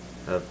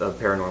of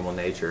paranormal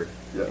nature.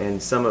 Yeah.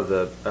 And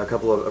a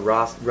couple of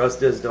Russ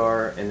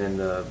Dizdar, and then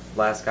the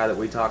last guy that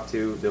we talked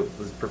to that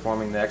was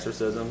performing the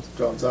exorcisms,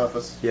 John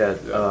Zaffis. Yeah.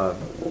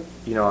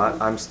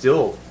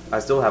 I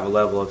still have a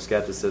level of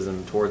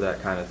skepticism toward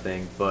that kind of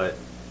thing, but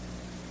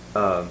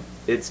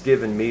it's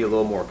given me a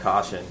little more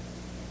caution.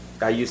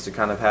 I used to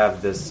kind of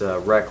have this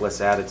reckless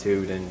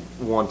attitude and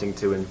wanting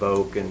to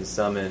invoke and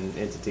summon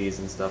entities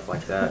and stuff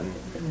like that.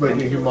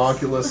 But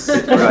homunculus.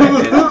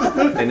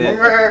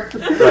 Right.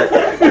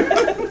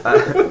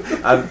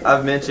 But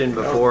I've mentioned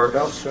before.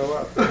 They'll show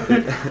up.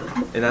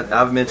 And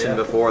I've mentioned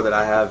before that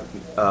I have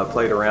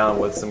played around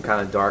with some kind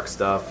of dark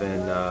stuff,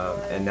 and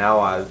now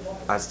I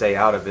stay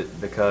out of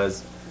it,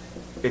 because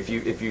if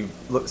you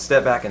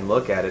step back and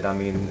look at it, I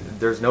mean,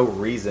 there's no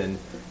reason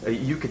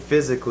you could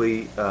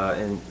physically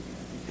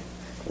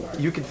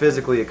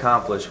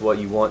accomplish what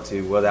you want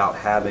to without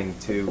having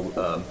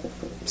to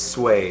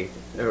sway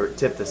or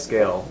tip the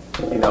scale,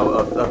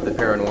 of the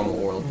paranormal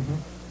world. Mm-hmm.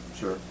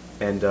 Sure.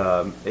 And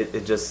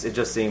it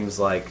just seems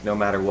like no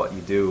matter what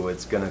you do,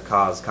 it's going to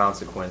cause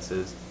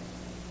consequences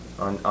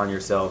on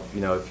yourself.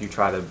 If you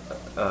try to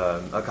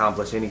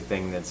accomplish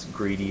anything that's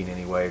greedy in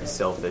any way,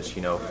 selfish,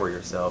 for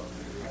yourself.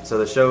 So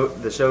the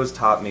show's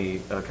taught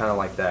me kind of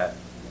like that.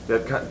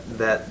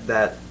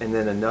 That and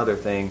then another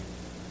thing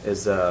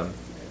is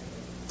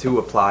to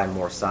apply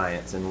more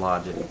science and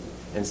logic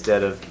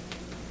instead of.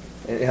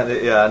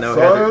 Yeah,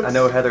 I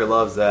know Heather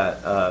loves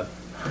that,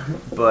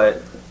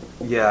 but.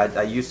 Yeah,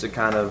 I used to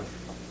kind of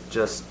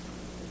just,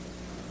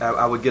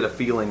 I would get a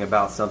feeling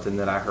about something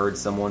that I heard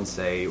someone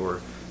say or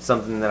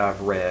something that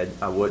I've read.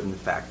 I wouldn't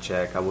fact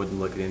check. I wouldn't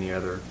look at any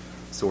other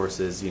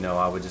sources.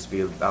 I would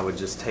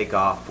just take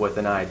off with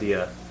an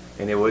idea,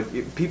 and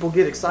people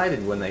get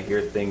excited when they hear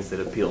things that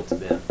appeal to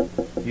them.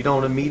 You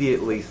don't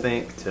immediately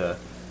think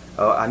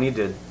I need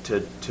to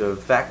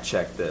fact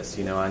check this.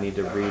 I need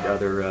to read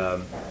other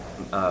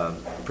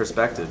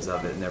perspectives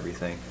of it and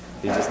everything.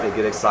 They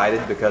get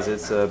excited because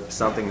it's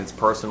something that's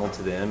personal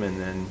to them, and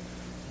then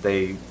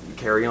they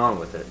carry on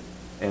with it.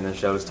 And the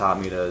show's taught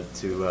me to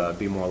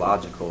be more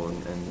logical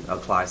and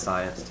apply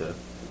science to.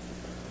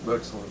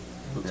 Excellent.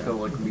 It's kind of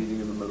like meeting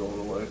in the middle in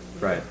a way.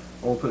 Right.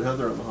 I want to put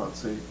Heather in the hot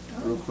seat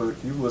real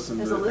quick. You've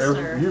listened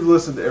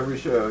to every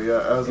show,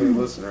 as a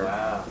listener.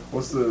 Wow.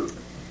 What's the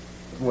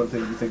one thing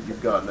you think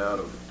you've gotten out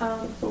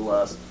of the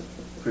last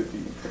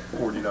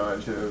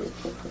 49 shows?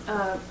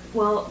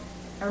 Well,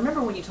 I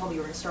remember when you told me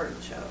you were going to start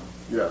the show.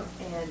 Yeah.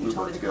 And you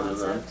told me the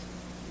concept.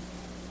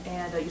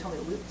 And you told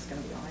me Luke was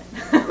going to be on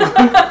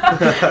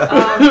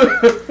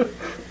it.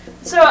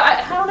 So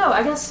I don't know.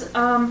 I guess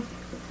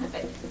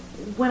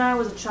when I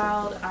was a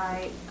child,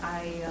 I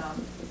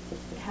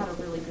had a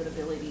really good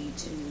ability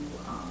to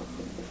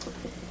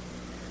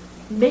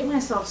make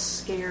myself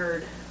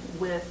scared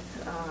with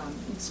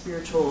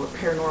spiritual or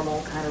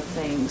paranormal kind of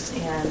things,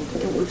 and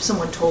if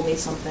someone told me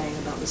something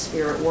about the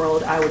spirit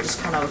world, I would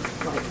just kind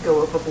of like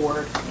go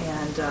overboard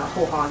and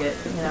whole hog it,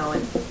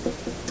 and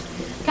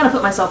kind kind of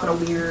put myself in a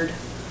weird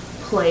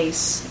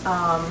place.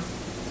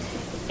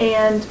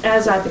 And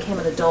as I became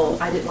an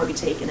adult, I didn't want to be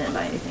taken in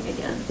by anything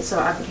again. So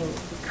I became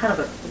kind of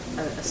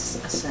a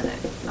cynic,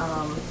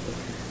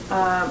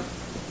 a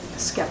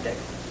skeptic.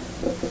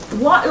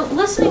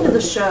 Listening to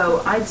the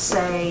show, I'd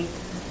say,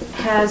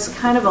 has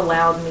kind of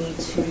allowed me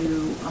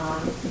to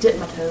dip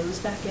my toes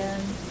back in,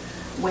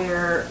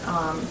 where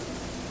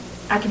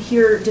I can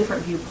hear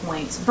different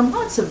viewpoints from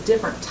lots of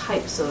different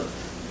types of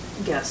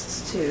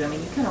guests too. I mean,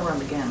 you kind of run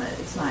the gamut.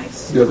 It's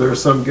nice. Yeah, there are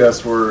some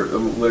guests where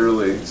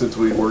literally, since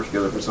we worked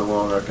together for so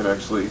long, I can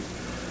actually,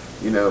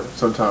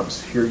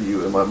 sometimes hear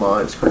you in my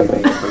mind screaming.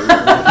 Me too.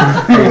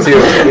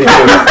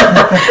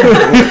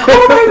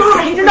 Oh my God!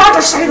 I did not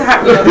just say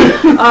that.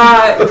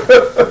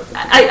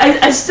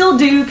 I still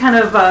do kind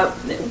of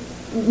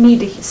need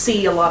to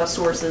see a lot of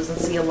sources and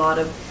see a lot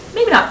of,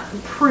 maybe not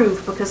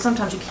proof, because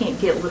sometimes you can't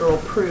get literal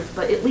proof,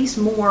 but at least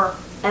more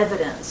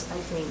evidence, I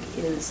think,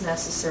 is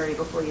necessary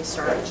before you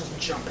start just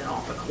jumping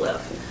off a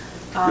cliff.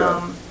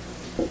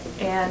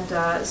 And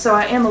so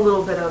I am a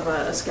little bit of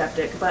a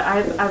skeptic, but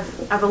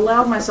I've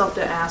allowed myself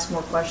to ask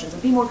more questions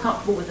and be more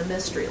comfortable with the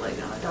mystery, like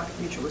Dr.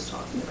 Future was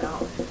talking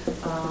about.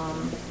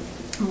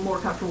 I'm more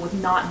comfortable with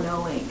not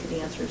knowing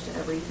the answers to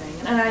everything,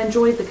 and I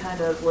enjoyed the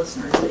kind of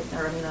listeners, the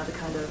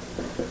kind of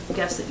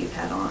guests that you've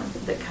had on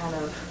that kind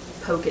of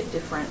poke at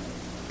different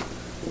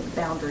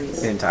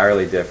boundaries.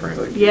 Entirely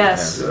different.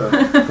 Yes.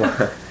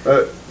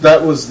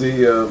 That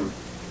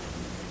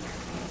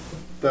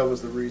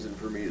was the reason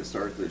for me to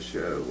start this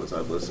show. Was I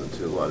listened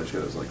to a lot of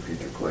shows like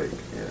Future Quake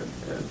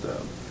and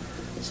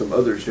some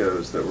other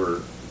shows that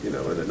were in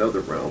another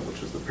realm,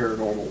 which is the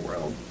paranormal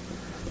realm.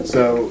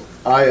 So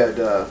I had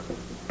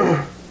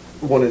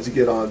wanted to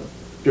get on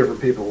different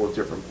people with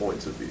different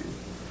points of view,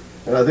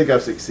 and I think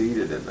I've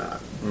succeeded in that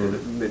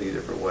in many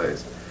different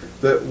ways.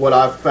 That what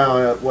I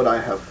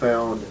have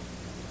found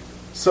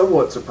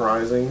somewhat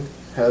surprising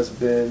has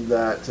been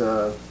that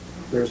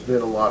there's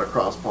been a lot of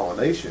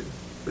cross-pollination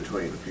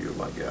between a few of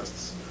my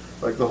guests.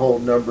 Like the whole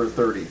number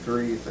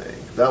 33 thing.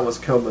 That was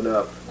coming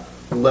up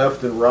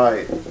left and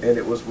right, and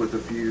it was with a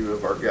few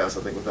of our guests,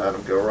 I think with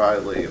Adam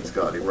O'Reilly and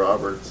Scotty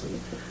Roberts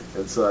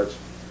and such.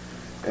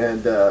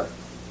 And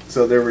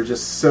so there were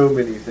just so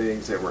many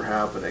things that were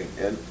happening.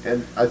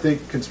 And I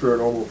think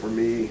Conspiranormal for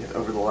me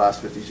over the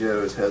last 50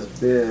 shows has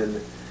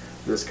been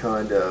this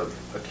kind of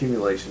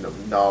accumulation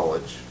of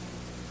knowledge,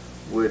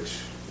 which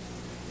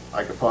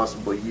I could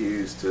possibly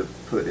use to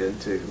put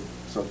into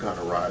some kind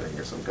of writing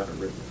or some kind of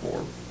written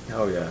form.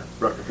 Oh yeah.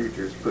 Dr.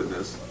 Future's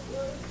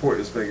pointing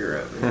his finger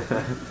at me.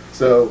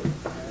 So,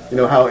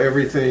 how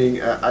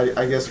everything,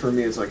 I guess for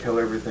me, it's like how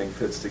everything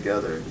fits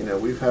together.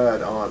 We've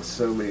had on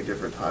so many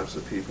different types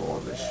of people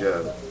on this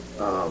show.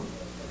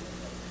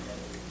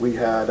 We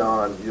had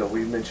on,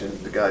 we mentioned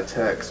the guy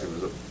Tex, who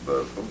was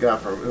a guy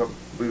from,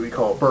 we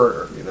call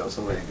Burner,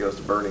 somebody who goes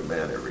to Burning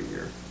Man every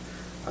year.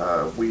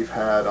 We've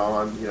had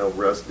on,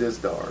 Russ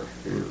Dizdar,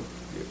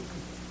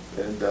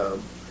 and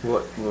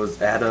what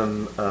was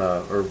Adam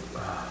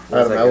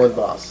Adam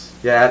Ellenboss.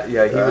 Yeah,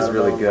 he was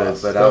really good.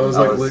 But that was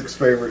like Luke's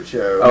favorite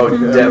show. Oh,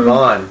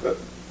 Devon.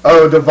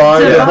 Oh,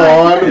 Devon. Yeah.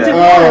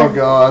 Oh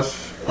gosh.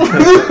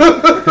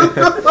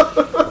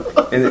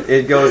 And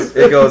it goes.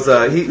 He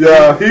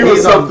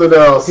was something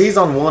else. He's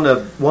on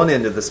one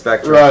end of the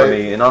spectrum for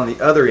me, and on the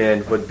other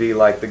end would be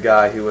like the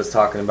guy who was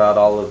talking about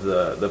all of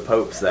the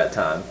popes that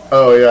time.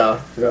 Oh yeah.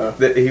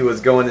 That he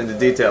was going into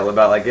detail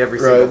about like every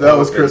single. That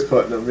was Chris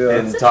Putnam. Yeah.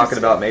 And talking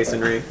about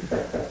masonry.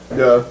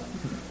 Yeah.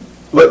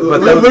 But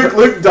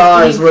Luke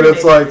dies when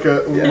it's like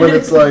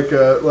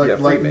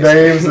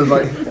names and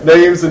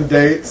names and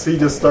dates. He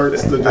just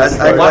starts to just.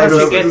 Why don't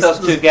you get those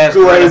two guys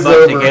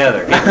put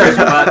together? Get Chris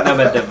Putnam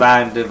and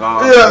Divine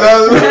Devon. Yeah, that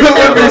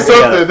would be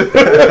something.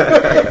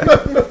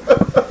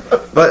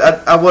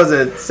 But I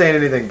wasn't saying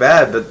anything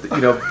bad. But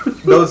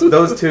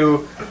those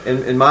two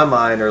in my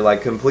mind are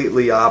like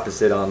completely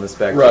opposite on the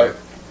spectrum. Right.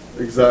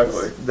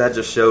 Exactly. That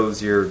just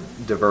shows your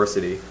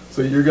diversity.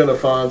 So you're going to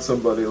find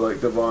somebody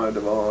like Divine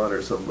Devon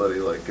or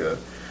somebody like,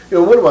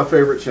 one of my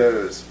favorite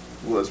shows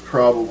was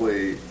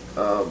probably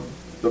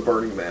the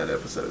Burning Man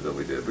episode that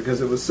we did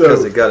because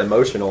it got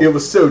emotional. It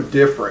was so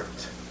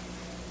different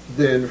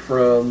than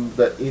from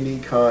any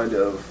kind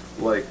of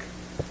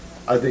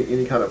I think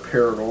any kind of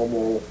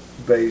paranormal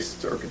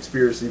based or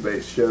conspiracy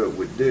based show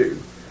would do.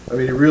 I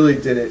mean, it really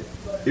didn't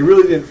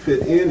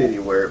fit in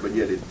anywhere, but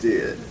yet it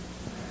did.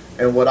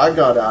 And what I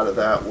got out of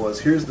that was,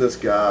 here's this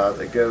guy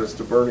that goes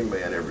to Burning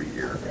Man every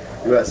year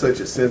who has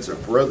such a sense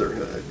of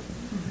brotherhood.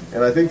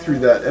 And I think through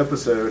that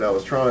episode I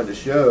was trying to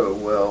show,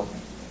 well,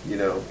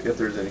 if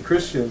there's any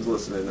Christians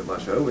listening to my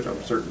show, which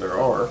I'm certain there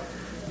are,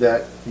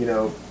 that,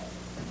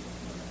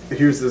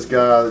 here's this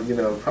guy,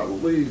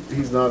 probably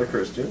he's not a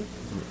Christian,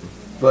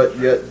 but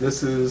yet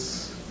this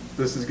is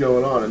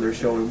going on, and they're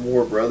showing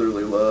more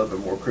brotherly love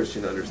and more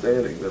Christian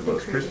understanding than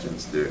most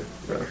Christians do.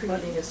 Yeah.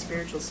 Creating a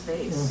spiritual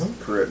space.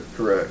 Mm-hmm.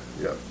 Correct,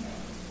 yeah.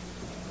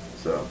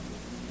 So,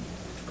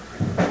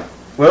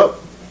 well,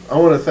 I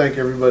want to thank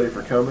everybody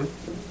for coming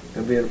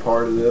and being a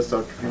part of this.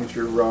 Dr.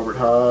 Future, Robert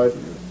Hyde,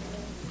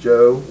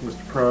 Joe,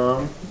 Mr.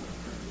 Prom,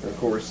 and of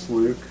course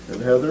Luke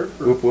and Heather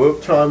for Whoop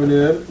whoop. chiming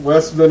in.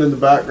 Wes's in the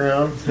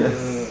background.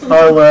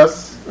 Hi,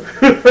 Wes.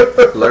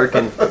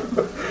 Lurking.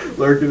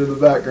 Lurking in the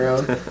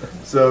background.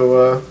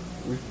 So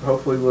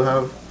hopefully we'll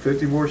have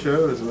 50 more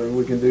shows. I mean,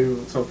 we can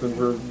do something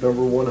for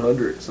number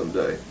 100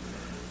 someday.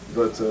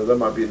 But that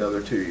might be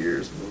another 2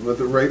 years. With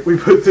the rate we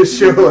put this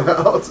show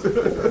out.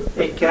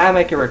 Hey, can I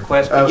make a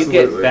request? Can you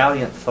get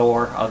Valiant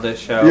Thor on this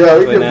show? Yeah,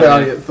 we get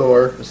Valiant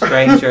Thor. The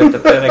Stranger at the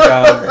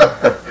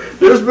Pentagon.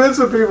 There's been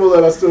some people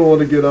that I still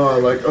want to get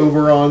on, like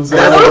Oberon. That's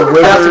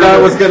what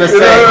I was gonna say.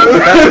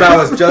 That's what I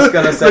was just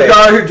gonna say. The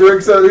guy who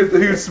drinks,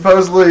 who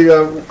supposedly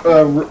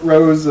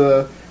rose,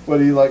 what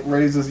he like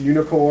raises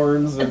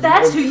unicorns. And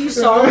That's who you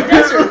saw in the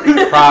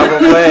desert.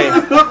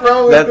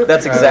 Probably.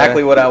 That's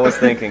exactly what I was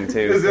thinking too.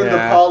 Is it the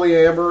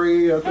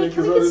polyamory? I Hey, think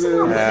can is we what get it some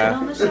more is. women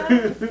on the show?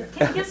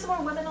 Can we get some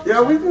more women on the Yeah,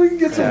 show? we can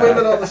get some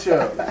women on the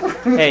show.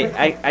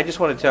 Hey, I just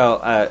want to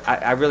tell,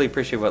 I really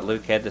appreciate what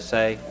Luke had to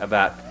say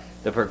about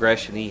the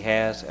progression he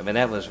has. I mean,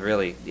 that was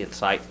really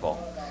insightful.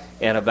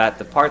 And about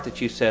the part that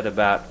you said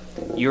about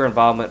your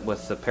involvement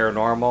with the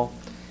paranormal,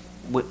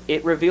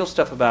 it reveals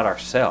stuff about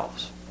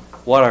ourselves,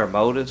 what our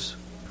motives.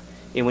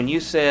 And when you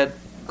said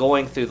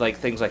going through like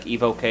things like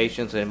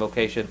evocations and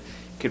invocation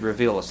could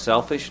reveal a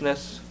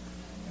selfishness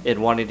in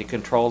wanting to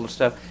control and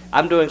stuff,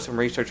 I'm doing some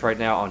research right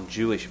now on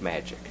Jewish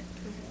magic,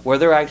 where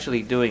they're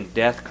actually doing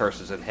death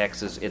curses and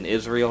hexes in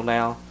Israel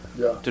now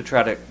to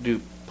try to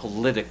do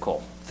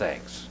political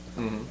things.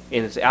 Mm-hmm.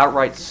 And it's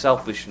outright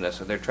selfishness,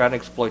 and they're trying to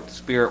exploit the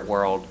spirit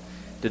world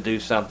to do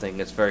something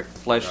that's very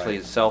fleshly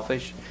and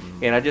selfish.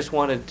 Mm-hmm. And I just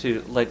wanted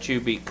to let you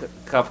be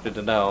comforted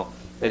to know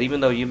that even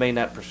though you may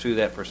not pursue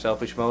that for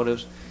selfish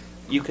motives,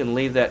 you can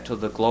leave that to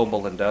the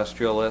global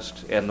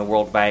industrialists and the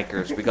world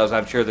bankers, because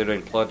I'm sure they're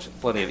doing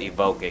plenty of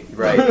evoking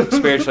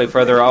spiritually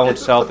for their own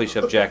selfish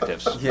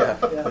objectives.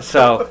 Yeah.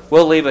 So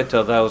we'll leave it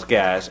to those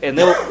guys, and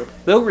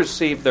they'll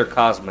receive their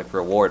cosmic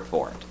reward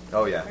for it.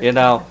 Oh yeah. You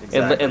know,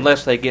 Exactly.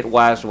 unless they get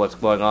wise to what's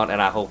going on,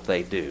 and I hope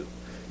they do.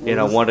 You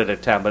know, one at a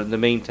time. But in the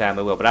meantime,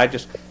 they will. But I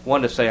just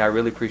wanted to say I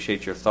really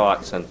appreciate your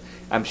thoughts, and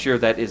I'm sure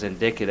that is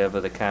indicative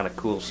of the kind of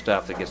cool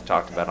stuff that gets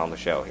talked about on the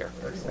show here.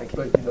 Thank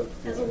you.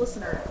 As a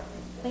listener,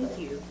 thank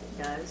you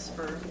guys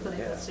for putting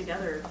this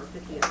together for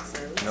 50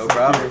 episodes. No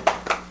problem.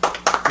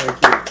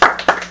 Thank you.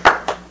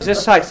 Is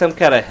this like some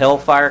kind of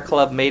Hellfire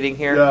Club meeting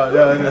here?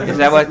 Yeah, it is. Is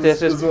that what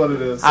this is? This is what it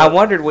is. I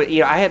wondered what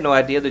I had no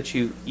idea that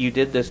you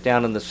did this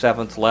down in the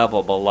 7th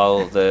level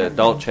below the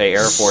Dulce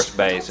Air Force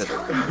Base at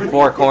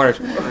Four Corners.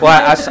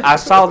 Well, I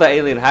saw the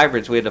alien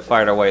hybrids we had to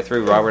fight our way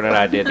through. Robert and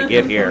I did to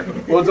get here.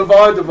 Well,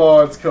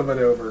 Devon's coming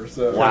over.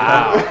 So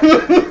Wow.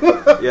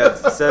 Yeah,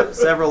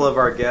 several of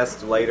our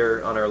guests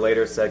later on our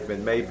later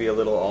segment may be a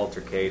little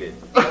altercated.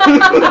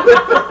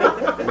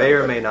 May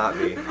or may not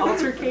be.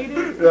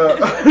 Altercated?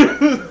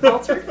 Yeah.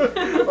 Altered?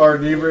 Or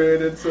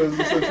inebriated, so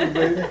such a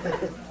thing.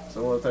 So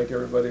I want to thank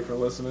everybody for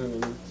listening,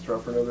 and it's time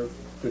for another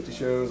 50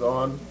 shows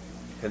on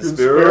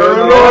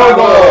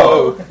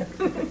Conspiranormal!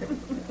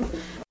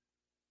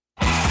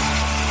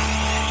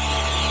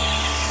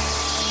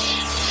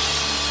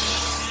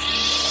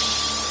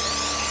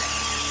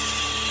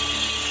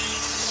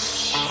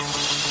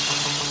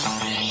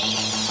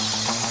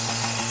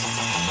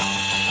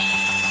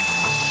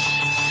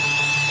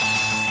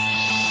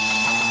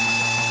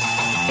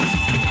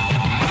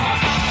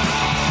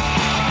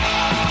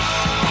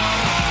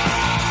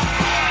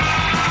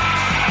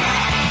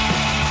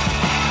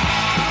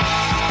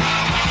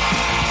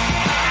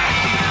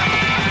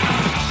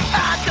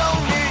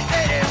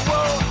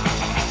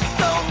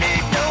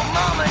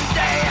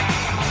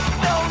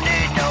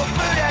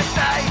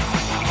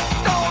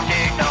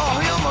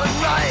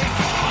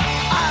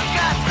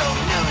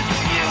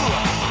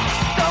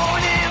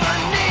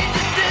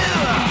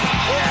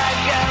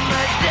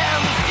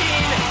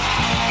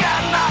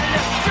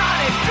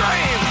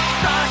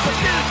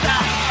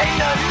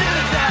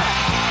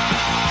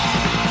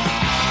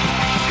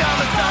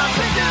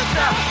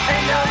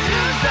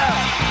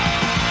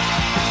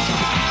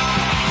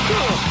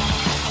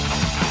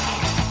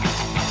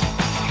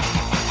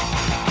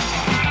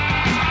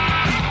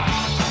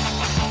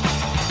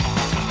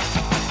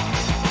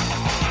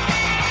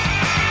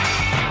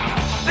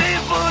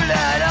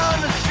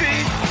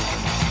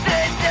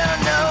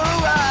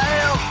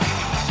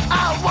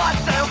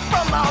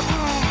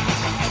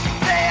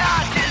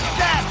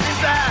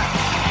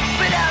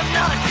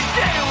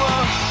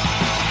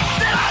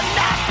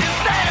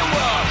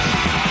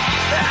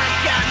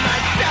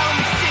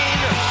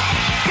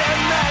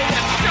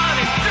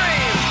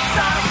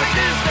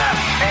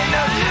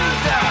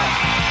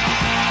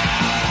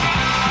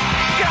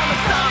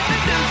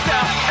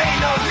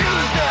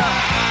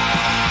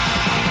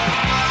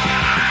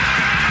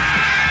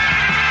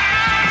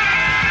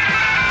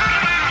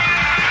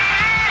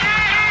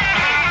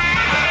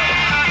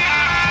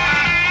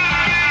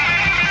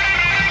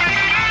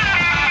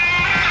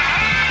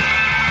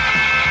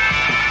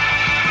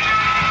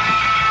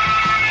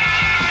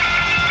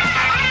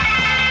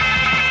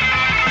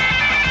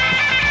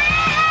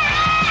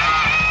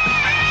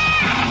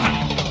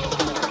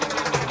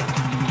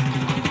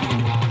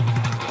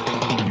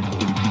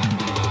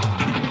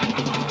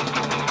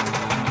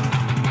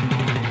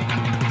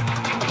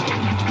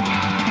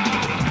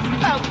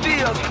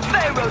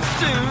 hero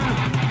soon.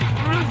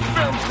 Root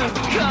from some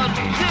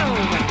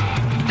cartoon.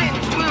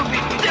 Things will be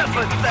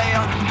different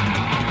there.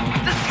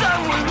 The sun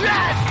will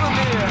rise from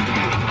here.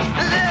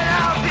 And then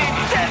I'll be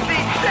 10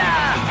 feet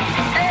tall.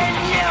 And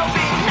you'll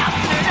be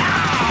nothing at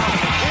all.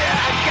 Yeah,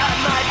 I got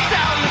my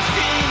time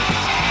machine.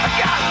 I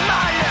got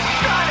my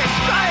electronic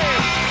brain.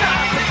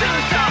 Time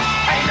producer,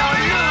 ain't no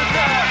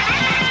loser.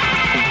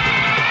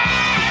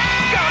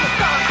 Gonna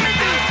song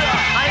producer,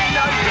 I ain't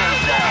no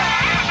loser.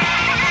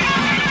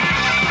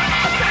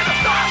 I said a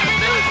song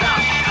producer,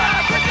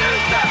 song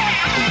producer.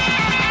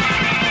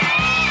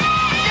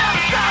 Yeah,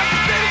 song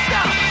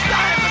producer,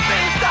 song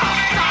producer,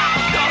 song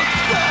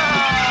producer.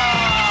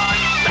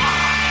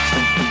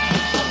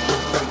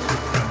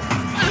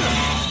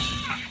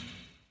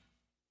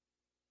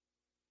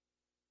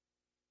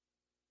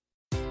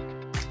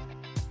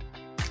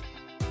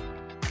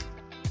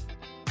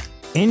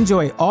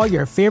 Enjoy all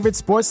your favorite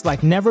sports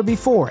like never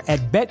before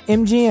at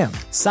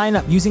BetMGM. Sign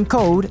up using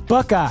code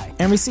Buckeye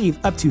and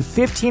receive up to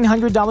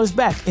 $1,500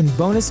 back in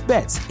bonus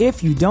bets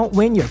if you don't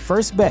win your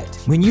first bet.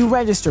 When you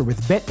register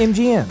with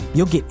BetMGM,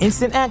 you'll get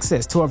instant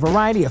access to a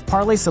variety of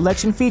parlay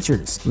selection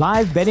features,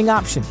 live betting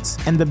options,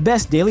 and the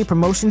best daily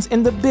promotions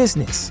in the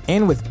business.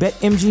 And with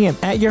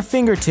BetMGM at your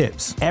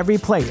fingertips, every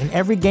play and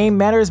every game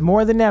matters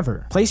more than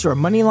ever. Place your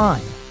money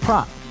line,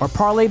 prop, or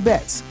parlay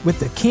bets with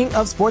the king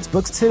of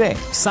sportsbooks today.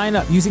 Sign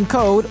up using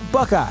code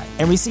Buckeye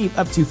and receive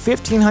up to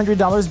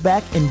 $1,500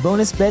 back in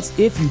bonus bets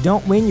if you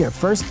don't win your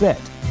first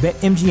bet.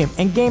 BetMGM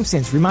and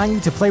GameSense remind you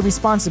to play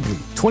responsibly.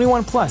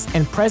 21 plus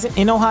and present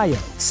in Ohio,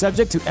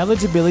 subject to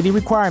eligibility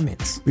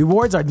requirements.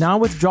 Rewards are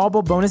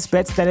non-withdrawable bonus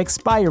bets that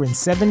expire in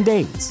 7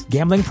 days.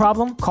 Gambling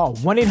problem? Call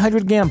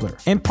 1-800-GAMBLER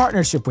in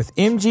partnership with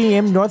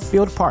MGM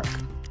Northfield Park.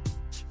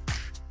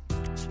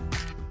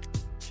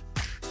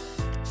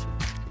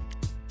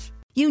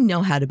 You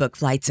know how to book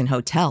flights and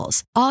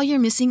hotels. All you're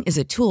missing is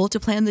a tool to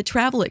plan the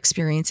travel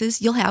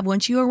experiences you'll have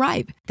once you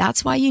arrive.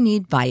 That's why you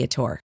need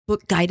Viator.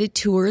 Book guided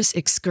tours,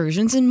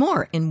 excursions, and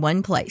more in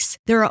one place.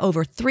 There are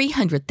over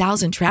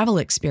 300,000 travel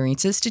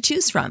experiences to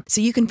choose from,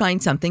 so you can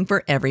find something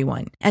for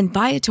everyone. And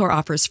Viator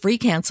offers free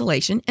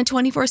cancellation and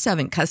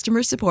 24/7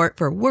 customer support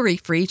for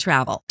worry-free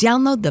travel.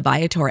 Download the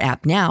Viator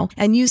app now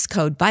and use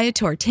code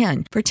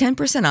Viator10 for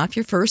 10% off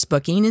your first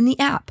booking in the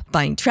app.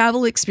 Find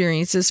travel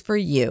experiences for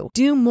you.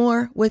 Do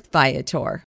more with Viator.